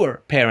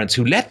fewer parents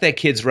who let their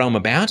kids roam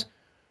about,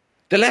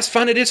 the less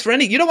fun it is for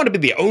you don't want to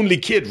be the only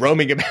kid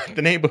roaming about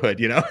the neighborhood,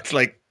 It's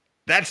like,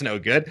 that's no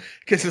good,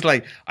 because it's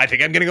like, I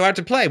think I'm going to go out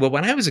to play. Well,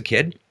 when I was a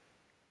kid,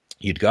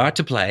 you'd go out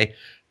to play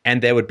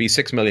and there would be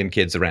 6 million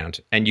kids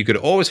around, and you could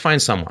always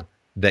find someone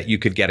that you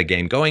could get a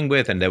game going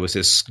with. And there was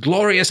this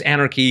glorious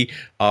anarchy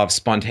of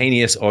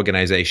spontaneous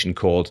organization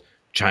called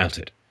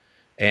childhood.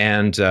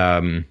 And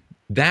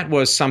that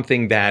was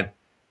something that,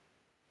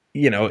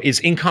 is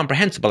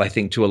incomprehensible, I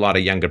think, to a lot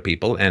of younger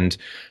people. And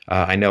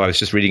I know I was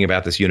just reading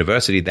about this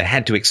university that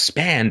had to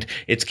expand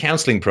its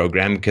counseling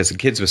program because the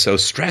kids were so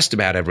stressed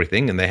about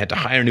everything, and they had to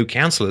hire new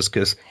counselors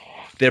because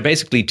they're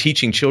basically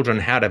teaching children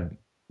how to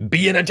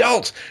be an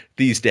adult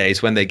these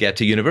days when they get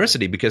to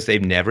university, because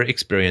they've never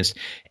experienced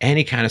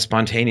any kind of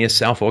spontaneous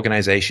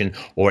self-organization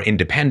or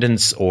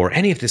independence or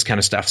any of this kind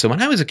of stuff. So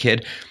when I was a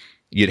kid,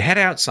 you'd head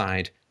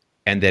outside,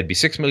 and there'd be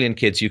 6 million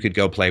kids you could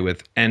go play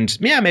with. And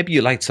yeah, maybe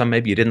you liked some,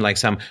 maybe you didn't like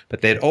some, but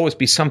there'd always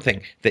be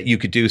something that you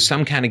could do,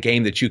 some kind of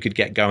game that you could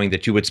get going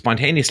that you would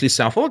spontaneously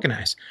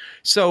self-organize.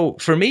 So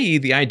for me,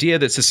 the idea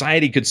that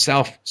society could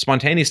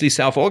spontaneously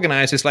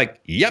self-organize is like,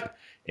 yep,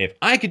 if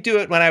I could do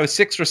it when I was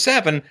 6 or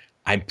 7,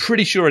 I'm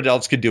pretty sure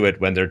adults could do it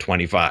when they're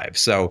 25.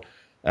 So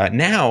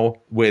now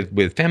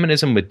with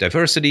feminism, with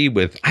diversity,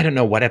 with, I don't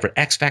know, whatever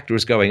X factor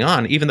is going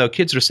on, even though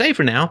kids are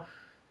safer now,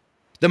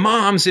 the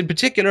moms in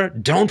particular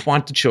don't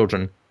want the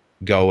children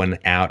going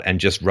out and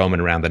just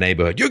roaming around the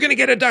neighborhood. You're going to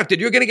get abducted.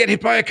 You're going to get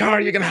hit by a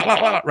car. You're going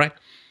to, right?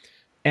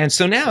 And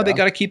so now they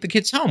got to keep the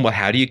kids home. Well,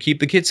 how do you keep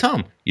the kids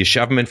home? You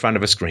shove them in front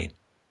of a screen.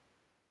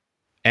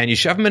 And you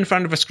shove them in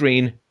front of a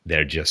screen,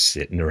 they're just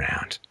sitting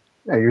around.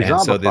 Yeah, you're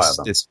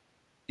zombifying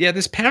them.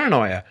 This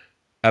paranoia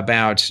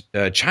about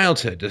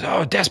childhood,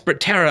 desperate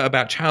terror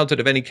about childhood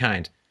of any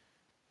kind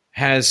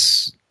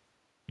has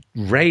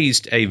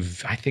raised I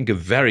think a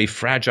very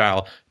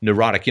fragile,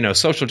 neurotic,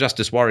 social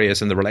justice warriors,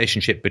 and the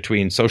relationship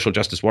between social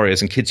justice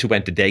warriors and kids who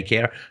went to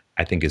daycare,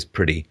 I think is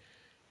pretty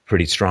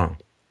strong.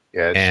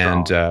 Yeah,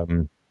 it's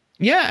strong.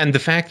 And the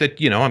fact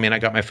that, I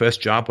got my first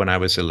job when I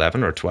was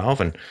 11 or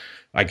 12, and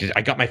I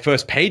got my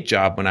first paid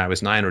job when I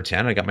was 9 or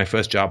 10. I got my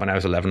first job when I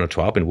was 11 or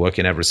 12, been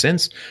working ever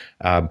since.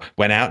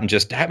 Went out and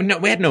just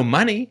we had no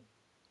money.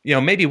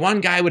 Maybe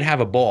one guy would have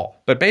a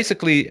ball, but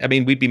basically,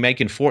 we'd be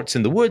making forts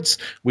in the woods.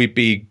 We'd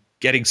be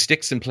getting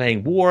sticks and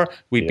playing war.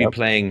 We'd be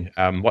playing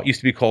what used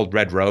to be called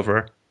Red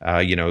Rover.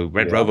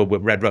 Red Rover,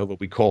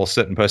 we call a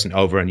certain person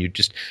over, and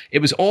it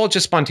was all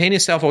just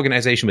spontaneous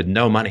self-organization with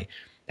no money.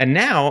 And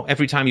now,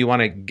 every time you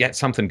want to get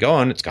something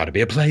going, it's got to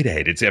be a play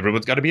date.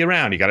 Everyone's got to be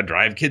around. You got to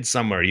drive kids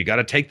somewhere. You got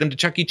to take them to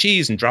Chuck E.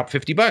 Cheese and drop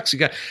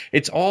 $50.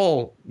 It's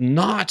all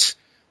not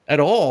at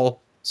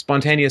all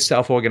spontaneous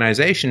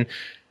self-organization.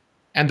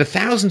 And the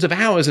thousands of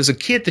hours as a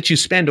kid that you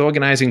spend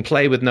organizing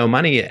play with no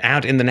money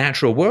out in the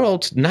natural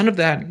world, none of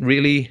that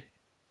really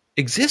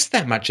exists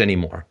that much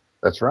anymore.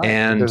 That's right.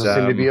 And there doesn't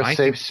seem to be a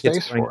safe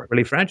space for it.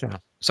 Really fragile.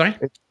 Sorry?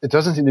 It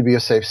doesn't seem to be a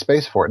safe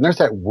space for it. And there's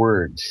that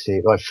word,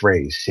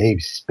 phrase,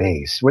 safe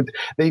space.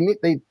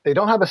 They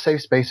don't have a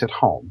safe space at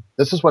home.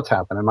 This is what's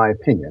happened, in my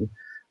opinion,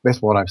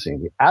 based on what I've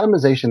seen. The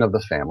atomization of the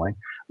family,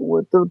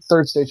 with the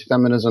third stage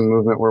feminism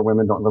movement where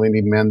women don't really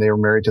need men. They are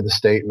married to the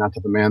state, not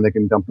to the man. They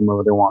can dump them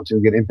wherever they want to,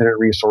 get infinite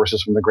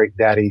resources from the great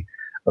daddy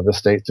of the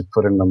state, to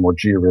put it in a more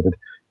G-rated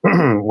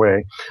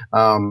way.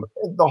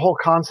 The whole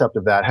concept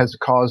of that has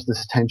caused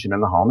this tension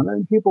in the home, and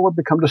then people have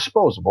become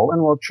disposable,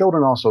 and well,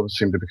 children also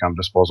seem to become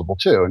disposable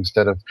too,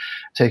 instead of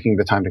taking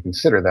the time to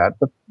consider that.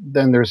 But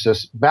then there's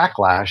this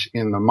backlash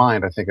in the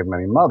mind, I think, of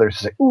many mothers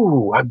to say,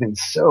 ooh, I've been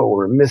so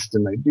remiss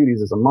in my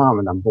duties as a mom,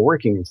 and I'm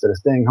working instead of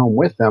staying home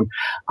with them.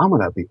 I'm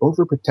going to be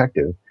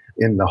overprotective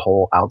in the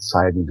whole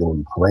outside and go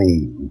and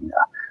play.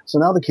 So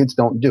now the kids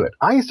don't do it.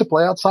 I used to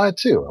play outside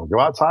too. I would go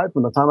outside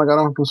from the time I got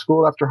home from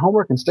school after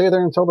homework and stay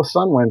there until the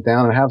sun went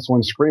down and have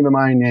someone screaming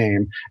my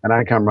name. And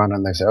I'd come running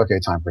and they say, okay,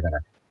 time for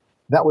dinner.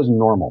 That was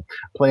normal.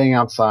 Playing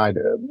outside,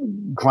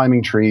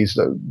 climbing trees,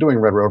 doing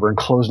Red Rover and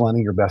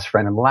clotheslining your best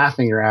friend and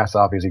laughing your ass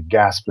off as he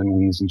gasps and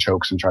wheezes and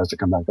chokes and tries to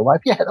come back to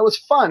life. Yeah, that was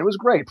fun. It was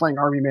great playing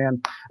Army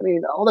Man. I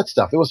mean, all that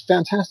stuff. It was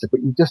fantastic,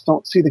 but you just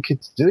don't see the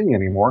kids doing it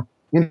anymore.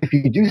 And if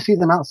you do see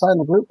them outside in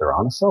the group, they're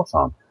on a cell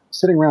phone,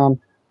 sitting around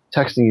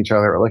texting each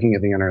other or looking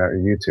at the internet or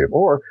YouTube,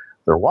 or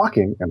they're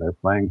walking and they're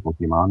playing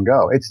Pokemon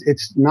Go.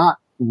 It's not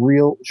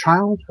real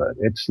childhood.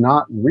 It's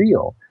not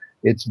real.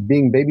 It's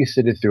being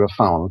babysitted through a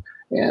phone,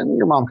 and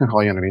your mom can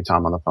call you at any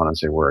time on the phone and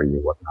say, where are you,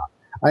 whatnot.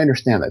 I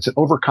understand that. It's an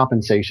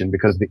overcompensation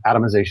because of the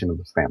atomization of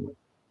the family.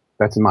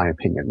 That's in my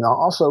opinion. Now,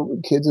 also,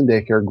 kids in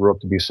daycare grew up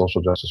to be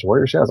social justice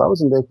warriors. Yes, I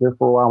was in daycare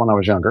for a while when I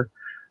was younger.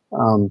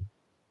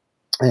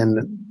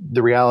 And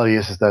the reality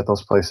is that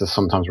those places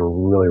sometimes were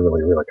really,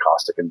 really, really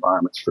caustic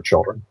environments for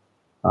children,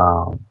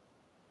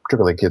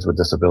 particularly kids with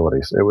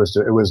disabilities. It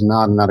was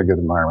not a good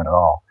environment at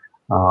all.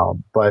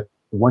 But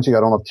once you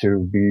got old enough to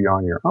be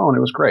on your own, it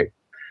was great.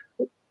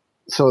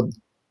 So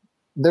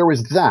there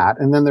was that.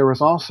 And then there was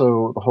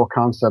also the whole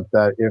concept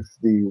that if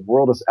the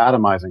world is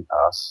atomizing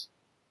us,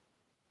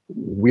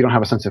 we don't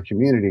have a sense of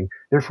community.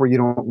 Therefore, you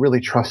don't really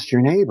trust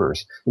your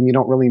neighbors and you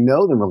don't really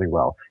know them really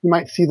well. You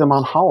might see them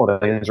on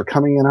holidays or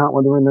coming in out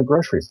when they're in their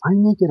groceries. I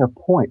make it a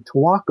point to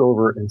walk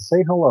over and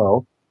say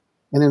hello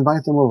and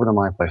invite them over to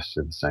my place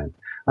to do the same.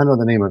 I know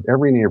the name of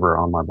every neighbor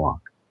on my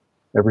block,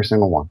 every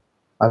single one.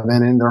 I've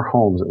been in their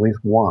homes at least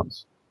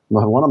once.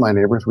 With one of my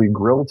neighbors, we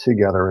grilled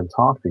together and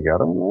talked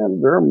together.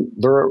 And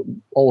they're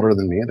older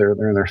than me. They're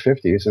in their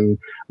 50s. And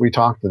we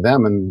talked to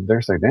them and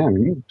they're saying, damn,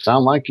 you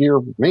sound like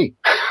you're me.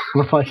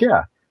 I'm like,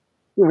 yeah.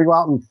 We go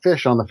out and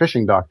fish on the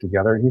fishing dock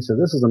together. And he said,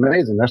 this is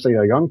amazing. There's a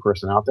young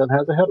person out there that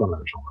has a head on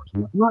their shoulders.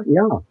 I'm like, I'm not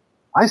young.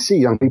 I see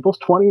young people,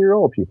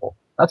 20-year-old people.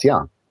 That's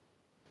young.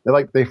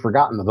 They've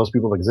forgotten that those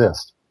people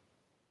exist.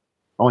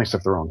 Only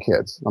if they're own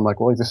kids. I'm like,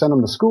 well, if you send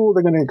them to school,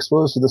 they're going to be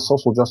exposed to this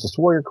social justice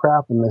warrior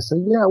crap. And they say,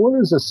 yeah, what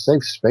is this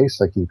safe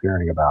space I keep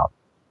hearing about?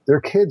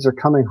 Their kids are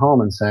coming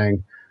home and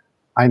saying,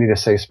 I need a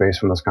safe space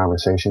from this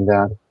conversation,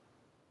 Dad.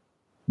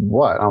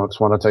 What? I just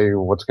want to tell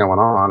you what's going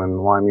on and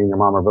why me and your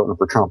mom are voting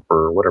for Trump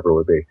or whatever it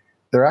would be.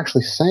 They're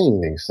actually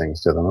saying these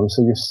things to them. And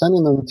so you're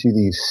sending them to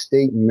these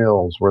state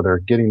mills where they're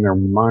getting their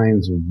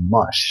minds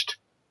mushed.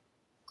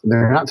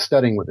 They're not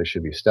studying what they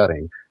should be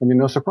studying. And you're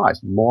no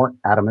surprise, more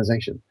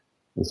atomization.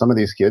 And some of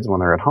these kids, when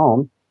they're at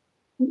home,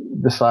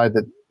 decide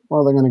that,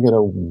 well, they're going to get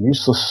a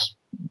useless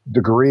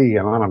degree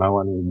in, I don't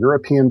know, in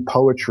European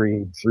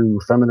poetry through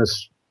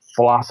feminist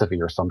philosophy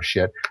or some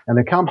shit. And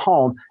they come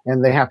home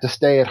and they have to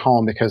stay at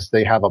home because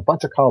they have a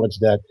bunch of college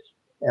debt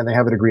and they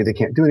have a degree they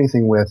can't do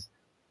anything with.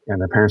 And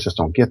their parents just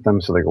don't get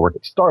them. So they go work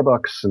at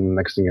Starbucks. And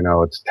next thing you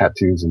know, it's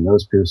tattoos and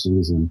nose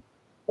piercings and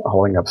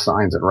holding up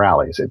signs at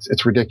rallies.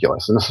 It's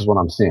ridiculous. And this is what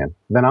I'm seeing.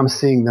 Then I'm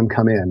seeing them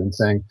come in and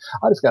saying,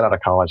 I just got out of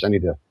college. I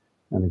need to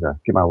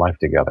get my life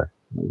together.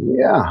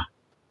 Yeah.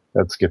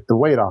 Let's get the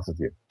weight off of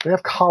you. They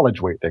have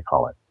college weight, they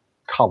call it.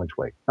 College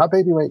weight. Not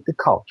baby weight, the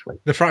college weight.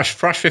 The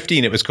Frosh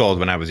 15, it was called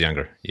when I was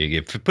younger.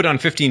 You put on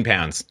 15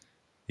 pounds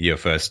your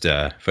first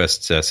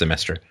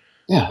semester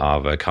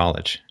of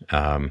college.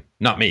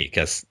 Not me,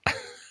 because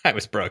I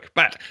was broke.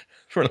 But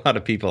for a lot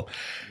of people.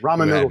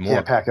 Ramen noodle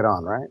can't pack it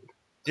on, right?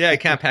 Yeah, I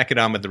can't pack it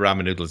on with the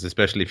ramen noodles,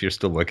 especially if you're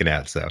still working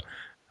out. So,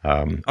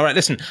 all right,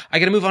 listen, I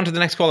got to move on to the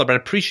next caller, but I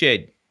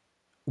appreciate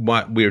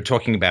what we're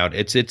talking about.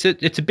 It's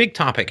a big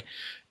topic.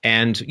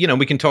 And,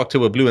 we can talk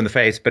to a blue in the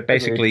face, but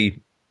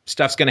basically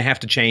stuff's going to have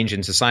to change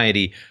in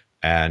society,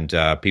 and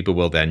people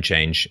will then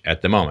change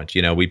at the moment.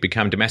 We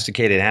become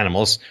domesticated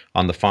animals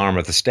on the farm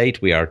of the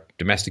state. We are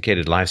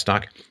domesticated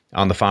livestock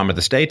on the farm of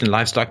the state, and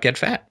livestock get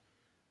fat.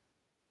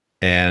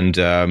 And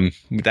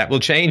that will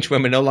change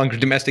when we're no longer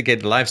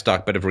domesticated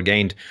livestock, but have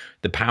regained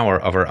the power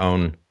of our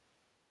own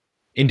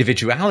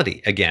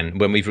individuality again,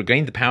 when we've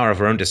regained the power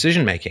of our own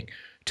decision making,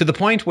 to the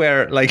point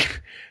where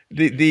like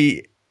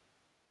the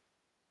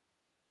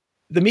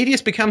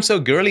media's become so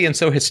girly and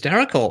so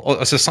hysterical,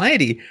 or a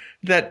society,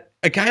 that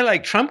a guy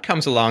like Trump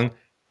comes along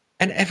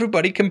and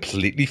everybody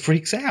completely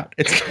freaks out.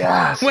 It's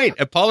Yes. wait,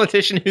 a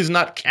politician who's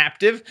not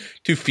captive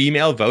to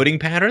female voting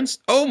patterns?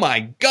 Oh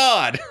my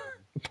God.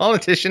 A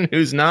politician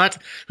who's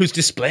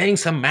displaying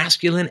some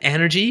masculine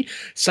energy,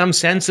 some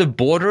sense of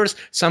borders,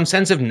 some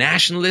sense of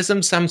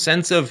nationalism, some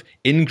sense of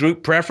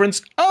in-group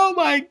preference. Oh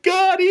my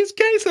God, he's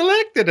case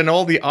elected. And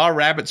all the R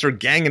rabbits are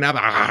ganging up.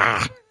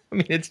 I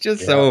mean, it's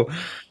just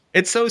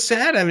it's so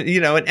sad. I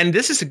mean, and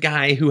this is a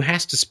guy who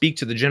has to speak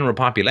to the general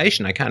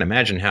population. I can't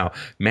imagine how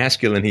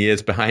masculine he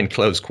is behind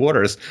closed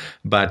quarters.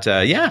 But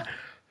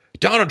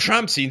Donald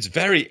Trump seems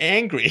very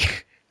angry.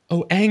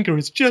 Oh, anger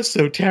is just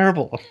so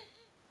terrible.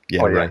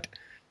 Yeah, right.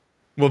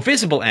 Well,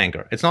 visible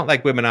anger. It's not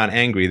like women aren't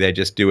angry. They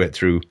just do it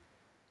through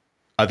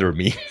other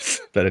means.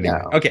 But anyway.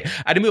 Yeah. Okay.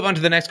 I had to move on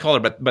to the next caller,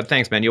 but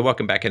thanks, man. You're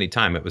welcome back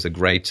anytime. It was a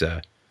great...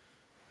 Yes,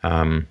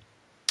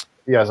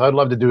 I'd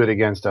love to do it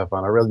again,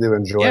 Stefan. I really do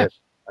enjoy it.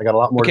 I got a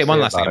lot more to say one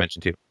last thing about I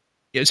mentioned too.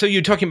 Yeah, so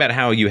you're talking about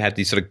how you had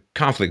these sort of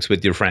conflicts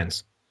with your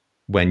friends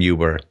when you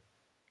were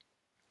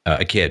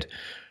a kid.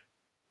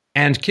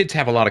 And kids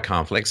have a lot of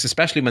conflicts,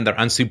 especially when they're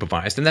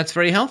unsupervised, and that's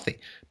very healthy.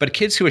 But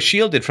kids who are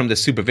shielded from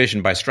this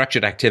supervision by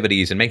structured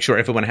activities and make sure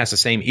everyone has the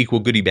same equal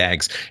goodie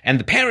bags, and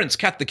the parents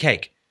cut the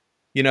cake.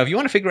 If you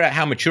want to figure out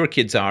how mature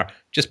kids are,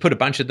 just put a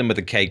bunch of them with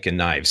a cake and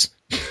knives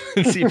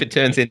and see if it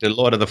turns into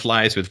Lord of the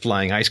Flies with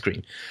flying ice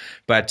cream,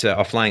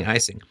 or flying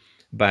icing.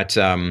 But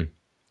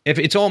if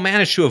it's all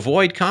managed to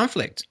avoid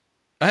conflict,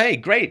 hey,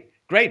 great,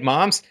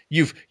 moms,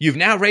 you've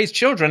now raised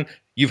children.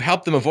 You've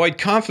helped them avoid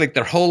conflict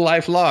their whole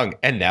life long,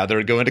 and now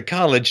they're going to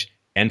college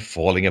and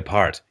falling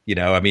apart.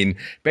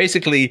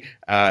 Basically,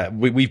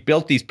 we've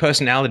built these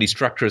personality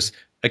structures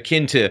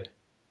akin to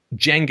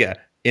Jenga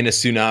in a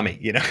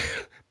tsunami,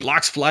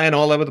 blocks flying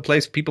all over the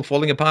place, people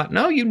falling apart.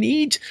 No, you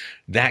need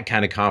that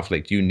kind of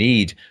conflict. You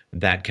need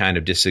that kind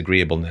of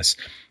disagreeableness.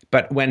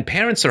 But when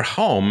parents are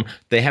home,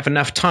 they have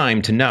enough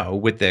time to know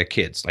with their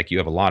kids. Like, you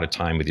have a lot of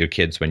time with your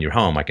kids when you're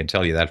home. I can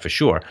tell you that for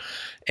sure.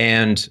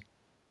 And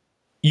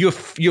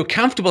you're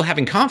comfortable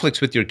having conflicts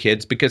with your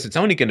kids because it's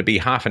only going to be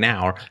half an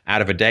hour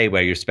out of a day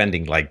where you're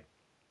spending like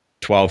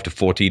 12 to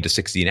 14 to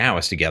 16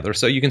 hours together.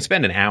 So you can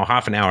spend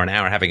half an hour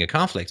having a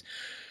conflict.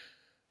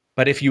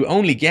 But if you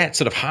only get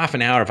sort of half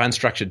an hour of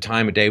unstructured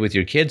time a day with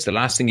your kids, the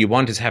last thing you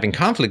want is having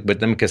conflict with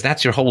them, because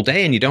that's your whole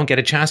day and you don't get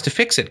a chance to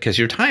fix it because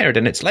you're tired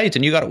and it's late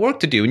and you got work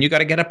to do and you got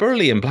to get up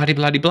early and blah, blah,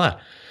 blah, blah.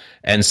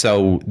 And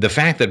so the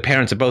fact that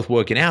parents are both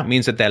working out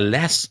means that they're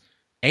less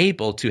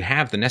able to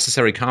have the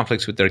necessary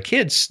conflicts with their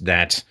kids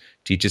that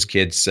teaches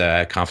kids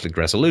conflict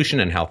resolution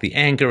and healthy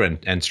anger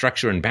and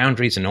structure and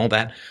boundaries and all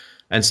that.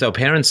 And so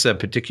parents,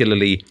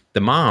 particularly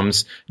the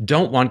moms,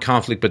 don't want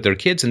conflict with their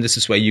kids, and this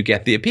is where you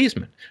get the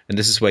appeasement. And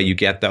this is where you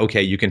get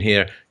you can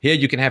here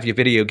you can have your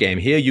video game,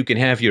 here you can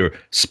have your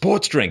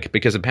sports drink,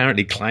 because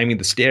apparently climbing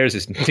the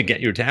stairs to get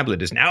your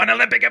tablet is now an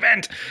Olympic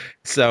event.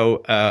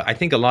 So I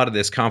think a lot of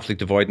this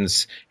conflict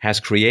avoidance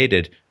has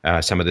created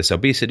some of this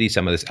obesity,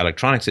 some of this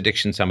electronics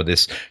addiction, some of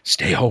this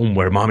stay home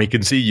where mommy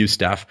can see you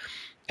stuff.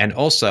 And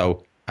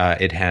also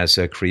it has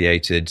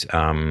created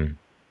an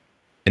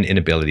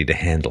inability to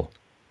handle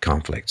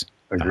conflict.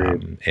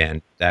 Agreed.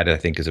 And that, I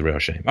think, is a real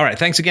shame. All right.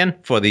 Thanks again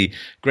for the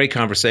great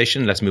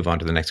conversation. Let's move on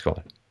to the next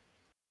caller.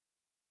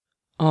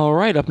 All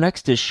right. Up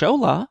next is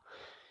Shola.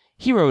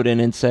 He wrote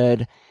in and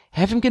said,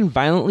 having been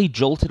violently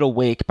jolted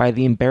awake by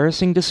the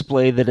embarrassing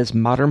display that is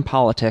modern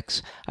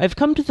politics, I've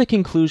come to the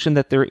conclusion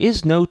that there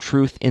is no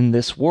truth in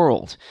this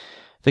world.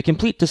 The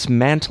complete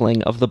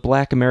dismantling of the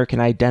Black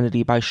American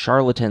identity by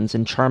charlatans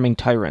and charming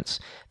tyrants,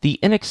 the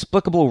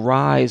inexplicable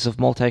rise of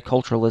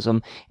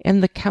multiculturalism,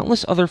 and the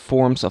countless other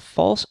forms of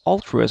false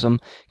altruism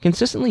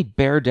consistently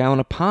bear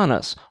down upon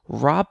us,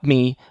 rob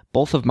me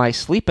both of my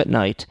sleep at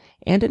night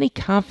and any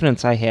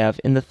confidence I have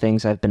in the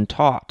things I've been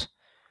taught.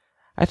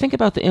 I think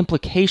about the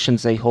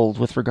implications they hold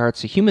with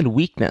regards to human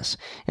weakness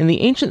and the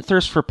ancient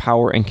thirst for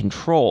power and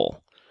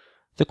control.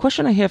 The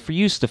question I have for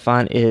you,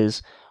 Stefan,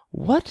 is,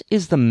 what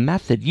is the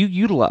method you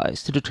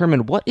utilize to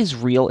determine what is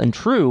real and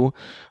true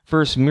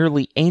versus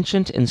merely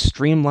ancient and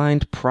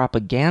streamlined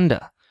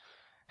propaganda?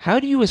 How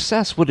do you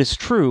assess what is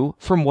true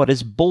from what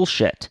is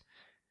bullshit?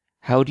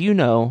 How do you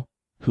know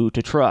who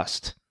to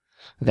trust?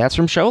 That's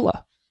from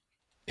Shola.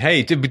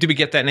 Hey, did we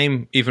get that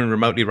name even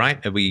remotely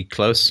right? Are we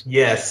close?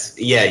 Yes.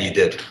 Yeah, you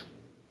did.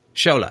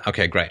 Shola.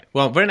 Okay, great.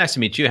 Well, very nice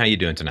to meet you. How are you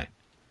doing tonight?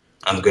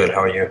 I'm good.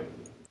 How are you?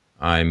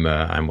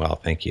 I'm well,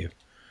 thank you.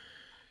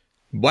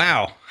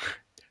 Wow.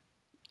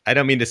 I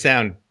don't mean to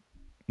sound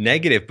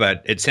negative,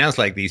 but it sounds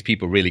like these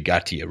people really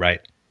got to you, right?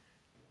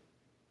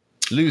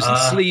 Losing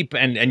sleep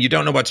and you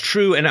don't know what's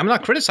true. And I'm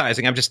not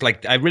criticizing. I'm just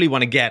like, I really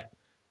want to get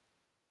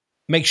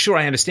make sure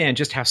I understand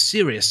just how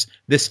serious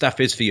this stuff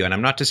is for you. And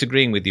I'm not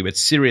disagreeing with you.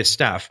 It's serious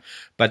stuff,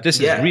 but this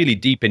is really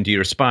deep into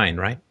your spine,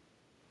 right?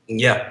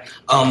 Yeah.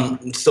 Can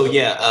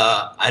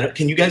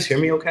you guys hear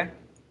me okay?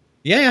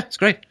 Yeah, it's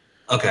great.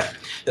 Okay.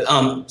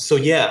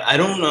 I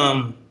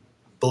don't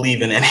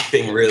believe in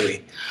anything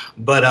really,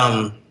 but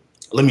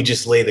let me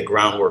just lay the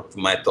groundwork for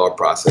my thought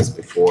process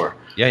before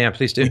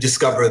please do. we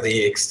discover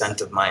the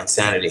extent of my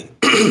insanity.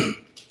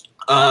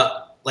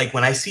 Like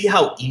when I see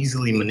how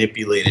easily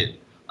manipulated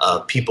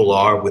people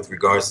are with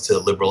regards to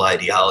liberal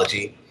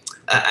ideology,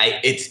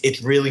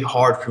 it's really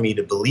hard for me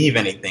to believe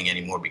anything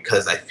anymore,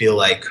 because I feel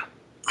like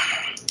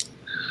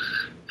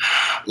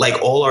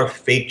all our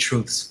fake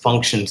truths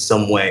function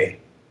some way,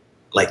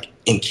 like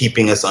in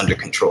keeping us under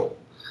control.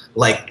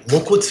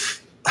 Look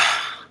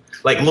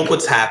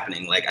what's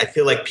happening. Like I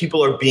feel like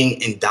people are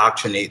being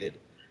indoctrinated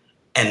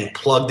and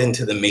plugged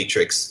into the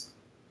matrix,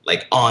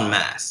 like en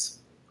masse,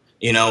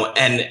 and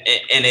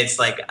it's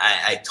like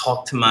I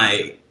talk to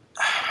my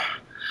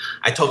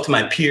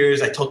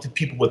peers, I talk to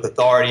people with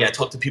authority, I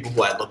talk to people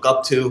who I look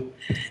up to,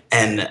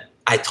 and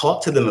I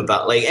talk to them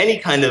about like any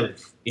kind of,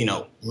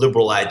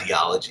 liberal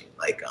ideology,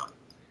 like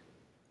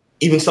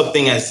even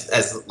something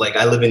as like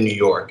I live in New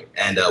York,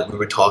 and we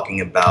were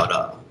talking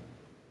about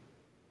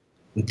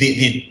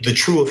the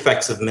true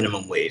effects of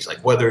minimum wage, like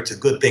whether it's a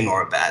good thing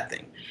or a bad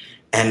thing.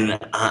 And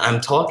I'm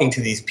talking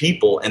to these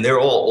people, and they're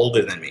all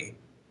older than me.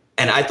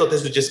 And I thought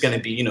this was just going to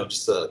be,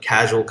 just a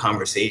casual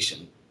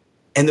conversation.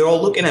 And they're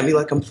all looking at me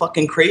like I'm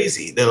fucking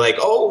crazy. They're like,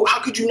 "Oh, how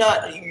could you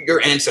not? Your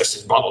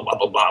ancestors, blah blah blah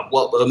blah blah.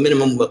 Well,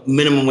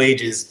 minimum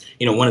wage is,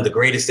 one of the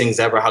greatest things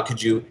ever. How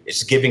could you?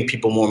 It's giving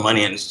people more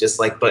money." And it's just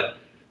like, but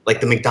like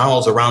the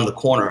McDonald's around the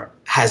corner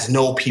has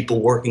no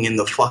people working in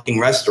the fucking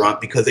restaurant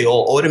because they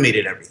all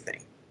automated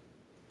everything.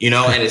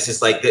 And it's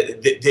just like,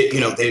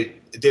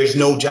 there's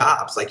no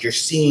jobs. Like you're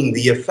seeing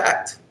the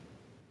effect,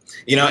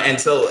 and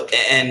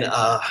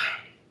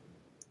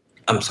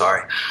I'm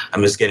sorry.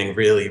 I'm just getting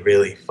really,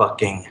 really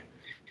fucking,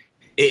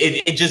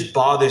 it just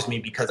bothers me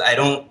because I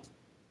don't.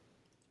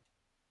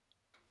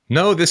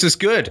 No, this is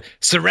good.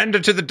 Surrender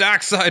to the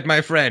dark side,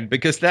 my friend,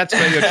 because that's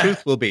where your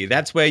truth will be.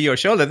 That's where your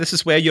shoulder, this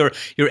is where your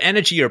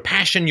energy, your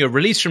passion, your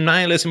release from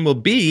nihilism will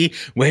be,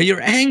 where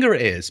your anger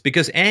is,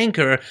 because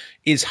anger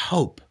is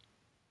hope.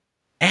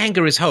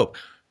 Anger is hope.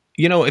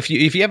 If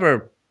you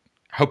ever,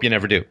 hope you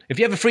never do, if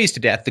you ever freeze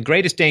to death, the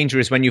greatest danger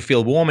is when you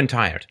feel warm and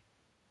tired.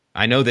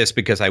 I know this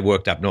because I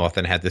worked up north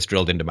and had this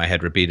drilled into my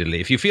head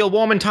repeatedly. If you feel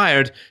warm and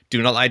tired, do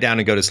not lie down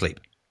and go to sleep.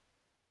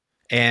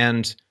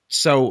 And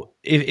so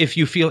if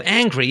you feel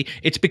angry,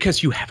 it's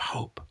because you have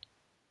hope.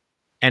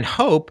 And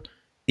hope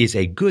is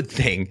a good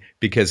thing,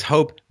 because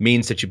hope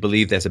means that you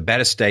believe there's a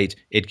better state.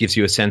 It gives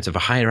you a sense of a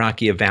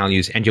hierarchy of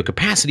values and your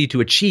capacity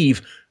to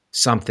achieve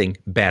something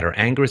better.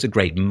 Anger is a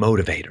great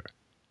motivator.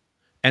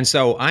 And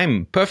so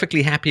I'm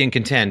perfectly happy and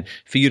content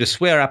for you to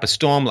swear up a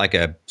storm like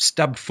a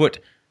stub-foot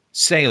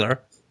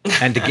sailor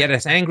and to get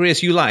as angry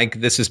as you like.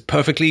 This is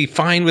perfectly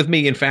fine with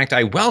me. In fact,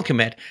 I welcome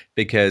it,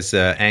 because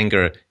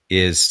anger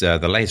is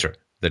the laser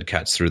that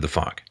cuts through the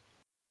fog.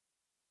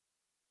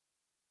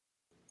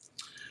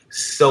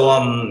 So,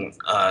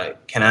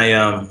 can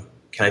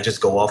I just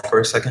go off for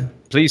a second?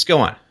 Please go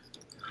on.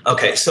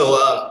 Okay,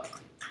 so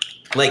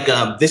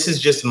this is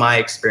just my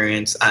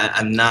experience.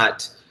 I'm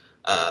not.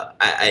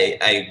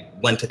 I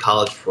went to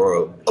college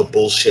for a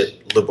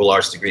bullshit liberal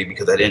arts degree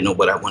because I didn't know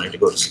what I wanted to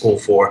go to school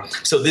for.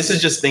 So this is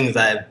just things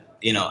I've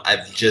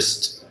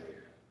just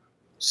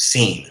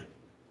seen.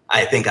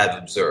 I think I've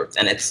observed,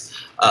 and it's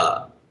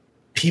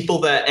people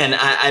that, and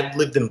I've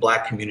lived in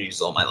Black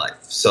communities all my life.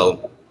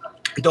 So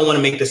I don't want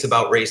to make this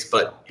about race,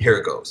 but here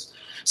it goes.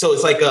 So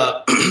it's like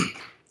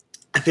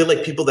I feel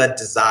like people that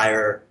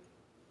desire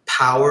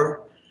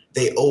power,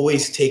 they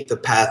always take the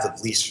path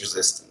of least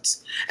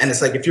resistance. And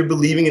it's like, if you're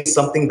believing in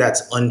something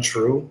that's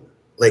untrue,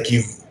 like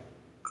you've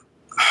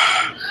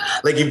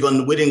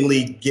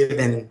unwittingly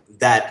given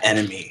that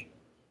enemy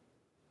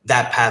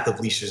that path of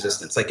least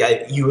resistance. Like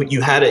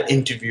you had an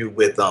interview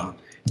with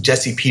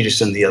Jesse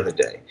Peterson the other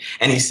day,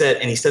 and he said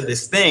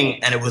this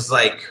thing, and it was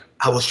like,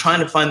 I was trying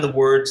to find the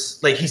words,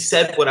 like he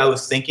said what I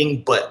was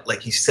thinking, but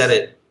like he said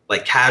it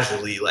like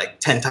casually, like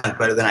 10 times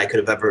better than I could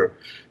have ever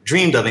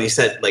dreamed of. And he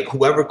said, like,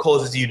 whoever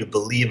causes you to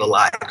believe a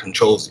lie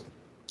controls you.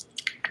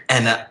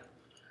 And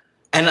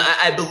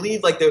I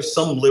believe like there's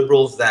some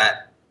liberals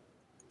that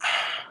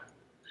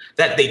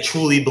they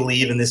truly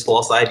believe in this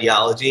false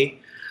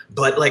ideology,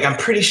 but like I'm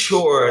pretty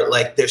sure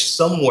like there's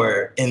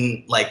somewhere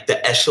in like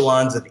the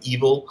echelons of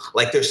evil,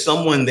 like there's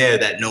someone there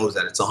that knows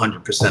that it's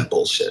 100%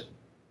 bullshit,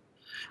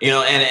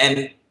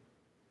 and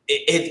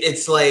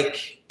it's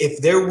like, if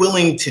they're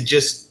willing to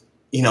just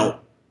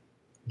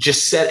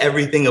set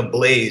everything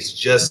ablaze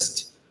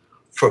just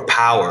for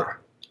power.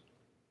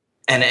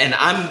 And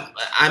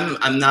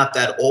I'm not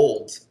that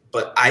old,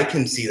 but I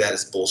can see that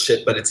as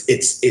bullshit. But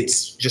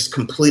it's just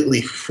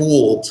completely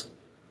fooled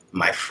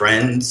my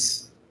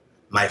friends,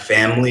 my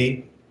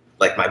family,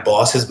 like my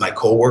bosses, my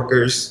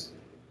coworkers,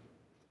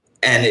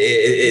 and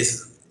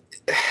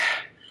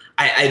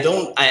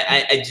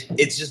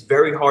it's just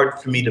very hard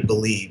for me to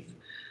believe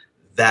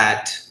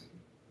that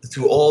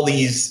through all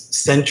these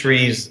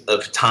centuries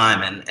of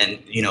time and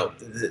you know,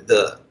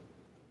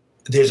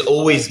 there's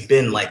always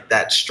been like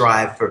that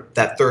strive for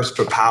that thirst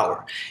for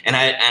power. And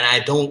I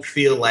don't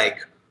feel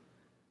like,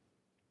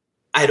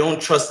 I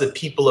don't trust the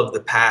people of the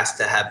past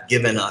to have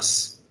given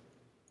us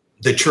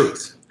the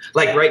truth.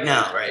 Like right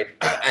now, right?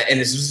 And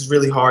this is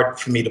really hard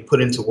for me to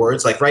put into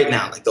words. Like right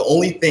now, like the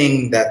only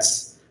thing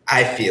that's,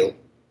 I feel,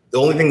 the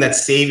only thing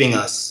that's saving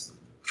us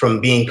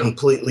from being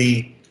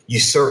completely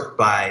usurped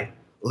by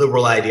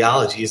liberal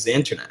ideology is the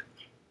internet.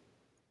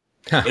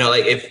 Huh. You know,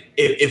 like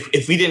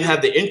if we didn't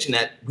have the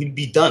internet, we'd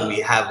be done. We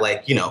have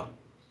like, you know,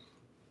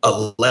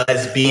 a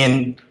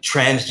lesbian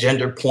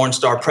transgender porn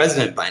star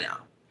president by now.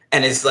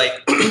 And it's like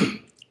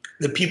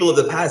the people of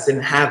the past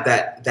didn't have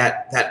that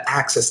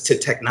access to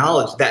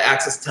technology, that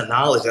access to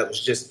knowledge that was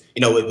just,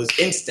 you know, it was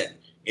instant.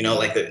 You know,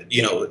 like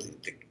you know,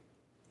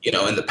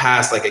 in the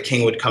past, like a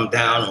king would come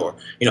down, or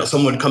you know,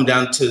 someone would come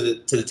down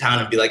to the town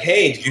and be like,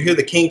 "Hey, did you hear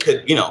the king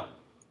could, you know,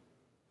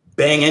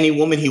 bang any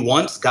woman he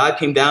wants?" God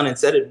came down and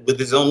said it with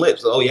his own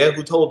lips. Oh yeah,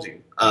 who told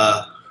you?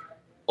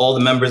 All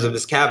the members of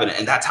his cabinet,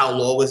 and that's how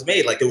law was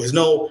made. Like there was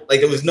no.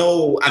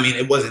 I mean,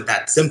 it wasn't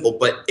that simple,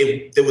 but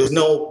there was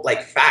no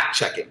like fact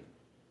checking.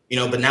 You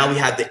know, but now we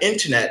have the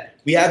internet.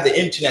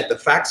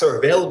 The facts are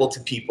available to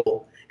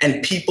people,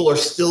 and people are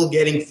still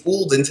getting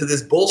fooled into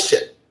this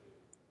bullshit.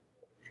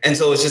 And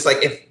so it's just like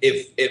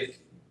if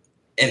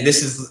and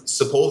this is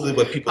supposedly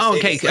what people say.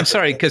 Okay, I'm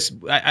sorry, because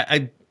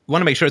I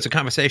want to make sure it's a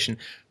conversation.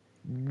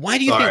 Why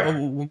do you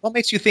think? What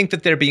makes you think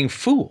that they're being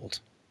fooled?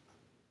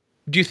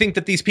 Do you think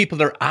that these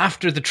people are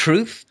after the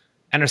truth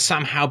and are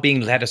somehow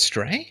being led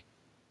astray?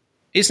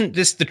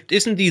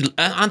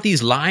 Aren't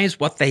these lies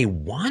what they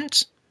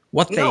want?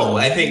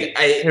 I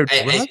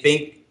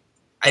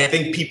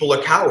think people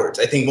are cowards.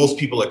 I think most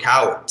people are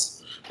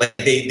cowards. Like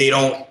they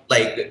don't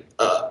like.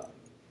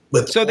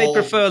 So they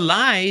prefer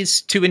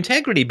lies to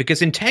integrity,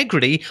 because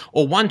integrity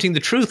or wanting the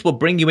truth will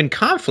bring you in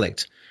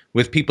conflict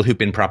with people who've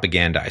been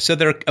propagandized. So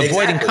they're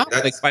avoiding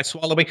conflict by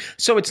swallowing.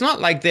 So it's not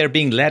like they're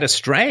being led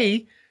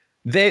astray.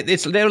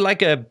 They're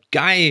like a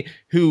guy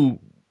who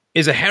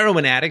is a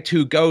heroin addict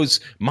who goes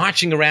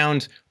marching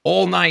around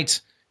all night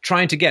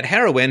trying to get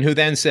heroin, who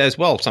then says,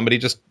 well, somebody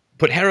just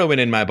put heroin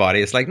in my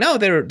body. It's like, no,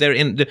 they're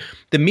in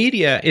the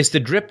media is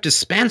the drip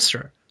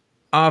dispenser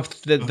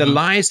of the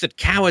lies that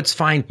cowards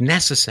find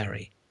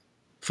necessary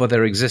for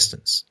their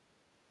existence.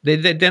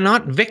 They're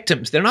not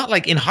victims. They're not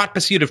like in hot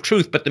pursuit of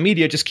truth, but the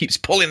media just keeps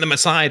pulling them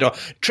aside or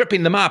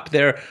tripping them up.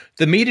 The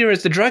media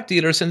is the drug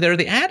dealers and they're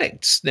the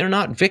addicts. They're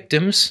not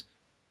victims.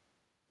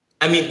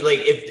 I mean, like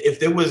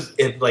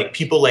if like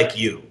people like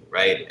you,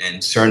 right,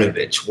 and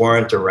Cernovich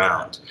weren't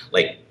around,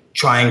 like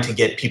trying to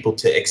get people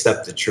to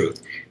accept the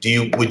truth,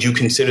 would you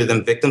consider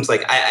them victims?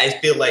 Like I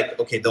feel like,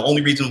 okay, the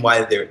only reason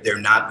why they're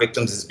not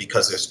victims is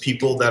because there's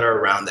people that are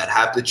around that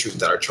have the truth,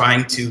 that are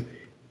trying to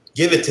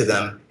give it to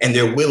them, and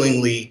they're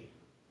willingly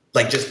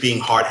like just being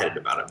hard-headed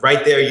about it.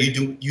 Right there, you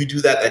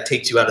do that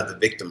takes you out of the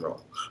victim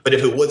role. But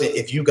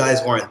if you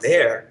guys weren't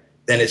there,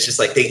 then it's just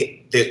like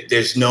they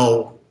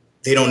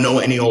don't know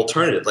any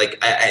alternative. Like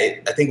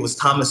I think it was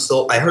Thomas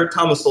Sowell. I heard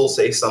Thomas Sowell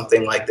say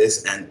something like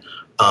this, and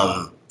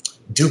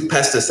Duke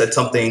Pesta said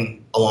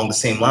something along the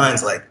same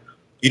lines. Like,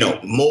 you know,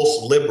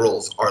 most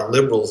liberals are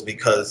liberals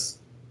because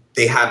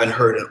they haven't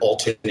heard an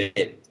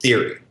alternate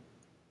theory.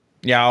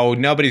 No,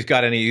 nobody's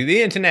got any.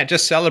 The internet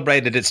just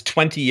celebrated its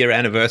 20-year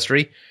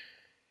anniversary.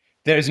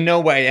 There's no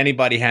way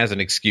anybody has an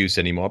excuse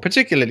anymore,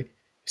 particularly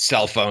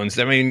cell phones.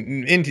 I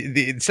mean,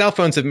 the cell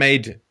phones have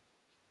made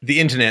the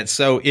internet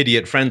so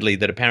idiot-friendly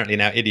that apparently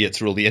now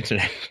idiots rule the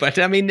internet. But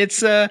I mean,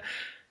 it's my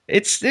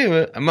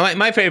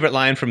favorite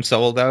line from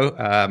Sowell,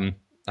 though.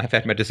 I've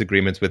had my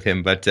disagreements with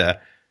him, but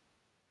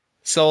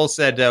Sowell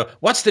said,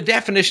 "What's the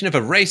definition of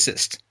a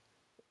racist?"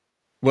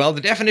 Well,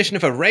 the definition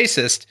of a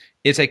racist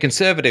is a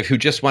conservative who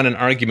just won an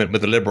argument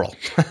with a liberal.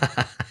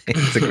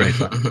 It's a great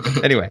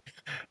one. Anyway,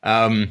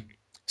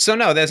 so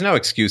no, there's no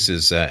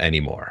excuses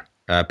anymore.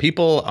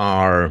 People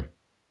are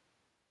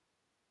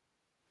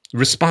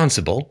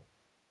responsible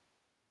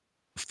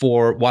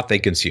for what they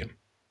consume.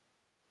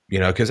 You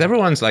know, because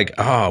everyone's like,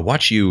 oh,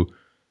 what you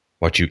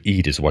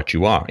eat is what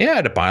you are. Yeah,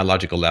 at a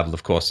biological level,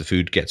 of course, the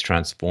food gets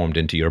transformed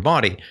into your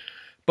body.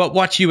 But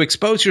what you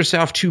expose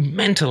yourself to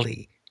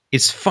mentally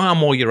is far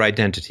more your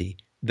identity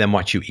than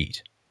what you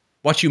eat.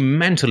 What you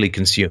mentally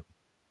consume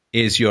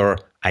is your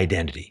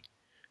identity.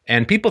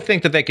 And people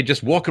think that they could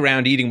just walk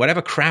around eating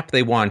whatever crap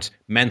they want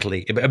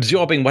mentally,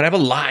 absorbing whatever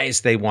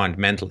lies they want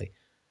mentally.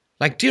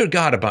 Like, dear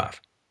God above.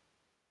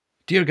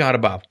 Dear God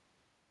above.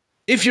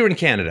 If you're in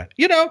Canada,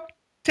 you know,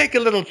 take a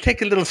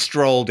little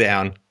stroll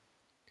down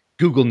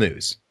Google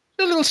News.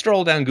 A little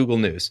stroll down Google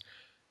News.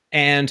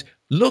 And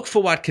look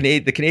for what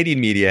the Canadian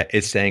media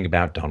is saying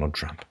about Donald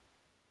Trump.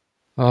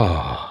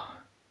 Oh,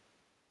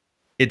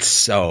 it's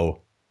so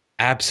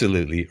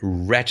absolutely,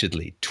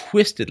 wretchedly,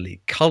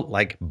 twistedly,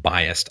 cult-like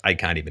biased. I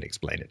can't even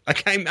explain it.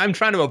 Like I'm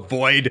trying to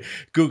avoid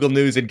Google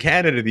News in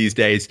Canada these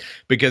days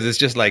because it's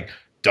just like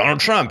Donald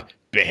Trump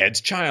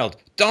beheads child.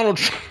 Donald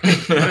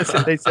Trump. That's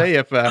what they say.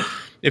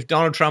 If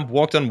Donald Trump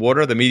walked on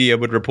water, the media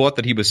would report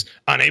that he was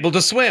unable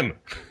to swim.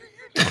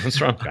 Donald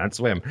Trump can't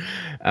swim.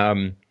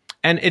 And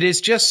it is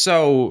just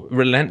so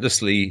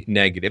relentlessly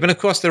negative. And of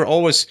course,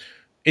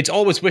 it's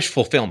always wish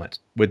fulfillment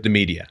with the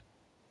media.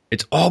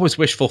 It's always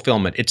wish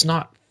fulfillment. It's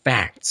not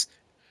facts.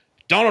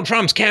 Donald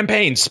Trump's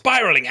campaign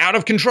spiraling out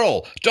of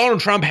control. Donald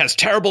Trump has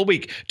terrible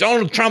week.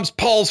 Donald Trump's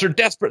polls are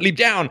desperately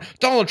down.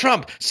 Donald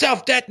Trump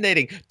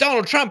self-detonating.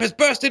 Donald Trump has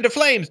burst into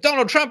flames.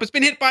 Donald Trump has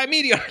been hit by a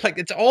meteor. Like,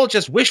 it's all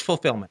just wish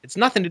fulfillment. It's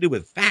nothing to do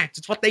with facts.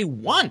 It's what they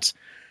want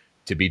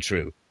to be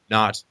true,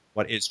 not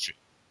what is true.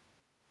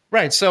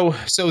 Right. So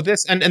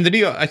this and the New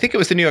York, I think it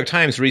was the New York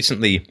Times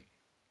recently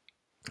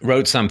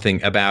wrote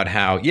something about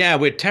how, yeah,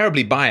 we're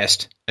terribly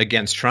biased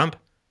against Trump,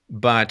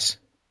 but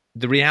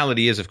the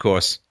reality is, of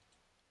course,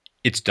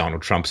 it's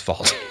Donald Trump's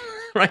fault,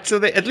 right?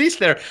 So at least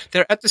they're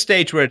at the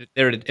stage where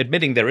they're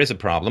admitting there is a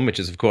problem, which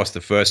is, of course,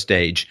 the first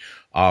stage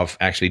of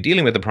actually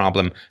dealing with the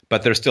problem.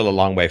 But they're still a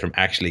long way from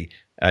actually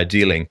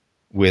dealing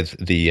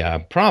with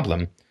the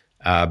problem,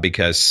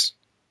 because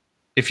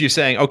if you're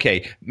saying,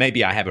 okay,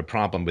 maybe I have a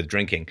problem with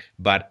drinking,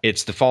 but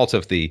it's the fault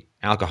of the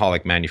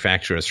alcoholic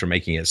manufacturers for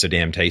making it so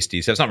damn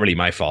tasty, so it's not really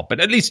my fault.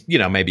 But at least,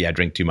 maybe I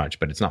drink too much,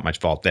 but it's not my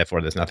fault.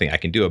 Therefore, there's nothing I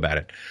can do about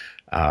it.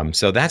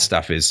 So that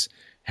stuff is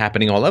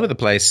happening all over the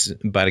place.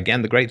 But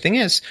again, the great thing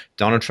is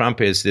Donald Trump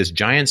is this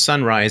giant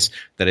sunrise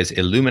that is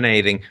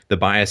illuminating the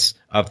bias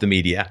of the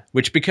media,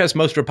 which, because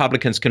most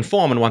Republicans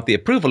conform and want the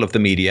approval of the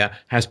media,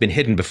 has been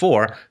hidden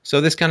before.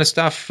 So this kind of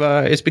stuff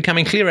is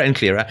becoming clearer and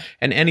clearer.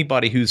 And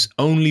anybody who's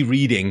only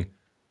reading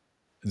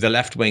the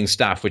left-wing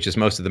stuff, which is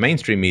most of the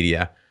mainstream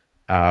media,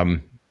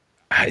 that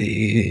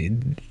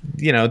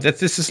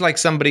this is like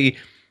somebody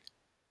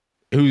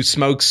who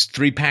smokes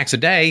 3 packs a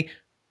day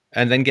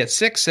and then gets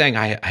sick, saying,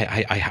 I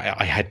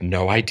had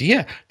no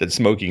idea that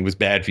smoking was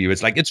bad for you.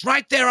 It's like, it's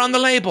right there on the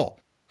label.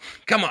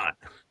 Come on.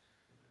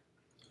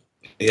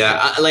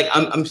 Yeah,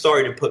 I'm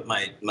sorry to put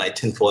my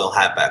tinfoil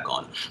hat back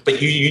on, but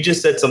you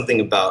just said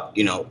something about,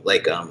 the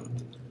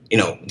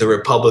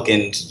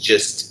Republicans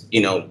just,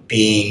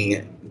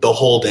 being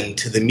beholden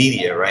to the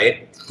media,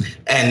 right?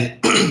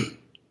 And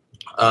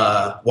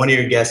one of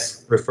your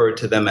guests referred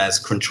to them as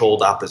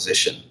controlled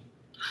opposition.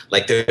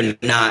 Like, they're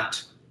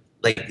not,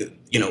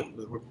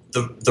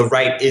 the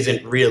right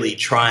isn't really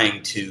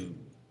trying to,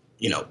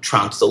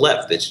 trounce the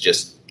left. It's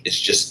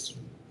just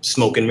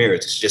smoke and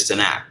mirrors. It's just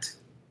an act,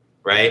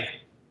 right?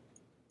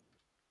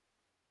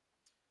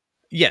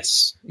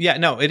 Yes. Yeah,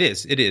 no, it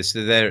is. It is.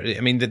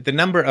 The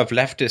number of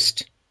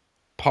leftist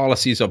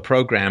policies or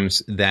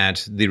programs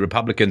that the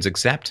Republicans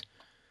accept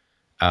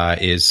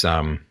is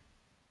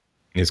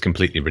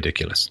completely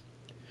ridiculous.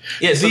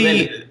 Yeah,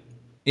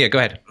 yeah, go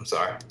ahead. I'm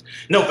sorry.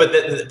 No, but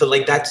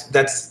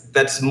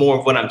that's more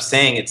of what I'm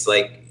saying. It's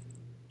like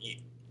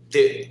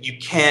you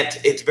can't.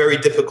 It's very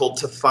difficult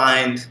to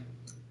find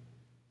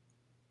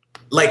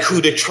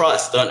who to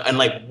trust and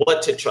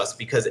what to trust,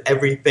 because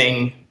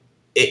everything.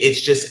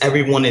 It's just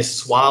everyone is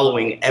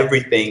swallowing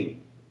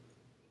everything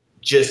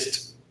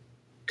just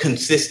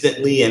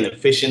consistently and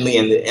efficiently,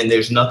 and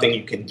there's nothing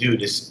you can do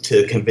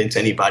to convince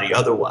anybody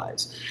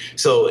otherwise.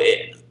 So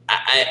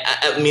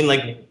I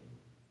mean,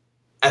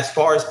 as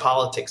far as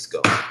politics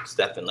go,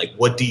 Stefan,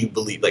 what do you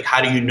believe? How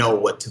do you know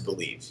what to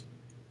believe?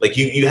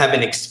 You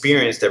haven't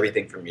experienced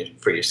everything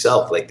for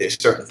yourself.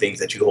 There's certain things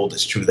that you hold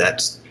as true.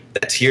 That's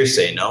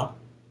hearsay, no?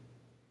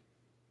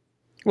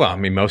 Well, I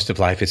mean, most of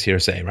life is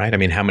hearsay, right? I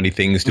mean, how many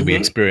things do we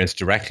experience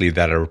directly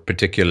that are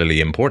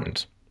particularly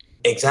important?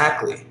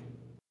 Exactly.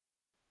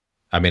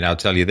 I mean, I'll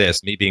tell you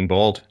this, me being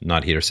bald,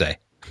 not hearsay.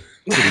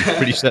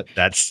 pretty sure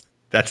that's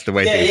the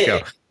way things go.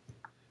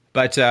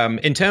 But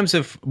in terms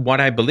of what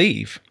I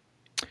believe,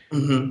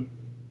 it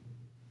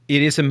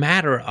is a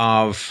matter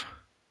of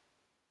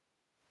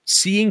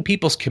seeing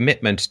people's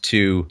commitment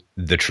to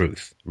the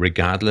truth,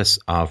 regardless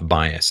of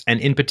bias. And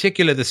in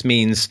particular, this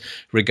means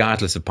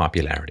regardless of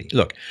popularity.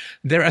 Look,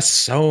 there are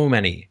so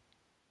many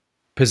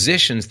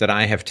positions that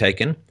I have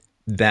taken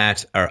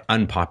that are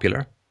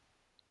unpopular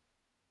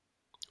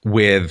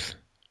with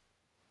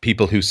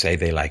people who say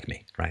they like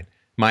me, right?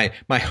 My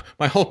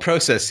whole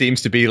process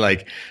seems to be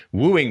like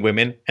wooing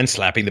women and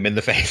slapping them in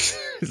the face.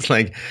 It's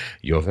like,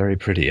 you're very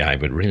pretty. I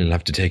would really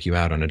love to take you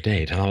out on a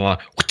date.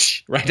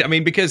 Right? I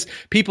mean, because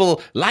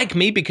people like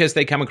me because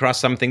they come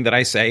across something that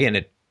I say and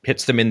it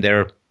hits them in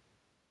their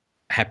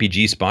happy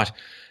G-spot.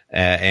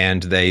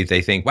 And they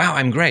think, wow,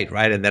 I'm great,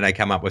 right? And then I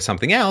come up with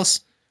something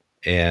else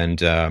and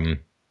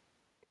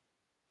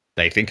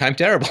they think I'm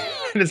terrible.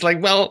 And it's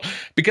like, well,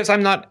 because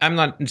I'm not,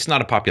 it's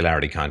not a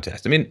popularity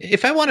contest. I mean,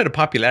 if I wanted a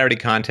popularity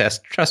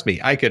contest, trust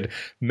me, I could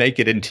make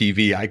it in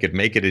TV. I could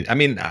make it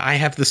I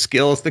have the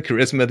skills, the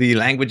charisma, the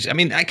language. I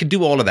mean, I could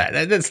do all of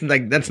that.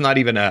 That's not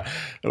even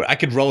I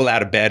could roll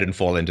out of bed and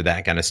fall into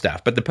that kind of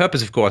stuff. But the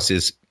purpose, of course,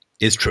 is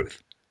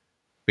truth,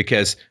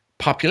 because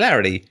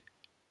popularity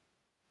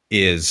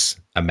is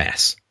a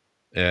mess.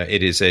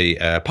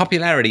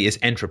 Popularity is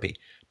entropy.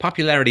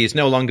 Popularity is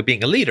no longer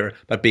being a leader,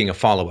 but being a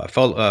follower.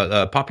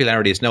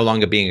 Popularity is no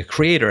longer being a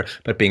creator,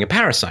 but being a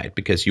parasite,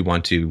 because you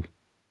want to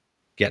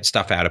get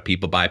stuff out of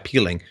people by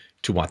appealing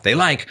to what they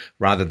like,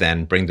 rather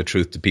than bring the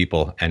truth to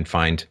people and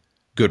find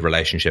good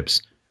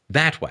relationships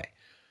that way.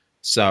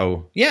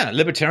 So, yeah,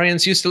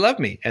 libertarians used to love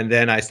me. And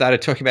then I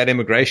started talking about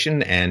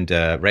immigration and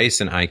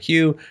race and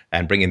IQ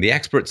and bringing the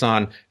experts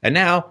on. And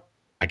now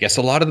I guess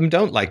a lot of them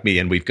don't like me,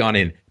 and we've gone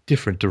in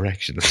different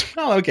directions.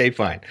 Well, okay,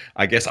 fine.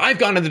 I guess I've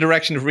gone in the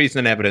direction of reason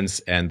and evidence,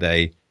 and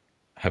they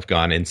have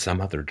gone in some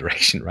other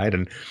direction, right?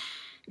 And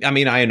I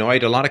mean, I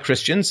annoyed a lot of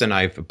Christians, and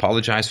I've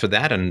apologized for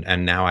that.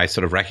 And now I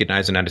sort of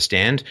recognize and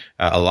understand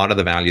a lot of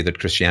the value that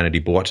Christianity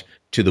brought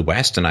to the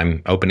West. And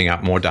I'm opening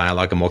up more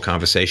dialogue and more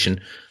conversation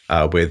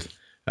with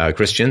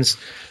Christians.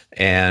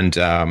 And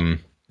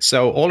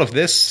so all of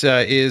this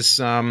is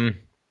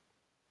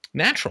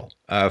natural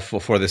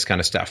for this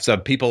kind of stuff. So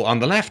people on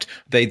the left,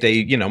 they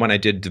when I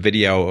did the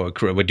video,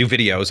 or would do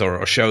videos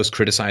or shows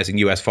criticizing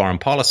U.S. foreign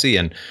policy,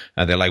 and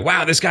they're like,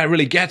 wow, this guy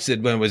really gets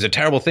it. When it was a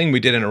terrible thing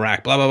we did in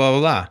Iraq, blah, blah, blah, blah,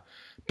 blah.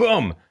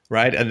 Boom.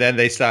 Right. And then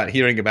they start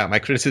hearing about my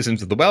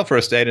criticisms of the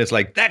welfare state. And it's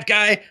like, that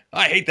guy,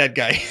 I hate that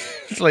guy.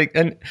 It's like,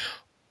 and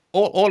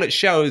all it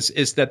shows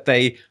is that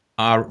they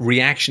are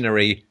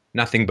reactionary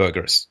nothing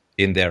burgers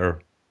in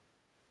their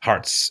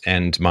hearts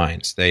and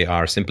minds. They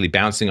are simply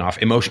bouncing off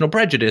emotional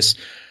prejudice.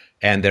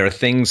 And there are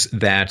things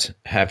that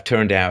have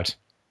turned out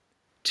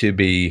to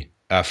be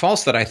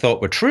false that I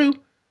thought were true.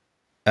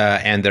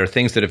 And there are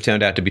things that have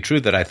turned out to be true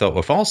that I thought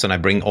were false. And I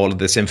bring all of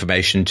this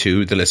information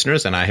to the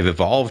listeners. And I have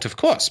evolved, of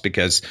course,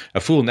 because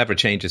a fool never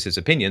changes his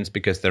opinions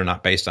because they're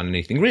not based on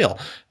anything real.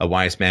 A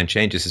wise man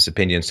changes his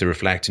opinions to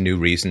reflect new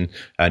reason,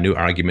 new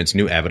arguments,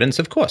 new evidence.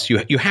 Of course,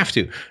 you have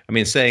to. I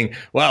mean, saying,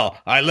 well,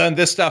 I learned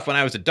this stuff when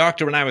I was a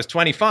doctor when I was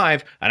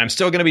 25, and I'm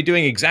still going to be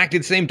doing exactly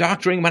the same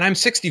doctoring when I'm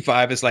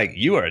 65 is like,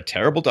 you are a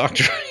terrible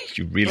doctor.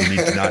 You really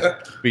need to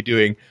not be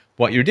doing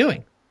what you're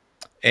doing.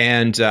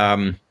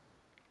 And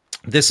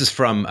this is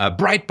from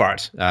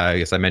Breitbart.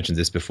 As I mentioned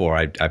this before,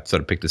 I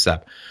sort of picked this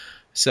up.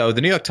 So the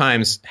New York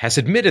Times has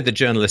admitted that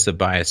journalists are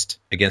biased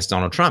against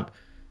Donald Trump.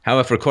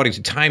 However, according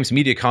to Times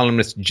media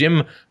columnist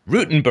Jim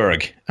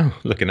Rutenberg, oh,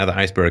 look, another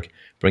iceberg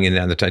bringing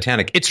down the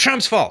Titanic, it's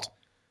Trump's fault.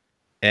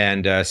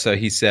 And so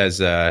he says,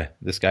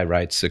 this guy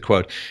writes,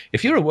 quote,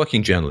 if you're a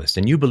working journalist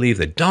and you believe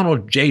that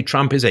Donald J.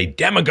 Trump is a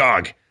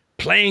demagogue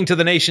playing to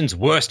the nation's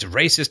worst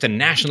racist and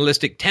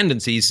nationalistic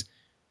tendencies,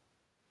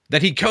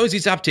 that he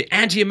cozies up to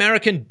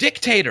anti-American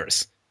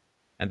dictators,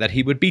 and that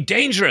he would be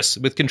dangerous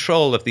with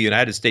control of the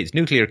United States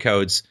nuclear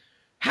codes,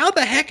 how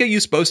the heck are you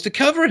supposed to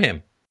cover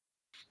him?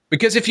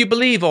 Because if you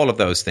believe all of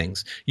those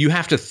things, you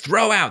have to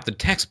throw out the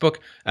textbook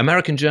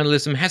American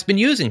journalism has been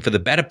using for the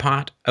better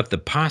part of the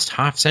past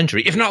half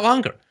century, if not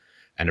longer,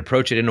 and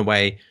approach it in a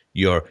way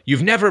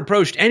you've never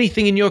approached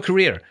anything in your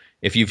career.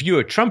 If you view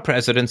a Trump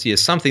presidency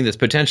as something that's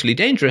potentially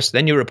dangerous,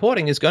 then your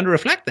reporting is going to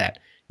reflect that.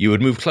 You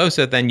would move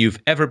closer than you've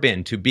ever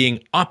been to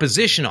being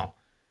oppositional,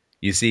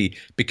 you see,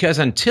 because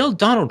until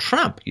Donald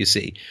Trump, you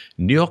see,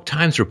 New York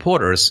Times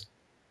reporters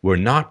were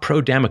not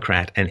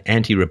pro-Democrat and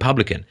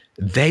anti-Republican.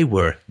 They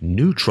were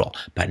neutral.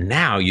 But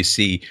now, you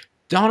see,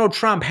 Donald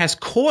Trump has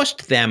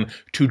caused them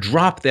to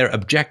drop their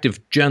objective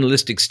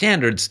journalistic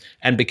standards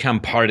and become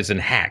partisan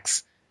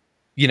hacks.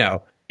 You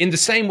know, in the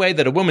same way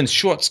that a woman's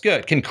short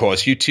skirt can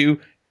cause you to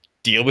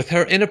deal with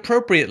her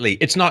inappropriately.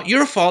 It's not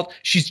your fault.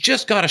 She's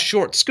just got a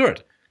short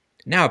skirt.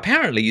 Now,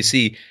 apparently, you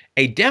see,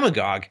 a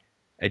demagogue,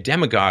 I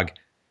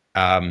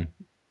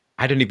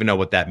don't even know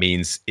what that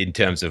means in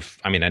terms of,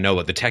 I mean, I know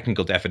what the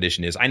technical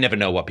definition is. I never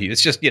know what people,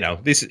 it's just,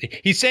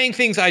 he's saying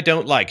things I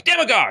don't like.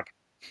 Demagogue!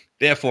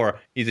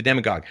 Therefore, he's a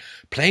demagogue.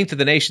 Playing to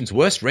the nation's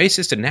worst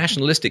racist and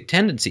nationalistic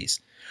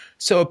tendencies.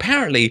 So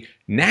apparently,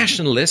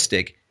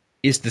 nationalistic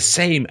is the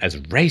same as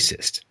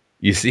racist,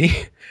 you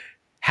see?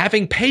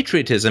 Having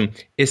patriotism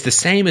is the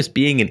same as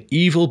being an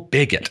evil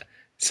bigot.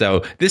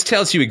 So this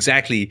tells you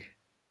exactly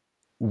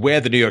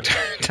where the New York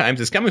Times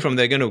is coming from.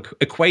 They're going to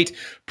equate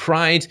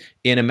pride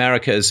in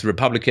America's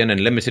Republican and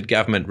limited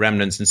government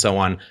remnants and so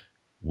on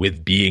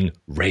with being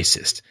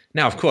racist.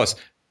 Now, of course,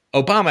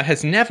 Obama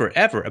has never,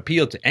 ever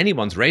appealed to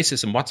anyone's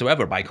racism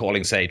whatsoever by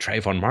calling, say,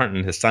 Trayvon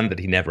Martin his son that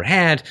he never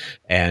had,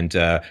 and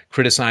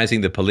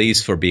criticizing the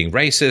police for being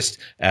racist,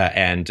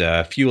 and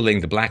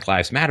fueling the Black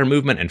Lives Matter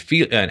movement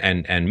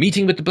and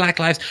meeting with the Black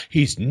Lives.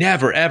 He's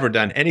never, ever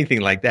done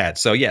anything like that.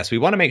 So, yes, we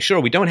want to make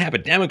sure we don't have a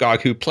demagogue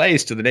who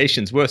plays to the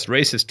nation's worst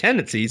racist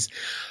tendencies.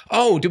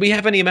 Oh, do we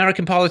have any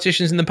American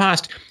politicians in the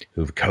past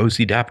who've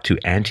cozied up to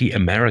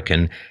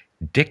anti-American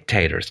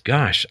dictators?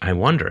 Gosh, I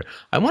wonder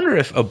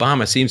if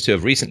Obama seems to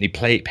have recently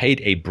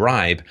paid a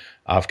bribe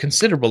of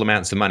considerable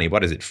amounts of money.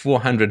 What is it,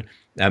 $400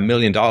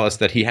 million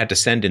that he had to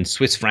send in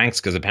Swiss francs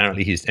because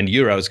apparently and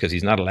euros because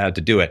he's not allowed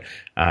to do it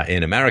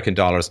in American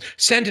dollars.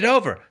 Send it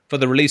over for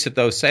the release of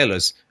those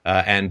sailors.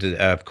 And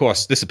of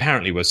course, this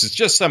apparently was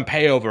just some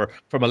payover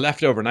from a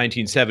leftover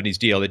 1970s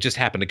deal. It just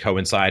happened to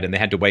coincide, and they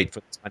had to wait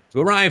for this money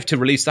to arrive to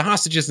release the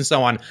hostages and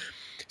so on.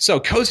 So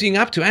cozying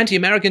up to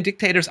anti-American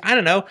dictators, I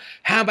don't know,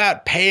 how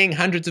about paying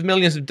hundreds of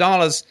millions of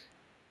dollars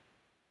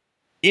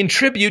in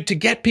tribute to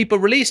get people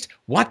released.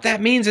 What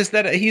that means is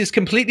that he has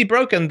completely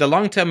broken the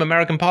long-term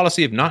American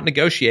policy of not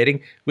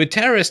negotiating with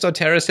terrorist or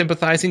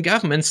terrorist-sympathizing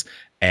governments,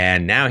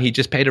 and now he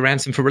just paid a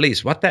ransom for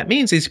release. What that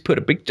means is he put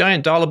a big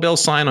giant dollar bill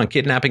sign on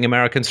kidnapping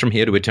Americans from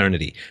here to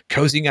eternity,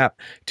 cozying up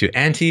to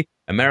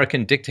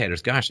anti-American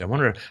dictators. Gosh, I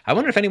wonder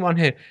if anyone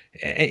here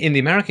in the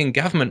American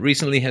government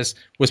recently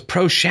was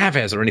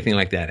pro-Chavez or anything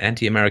like that,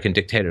 anti-American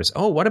dictators.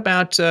 Oh, what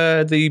about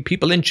the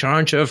people in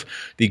charge of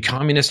the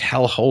communist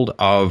hellhole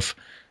of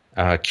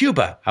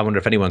Cuba? I wonder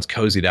if anyone's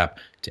cozied up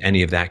to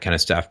any of that kind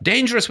of stuff.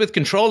 Dangerous with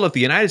control of the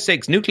United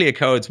States nuclear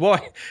codes. Boy,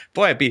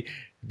 it'd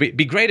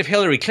be great if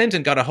Hillary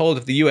Clinton got a hold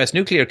of the U.S.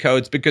 nuclear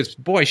codes, because,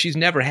 boy, she's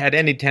never had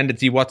any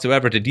tendency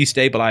whatsoever to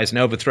destabilize and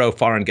overthrow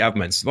foreign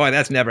governments. Boy,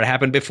 that's never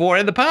happened before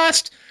in the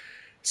past.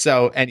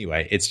 So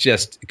anyway, it's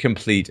just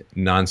complete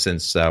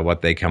nonsense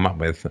what they come up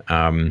with.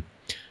 And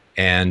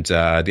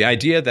the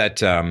idea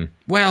that,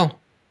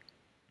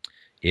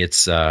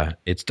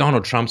 it's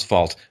Donald Trump's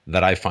fault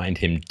that I find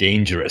him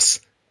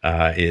dangerous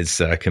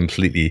is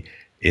completely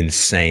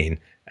insane.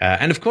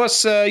 And of course,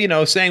 saying,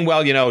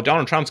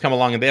 Donald Trump's come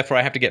along and therefore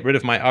I have to get rid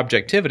of my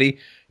objectivity.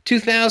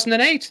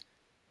 2008.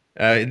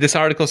 This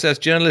article says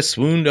journalists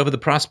swooned over the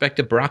prospect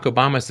of Barack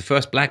Obama as the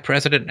first black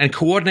president and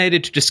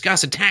coordinated to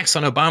discuss attacks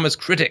on Obama's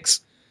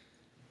critics.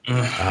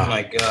 Oh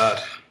my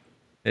God.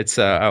 It's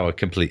a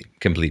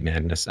complete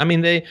madness. I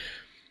mean,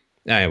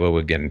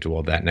 we'll get into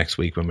all that next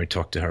week when we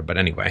talk to her. But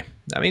anyway,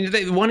 I mean,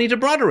 Juanita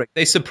Broderick.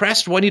 They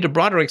suppressed Juanita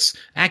Broderick's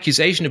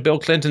accusation of Bill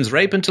Clinton's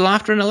rape until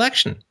after an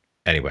election.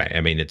 Anyway,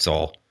 I mean, it's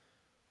all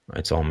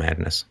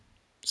madness.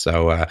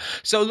 So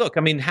look,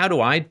 I mean, how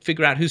do I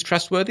figure out who's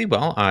trustworthy?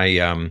 Well,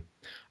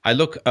 I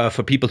look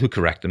for people who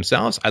correct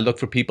themselves. I look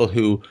for people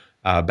who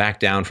back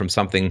down from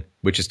something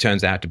which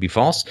turns out to be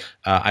false.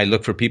 I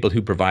look for people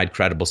who provide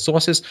credible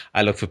sources.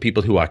 I look for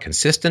people who are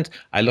consistent.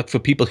 I look for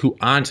people who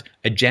aren't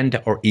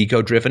agenda or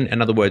ego-driven.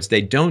 In other words,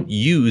 they don't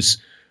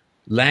use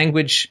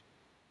language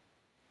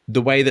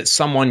the way that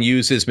someone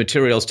uses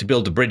materials to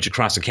build a bridge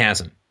across a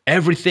chasm.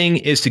 Everything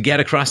is to get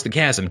across the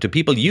chasm. Do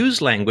people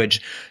use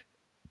language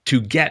to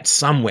get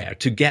somewhere,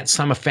 to get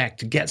some effect,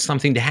 to get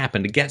something to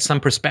happen, to get some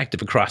perspective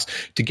across,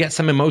 to get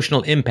some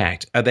emotional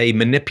impact? Are they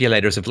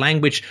manipulators of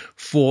language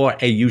for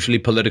a usually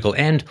political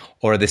end,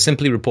 or are they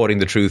simply reporting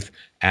the truth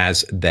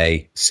as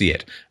they see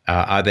it?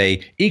 Are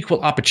they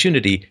equal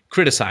opportunity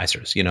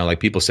criticizers?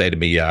 Like people say to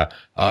me,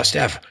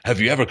 Steph,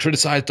 have you ever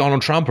criticized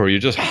Donald Trump, or are you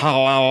just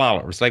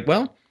It's like,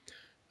 well,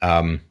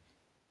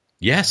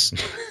 yes,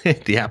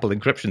 the Apple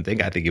encryption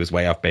thing. I think he was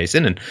way off base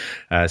and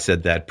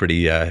said that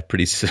pretty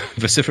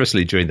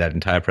vociferously during that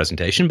entire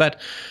presentation.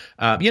 But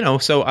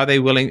so are they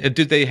willing?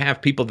 Do they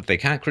have people that they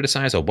can't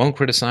criticize or won't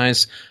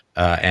criticize?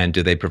 And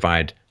do they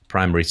provide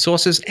primary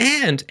sources?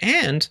 And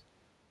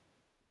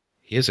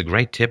here's a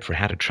great tip for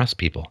how to trust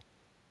people.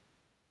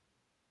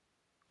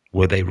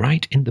 Were they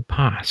right in the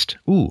past?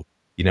 Ooh,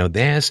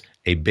 there's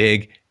a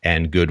big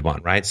and good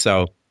one, right?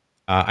 So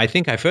I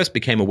think I first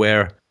became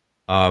aware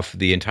of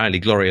the entirely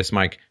glorious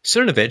Mike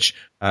Cernovich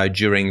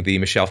during the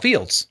Michelle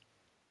Fields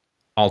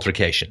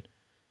altercation.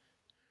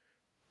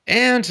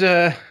 And,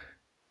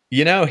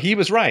 he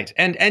was right.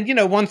 And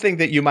one thing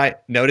that you might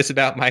notice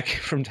about Mike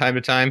from time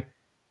to time,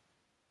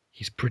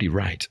 he's pretty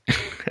right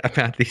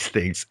about these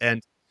things.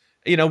 And,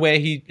 where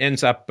he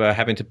ends up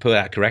having to put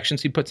out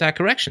corrections, he puts out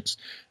corrections.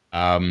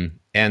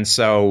 And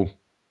so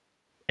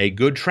a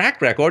good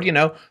track record,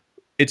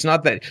 it's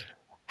not that...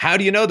 How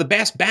do you know the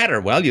best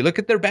batter? Well, you look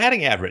at their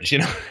batting average.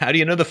 How do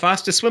you know the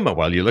fastest swimmer?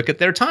 Well, you look at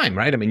their time,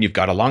 right? I mean, you've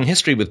got a long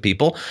history with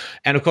people.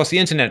 And of course, the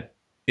internet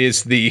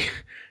is the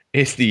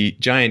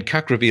giant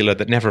cuck revealer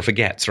that never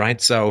forgets, right?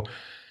 So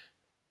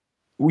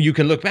you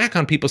can look back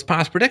on people's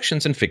past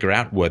predictions and figure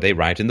out, were they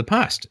right in the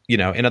past?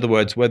 In other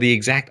words, were the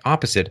exact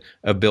opposite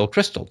of Bill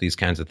Kristol, these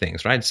kinds of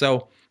things, right?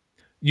 So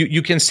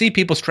you can see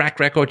people's track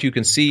record. You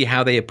can see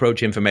how they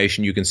approach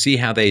information. You can see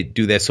how they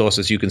do their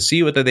sources. You can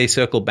see whether they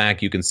circle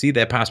back. You can see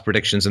their past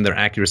predictions and their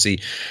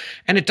accuracy.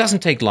 And it doesn't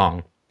take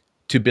long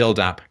to build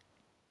up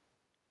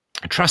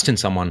trust in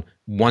someone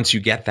once you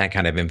get that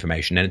kind of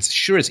information. And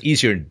it's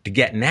easier to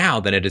get now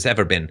than it has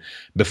ever been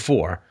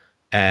before.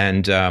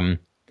 And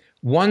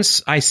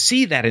once I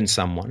see that in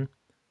someone,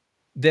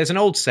 there's an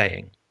old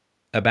saying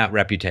about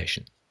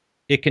reputation.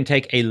 It can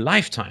take a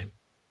lifetime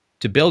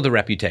to build a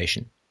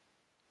reputation,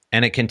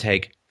 and it can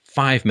take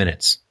 5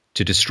 minutes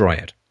to destroy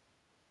it.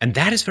 And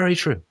that is very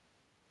true.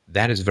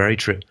 That is very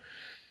true.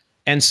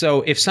 And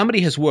so if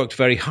somebody has worked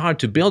very hard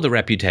to build a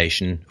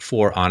reputation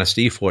for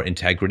honesty, for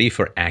integrity,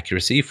 for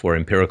accuracy, for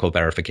empirical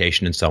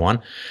verification, and so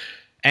on,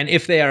 and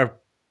if they are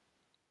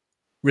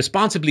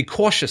responsibly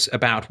cautious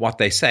about what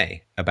they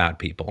say about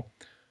people,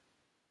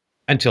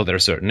 until they're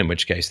certain, in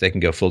which case they can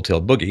go full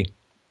tilt boogie.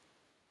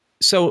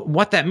 So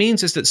what that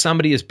means is that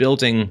somebody is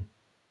building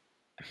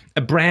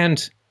a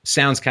brand.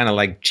 Sounds kind of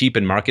like cheap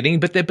in marketing,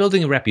 but they're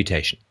building a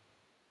reputation.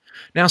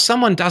 Now,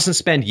 someone doesn't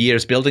spend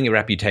years building a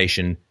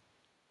reputation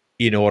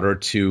in order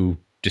to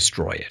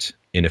destroy it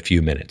in a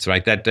few minutes,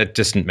 right? That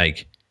doesn't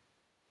make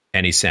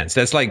any sense.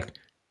 That's like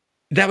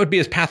that would be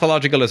as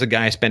pathological as a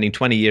guy spending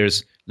 20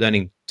 years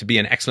learning to be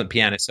an excellent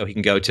pianist so he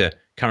can go to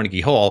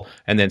Carnegie Hall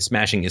and then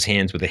smashing his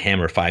hands with a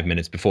hammer 5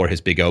 minutes before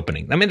his big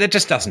opening. I mean, that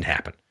just doesn't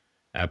happen.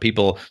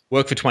 People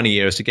work for 20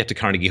 years to get to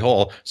Carnegie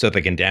Hall so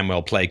they can damn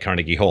well play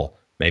Carnegie Hall.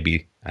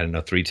 Maybe, I don't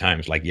know, 3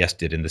 times like Yes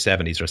did in the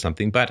 70s or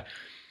something. But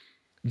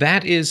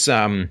that is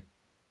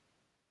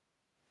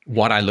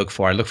what I look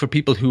for. I look for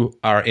people who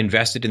are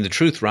invested in the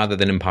truth rather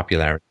than in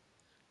popularity,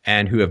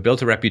 and who have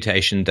built a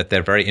reputation that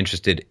they're very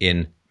interested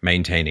in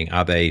maintaining.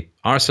 Are they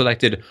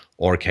R-selected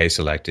or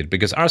K-selected?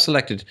 Because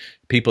R-selected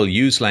people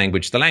use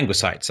language, the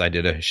Languicides, I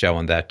did a show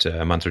on that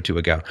a month or two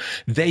ago.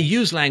 They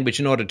use language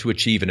in order to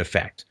achieve an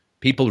effect.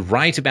 People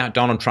write about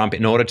Donald Trump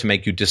in order to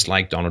make you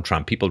dislike Donald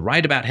Trump. People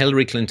write about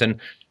Hillary Clinton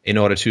in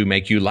order to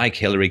make you like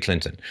Hillary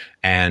Clinton.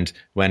 And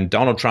when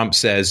Donald Trump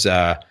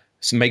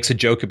makes a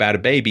joke about a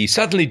baby,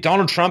 suddenly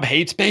Donald Trump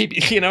hates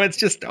babies. It's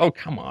just, oh,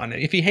 come on.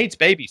 If he hates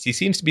babies, he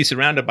seems to be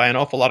surrounded by an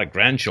awful lot of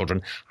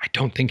grandchildren. I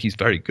don't think he's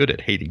very good at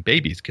hating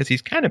babies because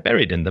he's kind of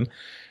buried in them.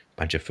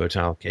 Bunch of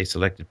fertile,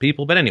 K-selected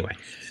people. But anyway.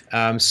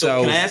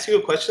 So can I ask you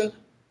a question?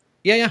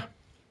 Yeah.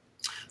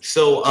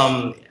 So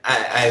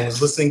I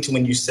was listening to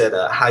when you said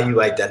how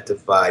you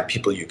identify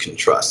people you can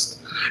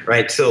trust,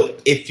 right? So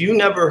if you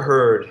never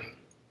heard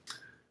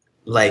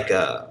an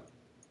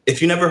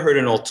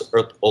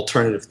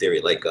alternative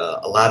theory, like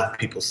a lot of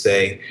people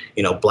say,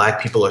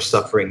 Black people are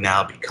suffering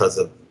now because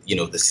of,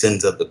 the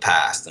sins of the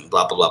past and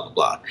blah, blah, blah, blah,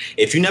 blah.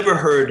 If you never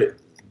heard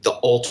the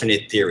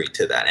alternate theory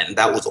to that, and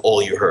that was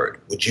all you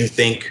heard, would you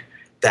think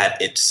that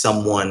it's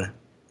someone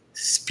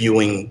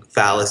spewing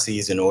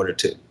fallacies in order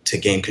to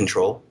gain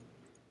control?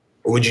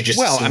 Or would you just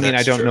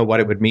I don't know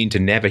what it would mean to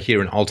never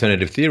hear an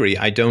alternative theory.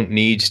 I don't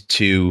need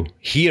to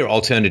hear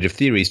alternative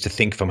theories to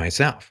think for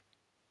myself.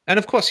 And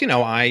of course,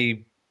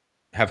 I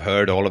have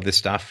heard all of this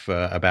stuff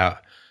about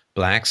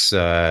blacks,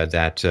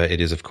 that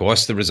it is, of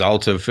course, the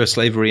result of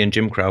slavery and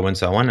Jim Crow and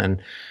so on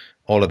and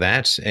all of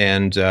that.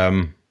 And,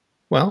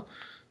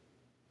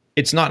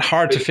 it's not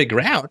hard to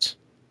figure out,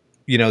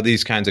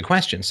 these kinds of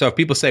questions. So if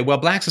people say, well,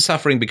 blacks are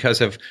suffering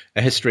because of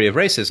a history of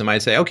racism,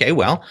 I'd say, okay,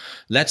 well,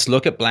 let's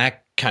look at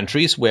black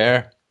countries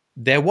where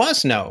there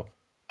was no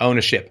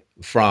ownership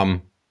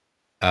from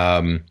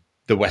the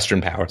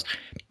Western powers.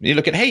 You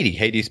look at Haiti.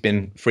 Haiti's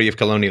been free of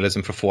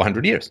colonialism for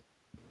 400 years.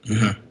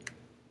 Mm-hmm.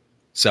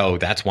 So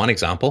that's one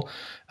example.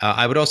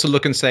 I would also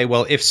look and say,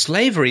 well, if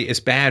slavery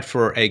is bad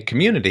for a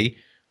community,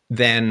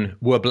 then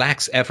were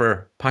blacks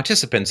ever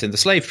participants in the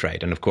slave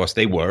trade? And of course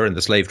they were, and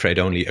the slave trade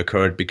only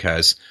occurred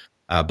because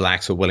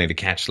blacks were willing to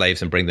catch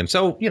slaves and bring them.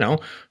 So,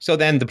 so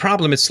then the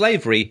problem is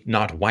slavery,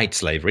 not white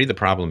slavery. The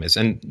problem is,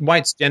 and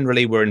whites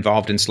generally were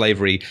involved in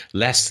slavery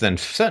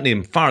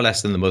certainly far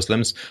less than the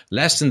Muslims,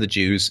 less than the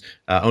Jews.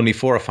 Only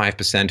 4 or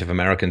 5% of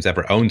Americans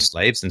ever owned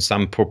slaves, and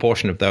some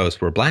proportion of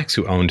those were blacks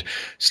who owned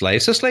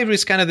slaves. So slavery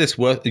is kind of this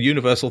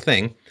universal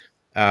thing.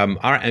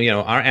 Our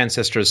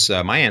ancestors,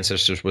 my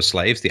ancestors were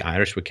slaves. The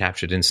Irish were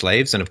captured in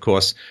slaves. And of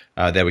course,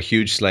 there were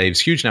huge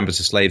numbers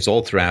of slaves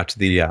all throughout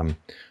the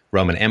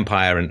Roman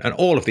Empire and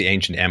all of the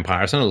ancient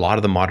empires and a lot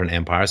of the modern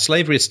empires.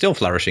 Slavery is still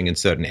flourishing in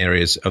certain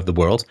areas of the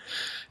world.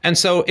 And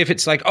so if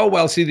it's like, oh,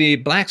 well, see, the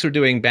blacks are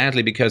doing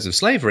badly because of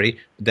slavery,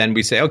 then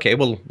we say, okay,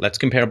 well, let's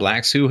compare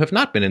blacks who have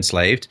not been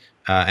enslaved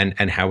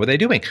and how are they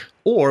doing?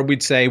 Or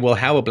we'd say, well,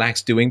 how are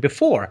blacks doing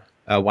before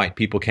white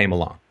people came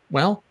along?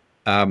 Well,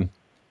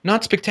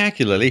 not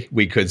spectacularly,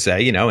 we could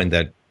say,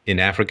 in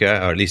Africa,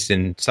 or at least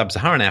in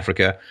sub-Saharan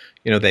Africa,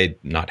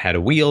 they'd not had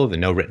a wheel,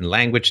 no written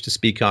language to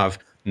speak of,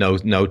 no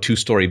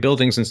 2-story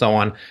buildings and so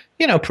on,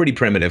 pretty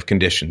primitive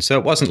conditions. So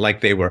it wasn't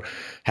like they were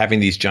having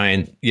these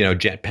giant,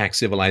 jetpack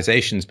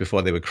civilizations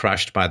before they were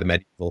crushed by the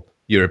medieval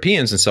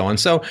Europeans and so on.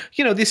 So,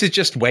 this is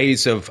just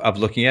ways of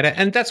looking at it.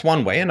 And that's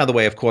one way. Another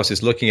way, of course,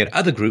 is looking at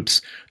other groups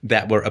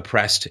that were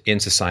oppressed in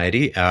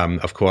society.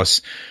 Of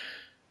course,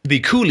 the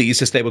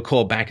coolies, as they were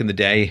called back in the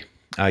day,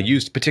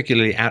 used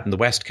particularly out in the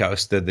West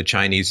Coast, the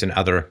Chinese and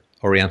other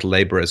Oriental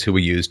laborers who were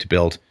used to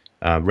build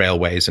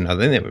railways and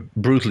other. They were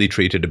brutally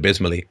treated,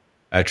 abysmally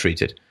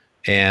treated.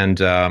 And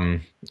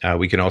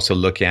we can also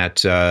look at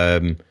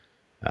the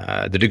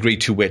degree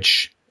to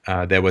which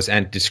there was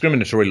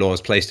discriminatory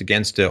laws placed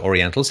against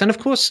Orientals. And of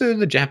course,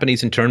 the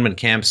Japanese internment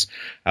camps.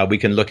 We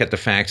can look at the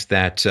fact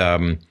that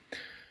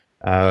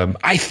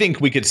I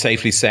think we could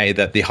safely say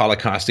that the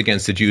Holocaust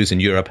against the Jews in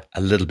Europe,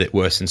 a little bit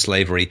worse than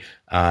slavery,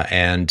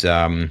 and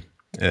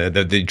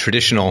the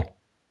traditional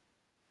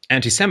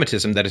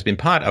anti-Semitism that has been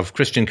part of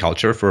Christian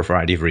culture for a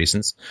variety of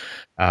reasons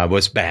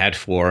was bad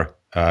for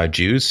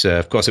Jews.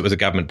 Of course, it was a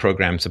government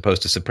program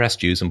supposed to suppress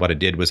Jews, and what it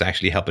did was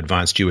actually help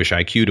advance Jewish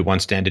IQ to one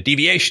standard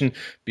deviation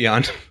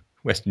beyond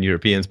Western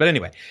Europeans. But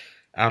anyway,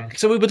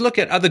 so we would look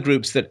at other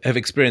groups that have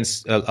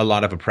experienced a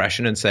lot of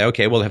oppression and say,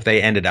 okay, well, have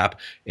they ended up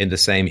in the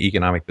same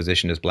economic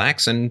position as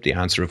blacks? And the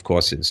answer, of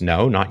course, is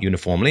no, not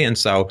uniformly. And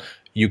so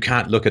you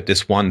can't look at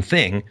this one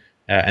thing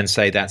and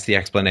say that's the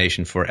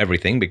explanation for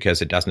everything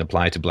because it doesn't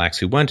apply to blacks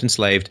who weren't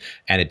enslaved,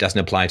 and it doesn't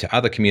apply to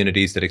other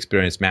communities that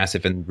experienced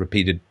massive and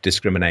repeated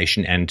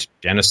discrimination and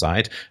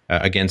genocide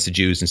against the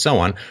Jews and so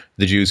on.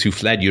 The Jews who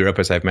fled Europe,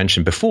 as I've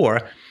mentioned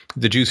before,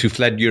 the Jews who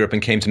fled Europe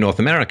and came to North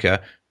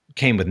America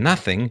came with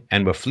nothing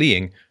and were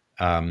fleeing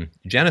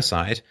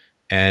genocide.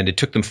 And it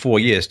took them 4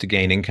 years to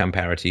gain income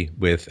parity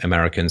with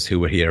Americans who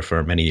were here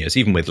for many years,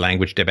 even with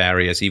language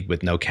barriers, even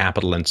with no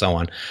capital and so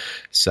on.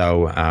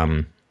 So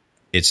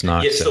it's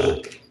not. Yeah,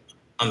 so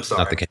I'm sorry.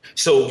 Not the case.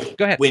 So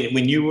go ahead.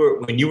 When you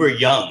were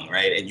young,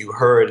 right, and you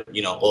heard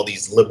all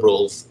these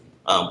liberals,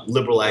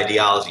 liberal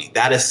ideology,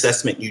 that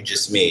assessment you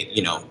just made,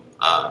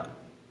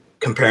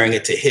 comparing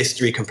it to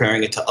history,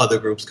 comparing it to other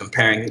groups,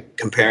 comparing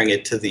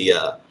it to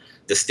the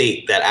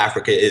state that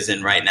Africa is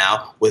in right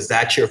now, was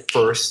that your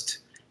first?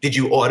 Did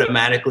you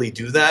automatically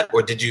do that,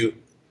 or did you,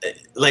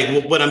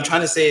 like, what I'm trying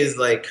to say is,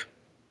 like,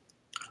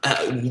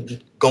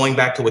 going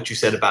back to what you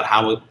said about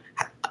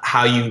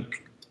how you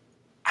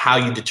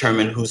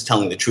determine who's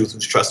telling the truth,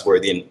 who's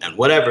trustworthy, and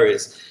whatever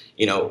is,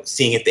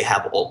 seeing if they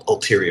have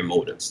ulterior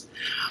motives.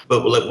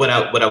 But what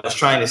I was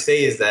trying to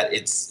say is that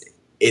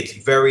it's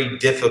very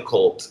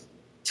difficult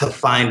to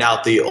find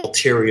out the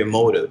ulterior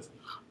motive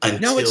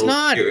until no, it's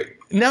not.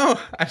 No,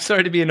 I'm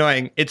sorry to be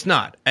annoying. It's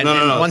not. And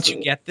once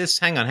you get this,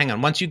 hang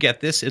on. Once you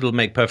get this, it'll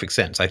make perfect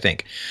sense, I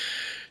think.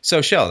 So,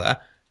 Shelda,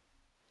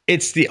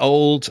 it's the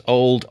old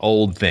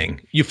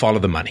thing. You follow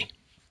the money.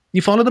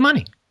 You follow the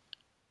money.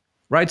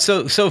 Right?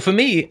 So for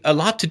me, a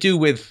lot to do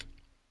with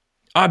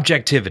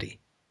objectivity.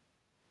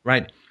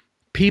 Right?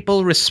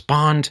 People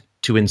respond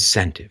to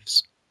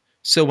incentives.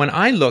 So when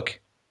I look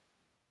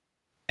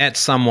at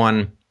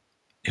someone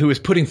who is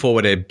putting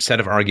forward a set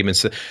of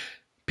arguments,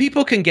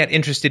 people can get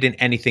interested in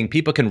anything.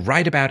 People can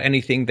write about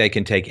anything. They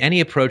can take any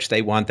approach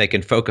they want. They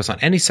can focus on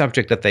any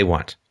subject that they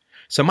want.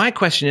 So my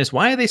question is,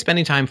 why are they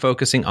spending time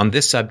focusing on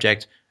this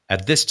subject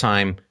at this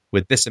time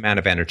with this amount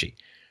of energy?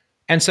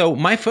 And so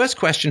my first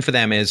question for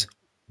them is,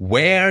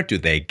 where do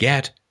they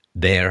get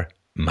their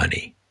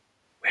money?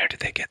 Where do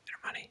they get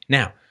their money?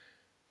 Now,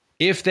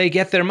 if they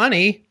get their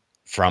money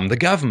from the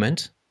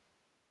government,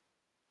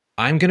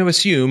 I'm going to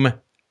assume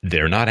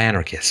they're not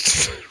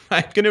anarchists.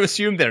 I'm going to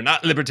assume they're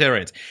not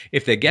libertarians.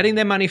 If they're getting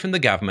their money from the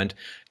government,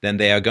 then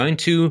they are going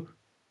to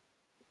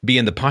be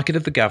in the pocket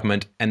of the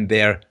government, and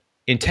their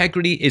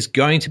integrity is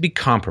going to be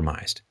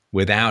compromised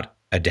without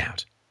a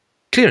doubt.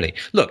 Clearly,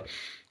 look,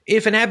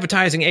 if an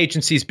advertising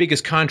agency's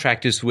biggest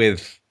contract is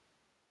with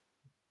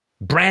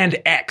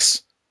brand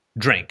X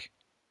drink,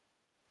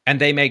 and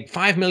they make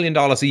 $5 million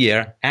a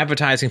year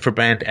advertising for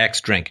brand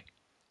X drink,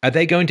 are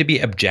they going to be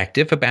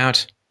objective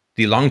about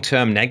the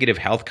long-term negative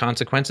health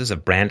consequences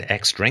of brand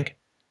X drink?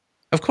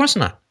 Of course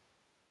not.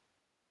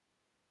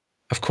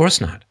 Of course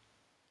not.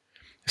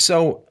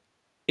 So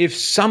if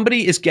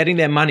somebody is getting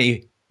their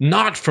money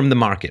not from the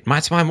market,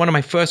 that's one of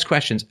my first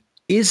questions,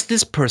 is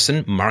this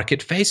person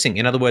market-facing?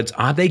 In other words,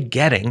 are they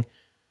getting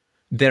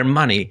their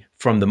money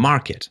from the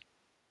market,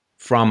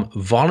 from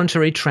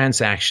voluntary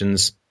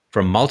transactions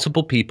from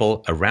multiple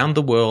people around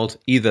the world,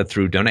 either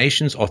through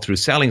donations or through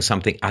selling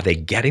something? Are they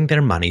getting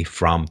their money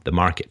from the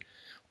market?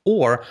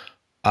 Or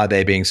are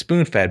they being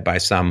spoon-fed by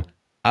some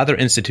other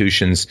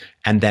institutions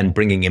and then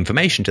bringing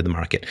information to the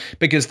market?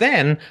 Because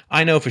then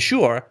I know for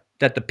sure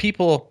that the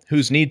people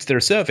whose needs they're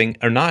serving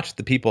are not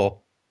the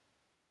people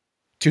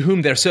to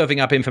whom they're serving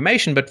up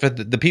information, but for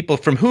the people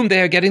from whom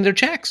they are getting their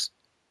checks.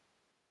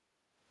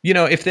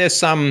 If there's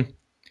some,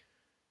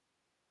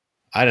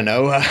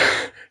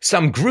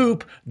 some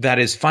group that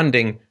is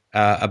funding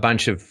a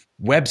bunch of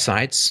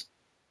websites,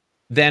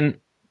 then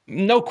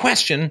no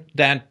question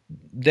that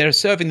they're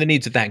serving the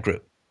needs of that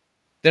group.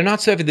 They're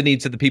not serving the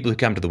needs of the people who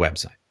come to the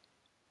website.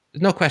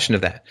 There's no question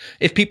of that.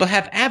 If people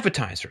have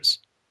advertisers,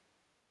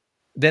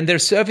 then they're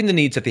serving the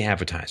needs of the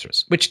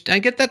advertisers, which I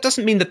get that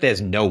doesn't mean that there's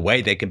no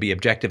way they can be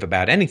objective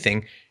about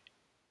anything.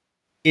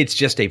 It's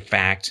just a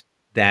fact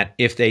that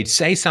if they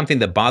say something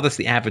that bothers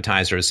the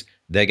advertisers,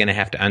 they're going to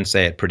have to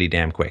unsay it pretty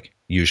damn quick,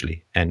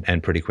 usually,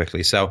 and pretty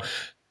quickly. So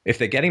if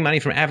they're getting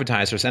money from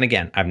advertisers, and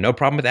again, I have no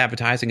problem with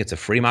advertising. It's a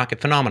free market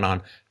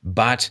phenomenon,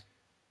 but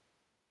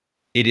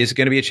it is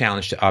going to be a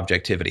challenge to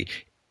objectivity.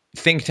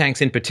 Think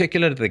tanks in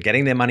particular, they're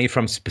getting their money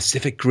from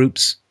specific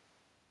groups,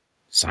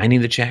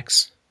 signing the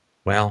checks.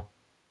 Well,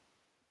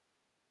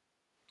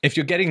 if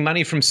you're getting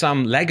money from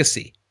some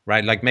legacy,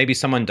 right? Like maybe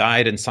someone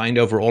died and signed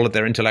over all of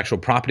their intellectual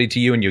property to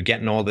you and you're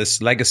getting all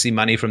this legacy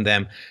money from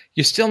them,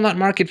 you're still not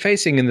market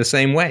facing in the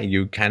same way.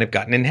 You kind of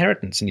got an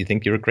inheritance and you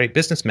think you're a great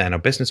businessman or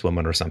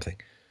businesswoman or something.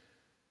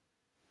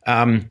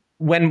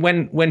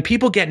 When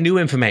people get new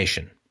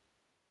information,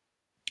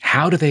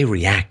 how do they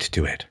react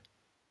to it?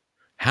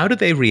 How do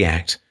they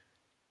react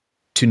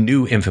to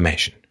new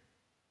information?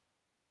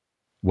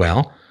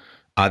 Well,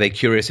 are they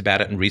curious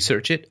about it and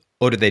research it?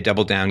 Or do they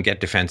double down, get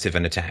defensive,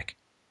 and attack?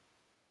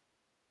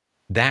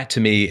 That, to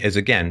me, is,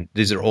 again,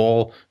 these are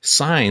all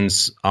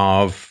signs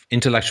of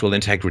intellectual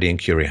integrity and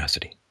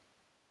curiosity.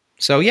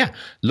 So, yeah,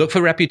 look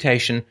for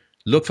reputation,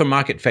 look for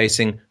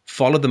market-facing,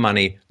 follow the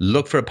money,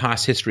 look for a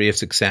past history of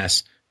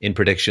success, in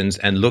predictions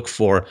and look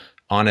for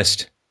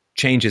honest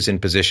changes in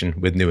position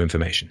with new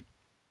information.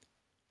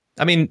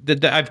 I mean,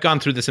 I've gone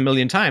through this a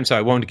million times, so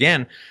I won't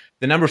again.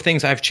 The number of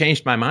things I've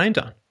changed my mind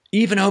on,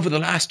 even over the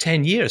last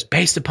 10 years,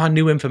 based upon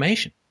new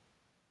information,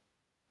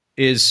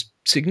 is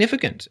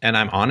significant. And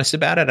I'm honest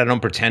about it. I don't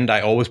pretend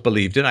I always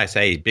believed it. I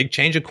say, big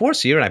change of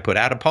course here, and I put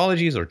out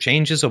apologies or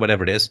changes or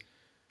whatever it is.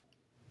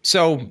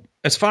 So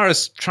as far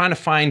as trying to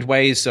find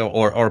ways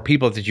or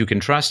people that you can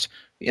trust,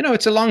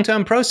 it's a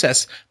long-term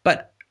process.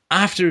 But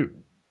after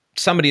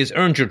somebody has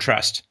earned your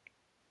trust,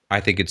 I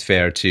think it's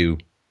fair to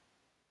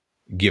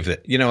give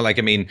it. You don't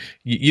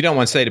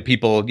want to say to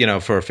people,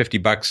 for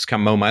 $50,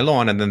 come mow my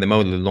lawn, and then they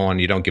mow the lawn,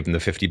 you don't give them the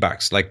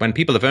 $50. Like, when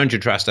people have earned your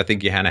trust, I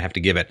think you kind of have to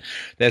give it.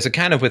 There's a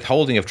kind of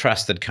withholding of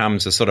trust that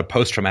comes as sort of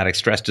post-traumatic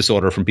stress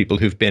disorder from people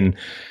who've been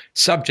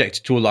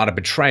subject to a lot of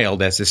betrayal.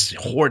 There's this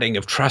hoarding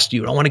of trust.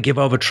 You don't want to give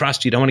over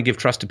trust. You don't want to give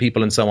trust to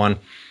people and so on.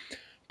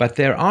 But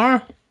there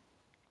are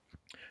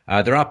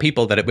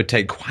people that it would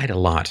take quite a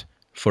lot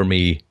for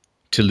me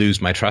to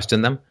lose my trust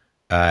in them.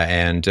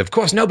 And of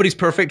course, nobody's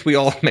perfect. We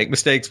all make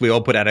mistakes. We all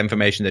put out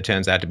information that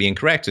turns out to be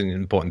incorrect. And the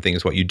important thing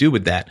is what you do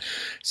with that.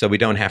 So we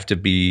don't have to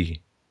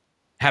be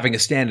having a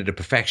standard of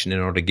perfection in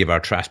order to give our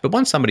trust. But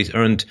once somebody's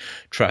earned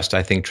trust,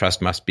 I think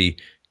trust must be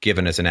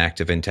given as an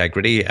act of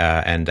integrity.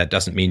 And that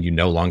doesn't mean you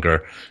no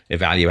longer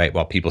evaluate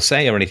what people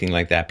say or anything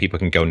like that. People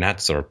can go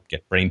nuts or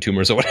get brain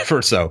tumors or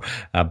whatever. So,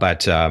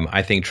 but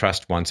I think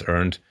trust once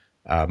earned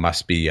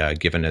must be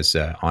given as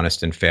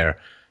honest and fair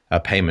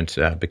payment,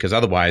 because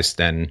otherwise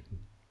then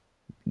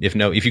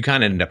if you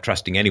can't end up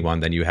trusting anyone,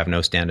 then you have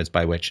no standards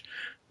by which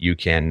you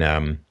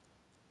can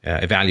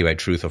evaluate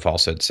truth or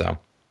falsehood. So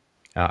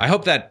I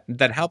hope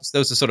that helps.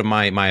 Those are sort of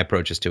my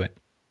approaches to it.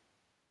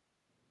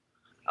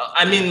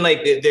 I mean,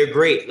 like, they're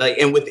great. Like,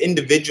 and with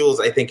individuals,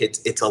 I think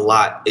it's a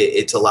lot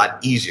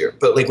easier.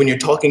 But like when you're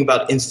talking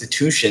about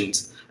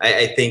institutions,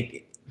 I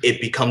think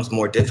it becomes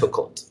more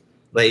difficult.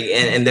 Like,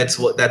 and that's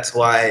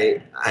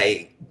why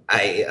I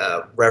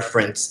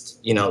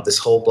referenced, this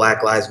whole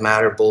Black Lives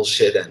Matter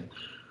bullshit and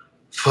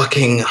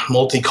fucking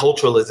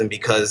multiculturalism,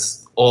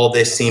 because all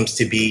this seems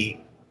to be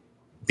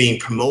being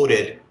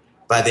promoted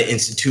by the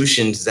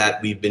institutions that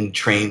we've been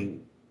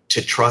trained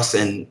to trust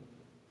and,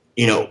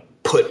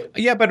 put.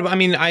 Yeah, but I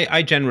mean,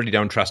 I generally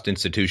don't trust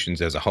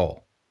institutions as a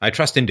whole. I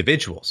trust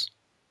individuals.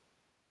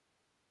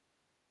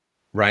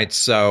 Right?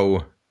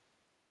 So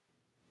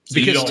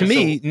because to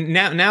me,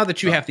 now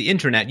that you have the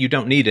internet, you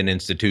don't need an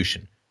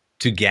institution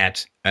to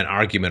get an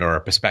argument or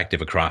a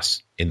perspective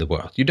across in the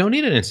world. You don't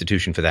need an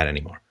institution for that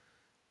anymore.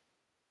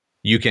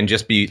 You can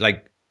just be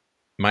like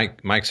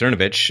Mike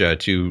Cernovich,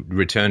 to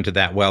return to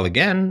that well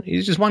again.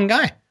 He's just one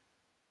guy.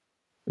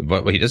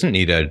 But he doesn't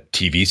need a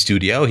TV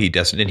studio. He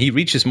doesn't, and he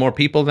reaches more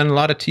people than a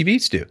lot of TV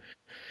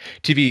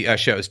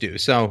shows do.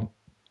 So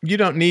you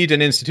don't need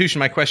an institution.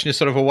 My question is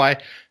sort of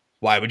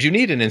why would you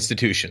need an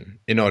institution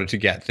in order to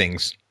get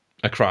things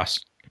across?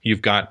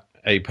 You've got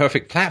a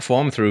perfect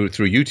platform through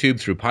YouTube,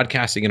 through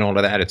podcasting and all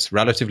of that. It's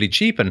relatively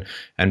cheap and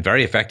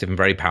very effective and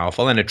very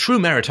powerful, and a true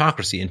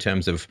meritocracy in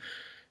terms of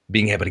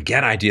being able to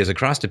get ideas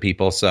across to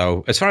people.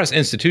 So as far as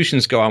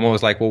institutions go, I'm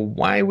always like, well,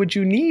 why would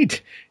you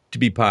need to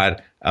be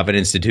part of an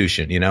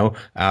institution?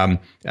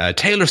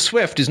 Taylor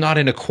Swift is not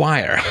in a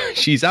choir.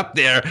 She's up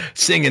there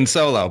singing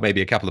solo,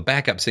 maybe a couple of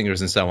backup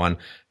singers and so on.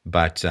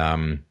 But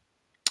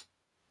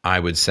I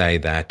would say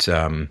that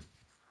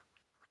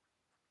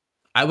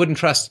I wouldn't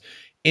trust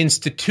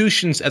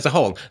institutions as a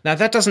whole. Now,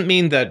 that doesn't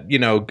mean that,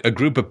 a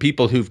group of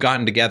people who've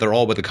gotten together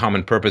all with a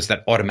common purpose,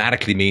 that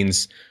automatically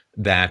means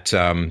that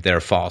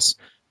they're false.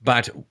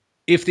 But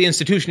if the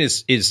institution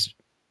is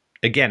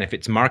again, if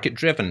it's market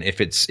driven, if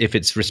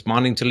it's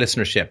responding to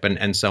listenership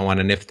and so on,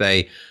 and if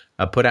they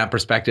put out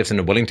perspectives and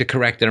are willing to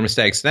correct their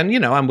mistakes, then,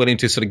 I'm willing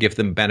to sort of give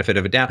them benefit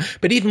of a doubt.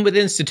 But even with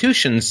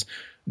institutions,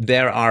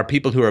 there are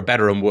people who are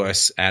better and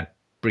worse at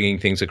bringing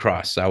things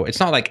across. So it's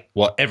not like,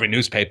 well, every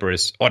newspaper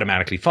is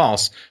automatically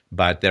false,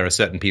 but there are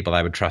certain people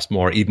I would trust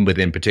more, even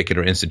within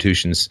particular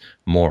institutions,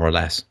 more or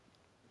less.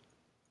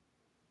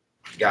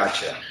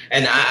 Gotcha.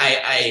 And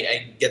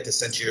I get the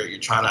sense you're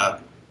trying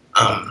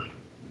to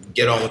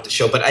get on with the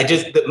show, but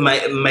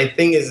my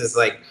thing is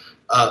like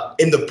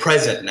in the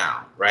present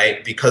now,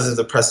 right? Because of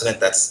the precedent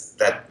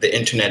that the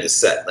internet is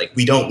set, like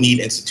we don't need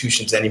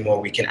institutions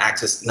anymore. We can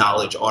access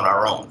knowledge on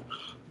our own.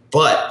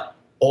 But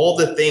all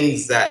the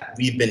things that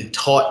we've been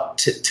taught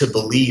to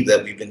believe,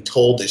 that we've been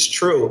told is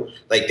true,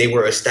 like they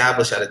were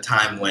established at a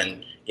time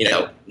when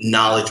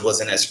knowledge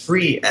wasn't as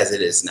free as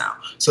it is now.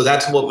 So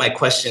that's what my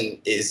question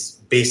is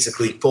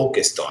basically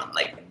focused on.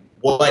 Like,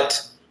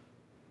 what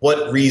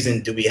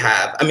reason do we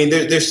have? I mean,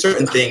 there's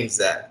certain things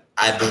that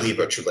I believe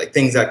are true, like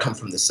things that come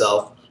from the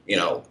self,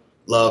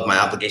 love, my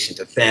obligation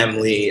to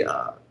family,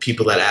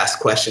 people that ask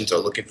questions or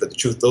looking for the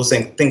truth, those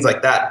things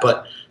like that.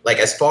 But like,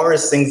 as far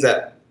as things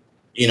that,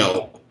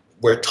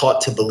 we're taught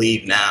to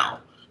believe now,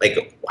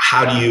 like,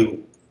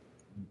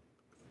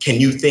 can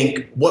you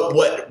think,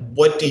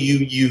 what do you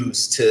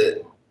use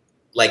to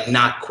like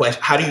not question?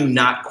 How do you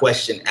not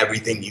question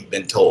everything you've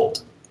been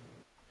told?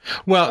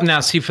 Well,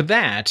 now, see, for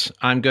that,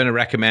 I'm going to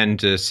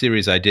recommend a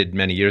series I did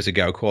many years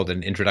ago called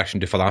An Introduction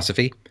to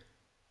Philosophy.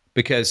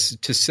 Because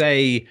to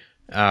say,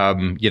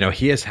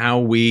 here's how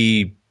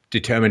we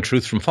determine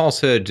truth from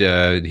falsehood,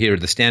 here are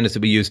the standards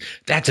that we use,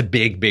 that's a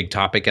big, big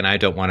topic, and I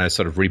don't want to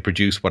sort of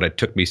reproduce what it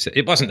took me.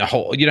 It wasn't a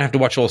whole, you don't have to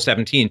watch all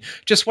 17.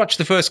 Just watch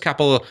the first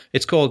couple.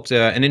 It's called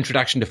An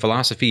Introduction to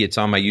Philosophy. It's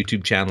on my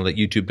YouTube channel at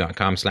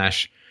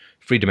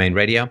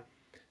youtube.com/freedomainradio.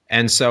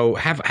 And so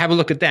have a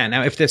look at that.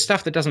 Now, if there's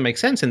stuff that doesn't make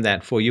sense in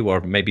that for you,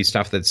 or maybe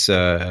stuff that's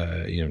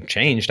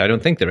changed, I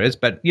don't think there is.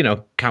 But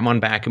come on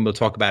back and we'll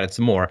talk about it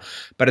some more.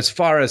 But as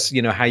far as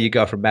how you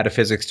go from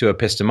metaphysics to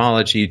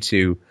epistemology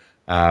to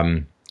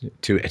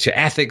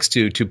ethics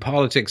to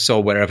politics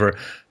or wherever,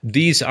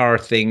 these are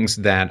things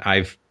that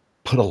I've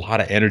put a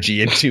lot of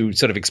energy into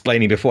sort of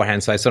explaining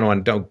beforehand. So I sort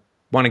of don't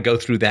want to go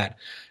through that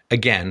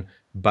again.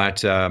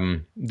 But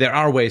there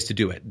are ways to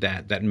do it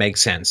that make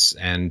sense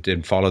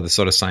and follow the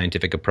sort of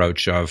scientific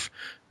approach of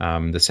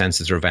the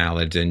senses are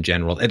valid in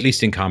general, at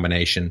least in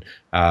combination.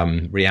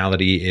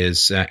 Reality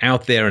is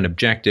out there and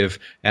objective,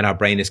 and our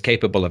brain is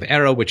capable of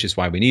error, which is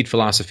why we need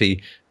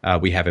philosophy.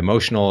 We have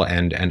emotional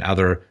and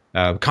other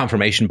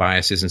confirmation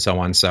biases and so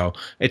on. So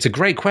it's a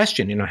great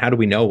question. How do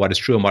we know what is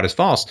true and what is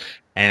false?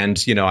 And,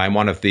 I'm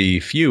one of the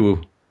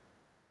few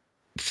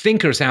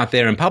thinkers out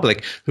there in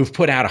public who've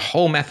put out a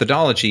whole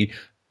methodology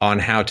on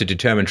how to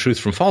determine truth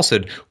from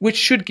falsehood, which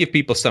should give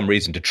people some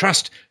reason to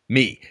trust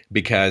me,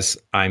 because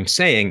I'm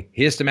saying,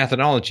 here's the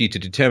methodology to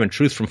determine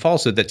truth from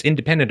falsehood that's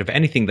independent of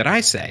anything that I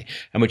say,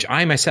 and which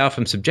I myself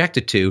am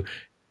subjected to,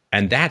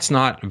 and that's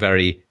not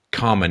very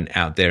common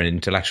out there in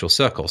intellectual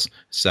circles.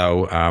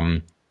 So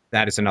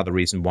that is another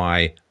reason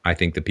why I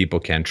think that people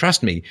can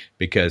trust me,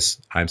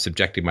 because I'm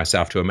subjecting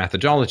myself to a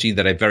methodology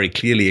that I very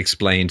clearly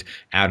explained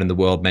out in the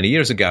world many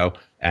years ago.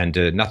 And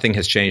nothing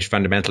has changed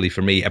fundamentally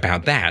for me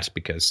about that,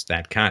 because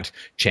that can't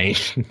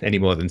change any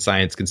more than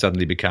science can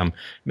suddenly become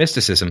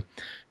mysticism.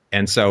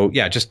 And so,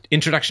 just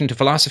Introduction to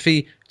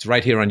Philosophy. It's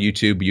right here on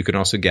YouTube. You can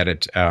also get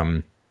it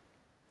at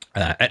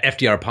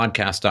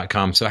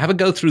fdrpodcast.com. So have a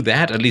go through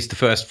that, at least the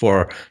first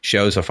 4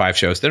 shows or 5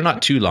 shows. They're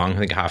not too long. I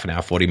think half an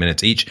hour, 40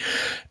 minutes each.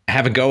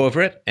 Have a go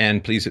over it.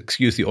 And please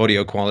excuse the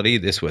audio quality.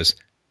 This was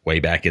way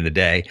back in the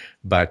day,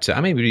 but I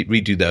may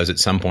redo those at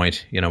some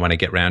point, when I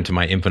get around to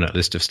my infinite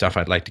list of stuff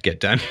I'd like to get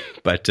done.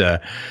 But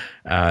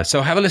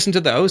so have a listen to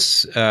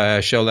those,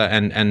 Shola,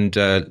 and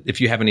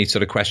if you have any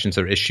sort of questions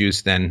or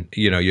issues, then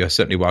you're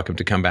certainly welcome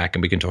to come back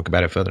and we can talk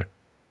about it further.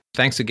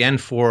 Thanks again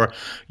for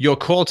your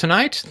call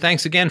tonight.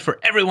 Thanks again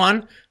for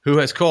everyone who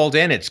has called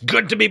in. It's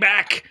good to be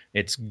back.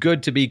 It's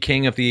good to be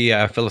king of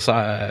the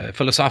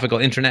philosophical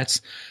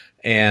internets.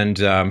 And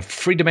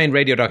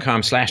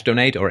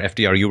freedomainradio.com/donate or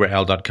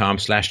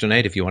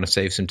fdrurl.com/donate if you want to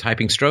save some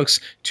typing strokes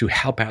to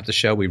help out the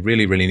show. We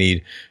really, really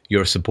need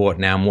your support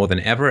now more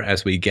than ever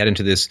as we get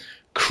into this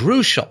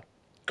crucial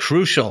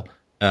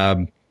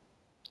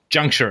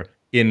juncture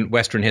in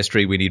Western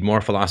history. We need more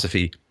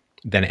philosophy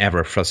than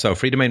ever. So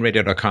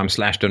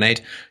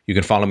freedomainradio.com/donate. You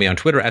can follow me on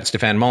Twitter at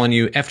Stefan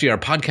Molyneux,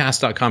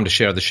 fdrpodcast.com to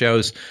share the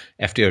shows,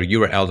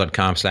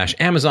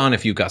 fdrurl.com/Amazon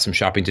if you've got some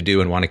shopping to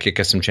do and want to kick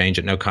us some change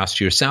at no cost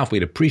to yourself.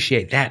 We'd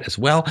appreciate that as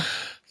well.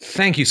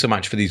 Thank you so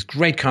much for these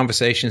great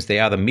conversations. They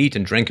are the meat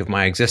and drink of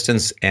my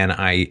existence, and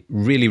I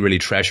really, really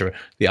treasure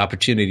the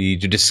opportunity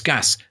to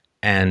discuss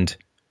and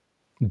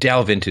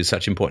delve into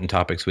such important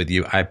topics with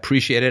you. I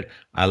appreciate it.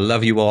 I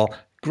love you all.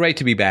 Great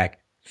to be back.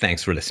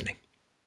 Thanks for listening.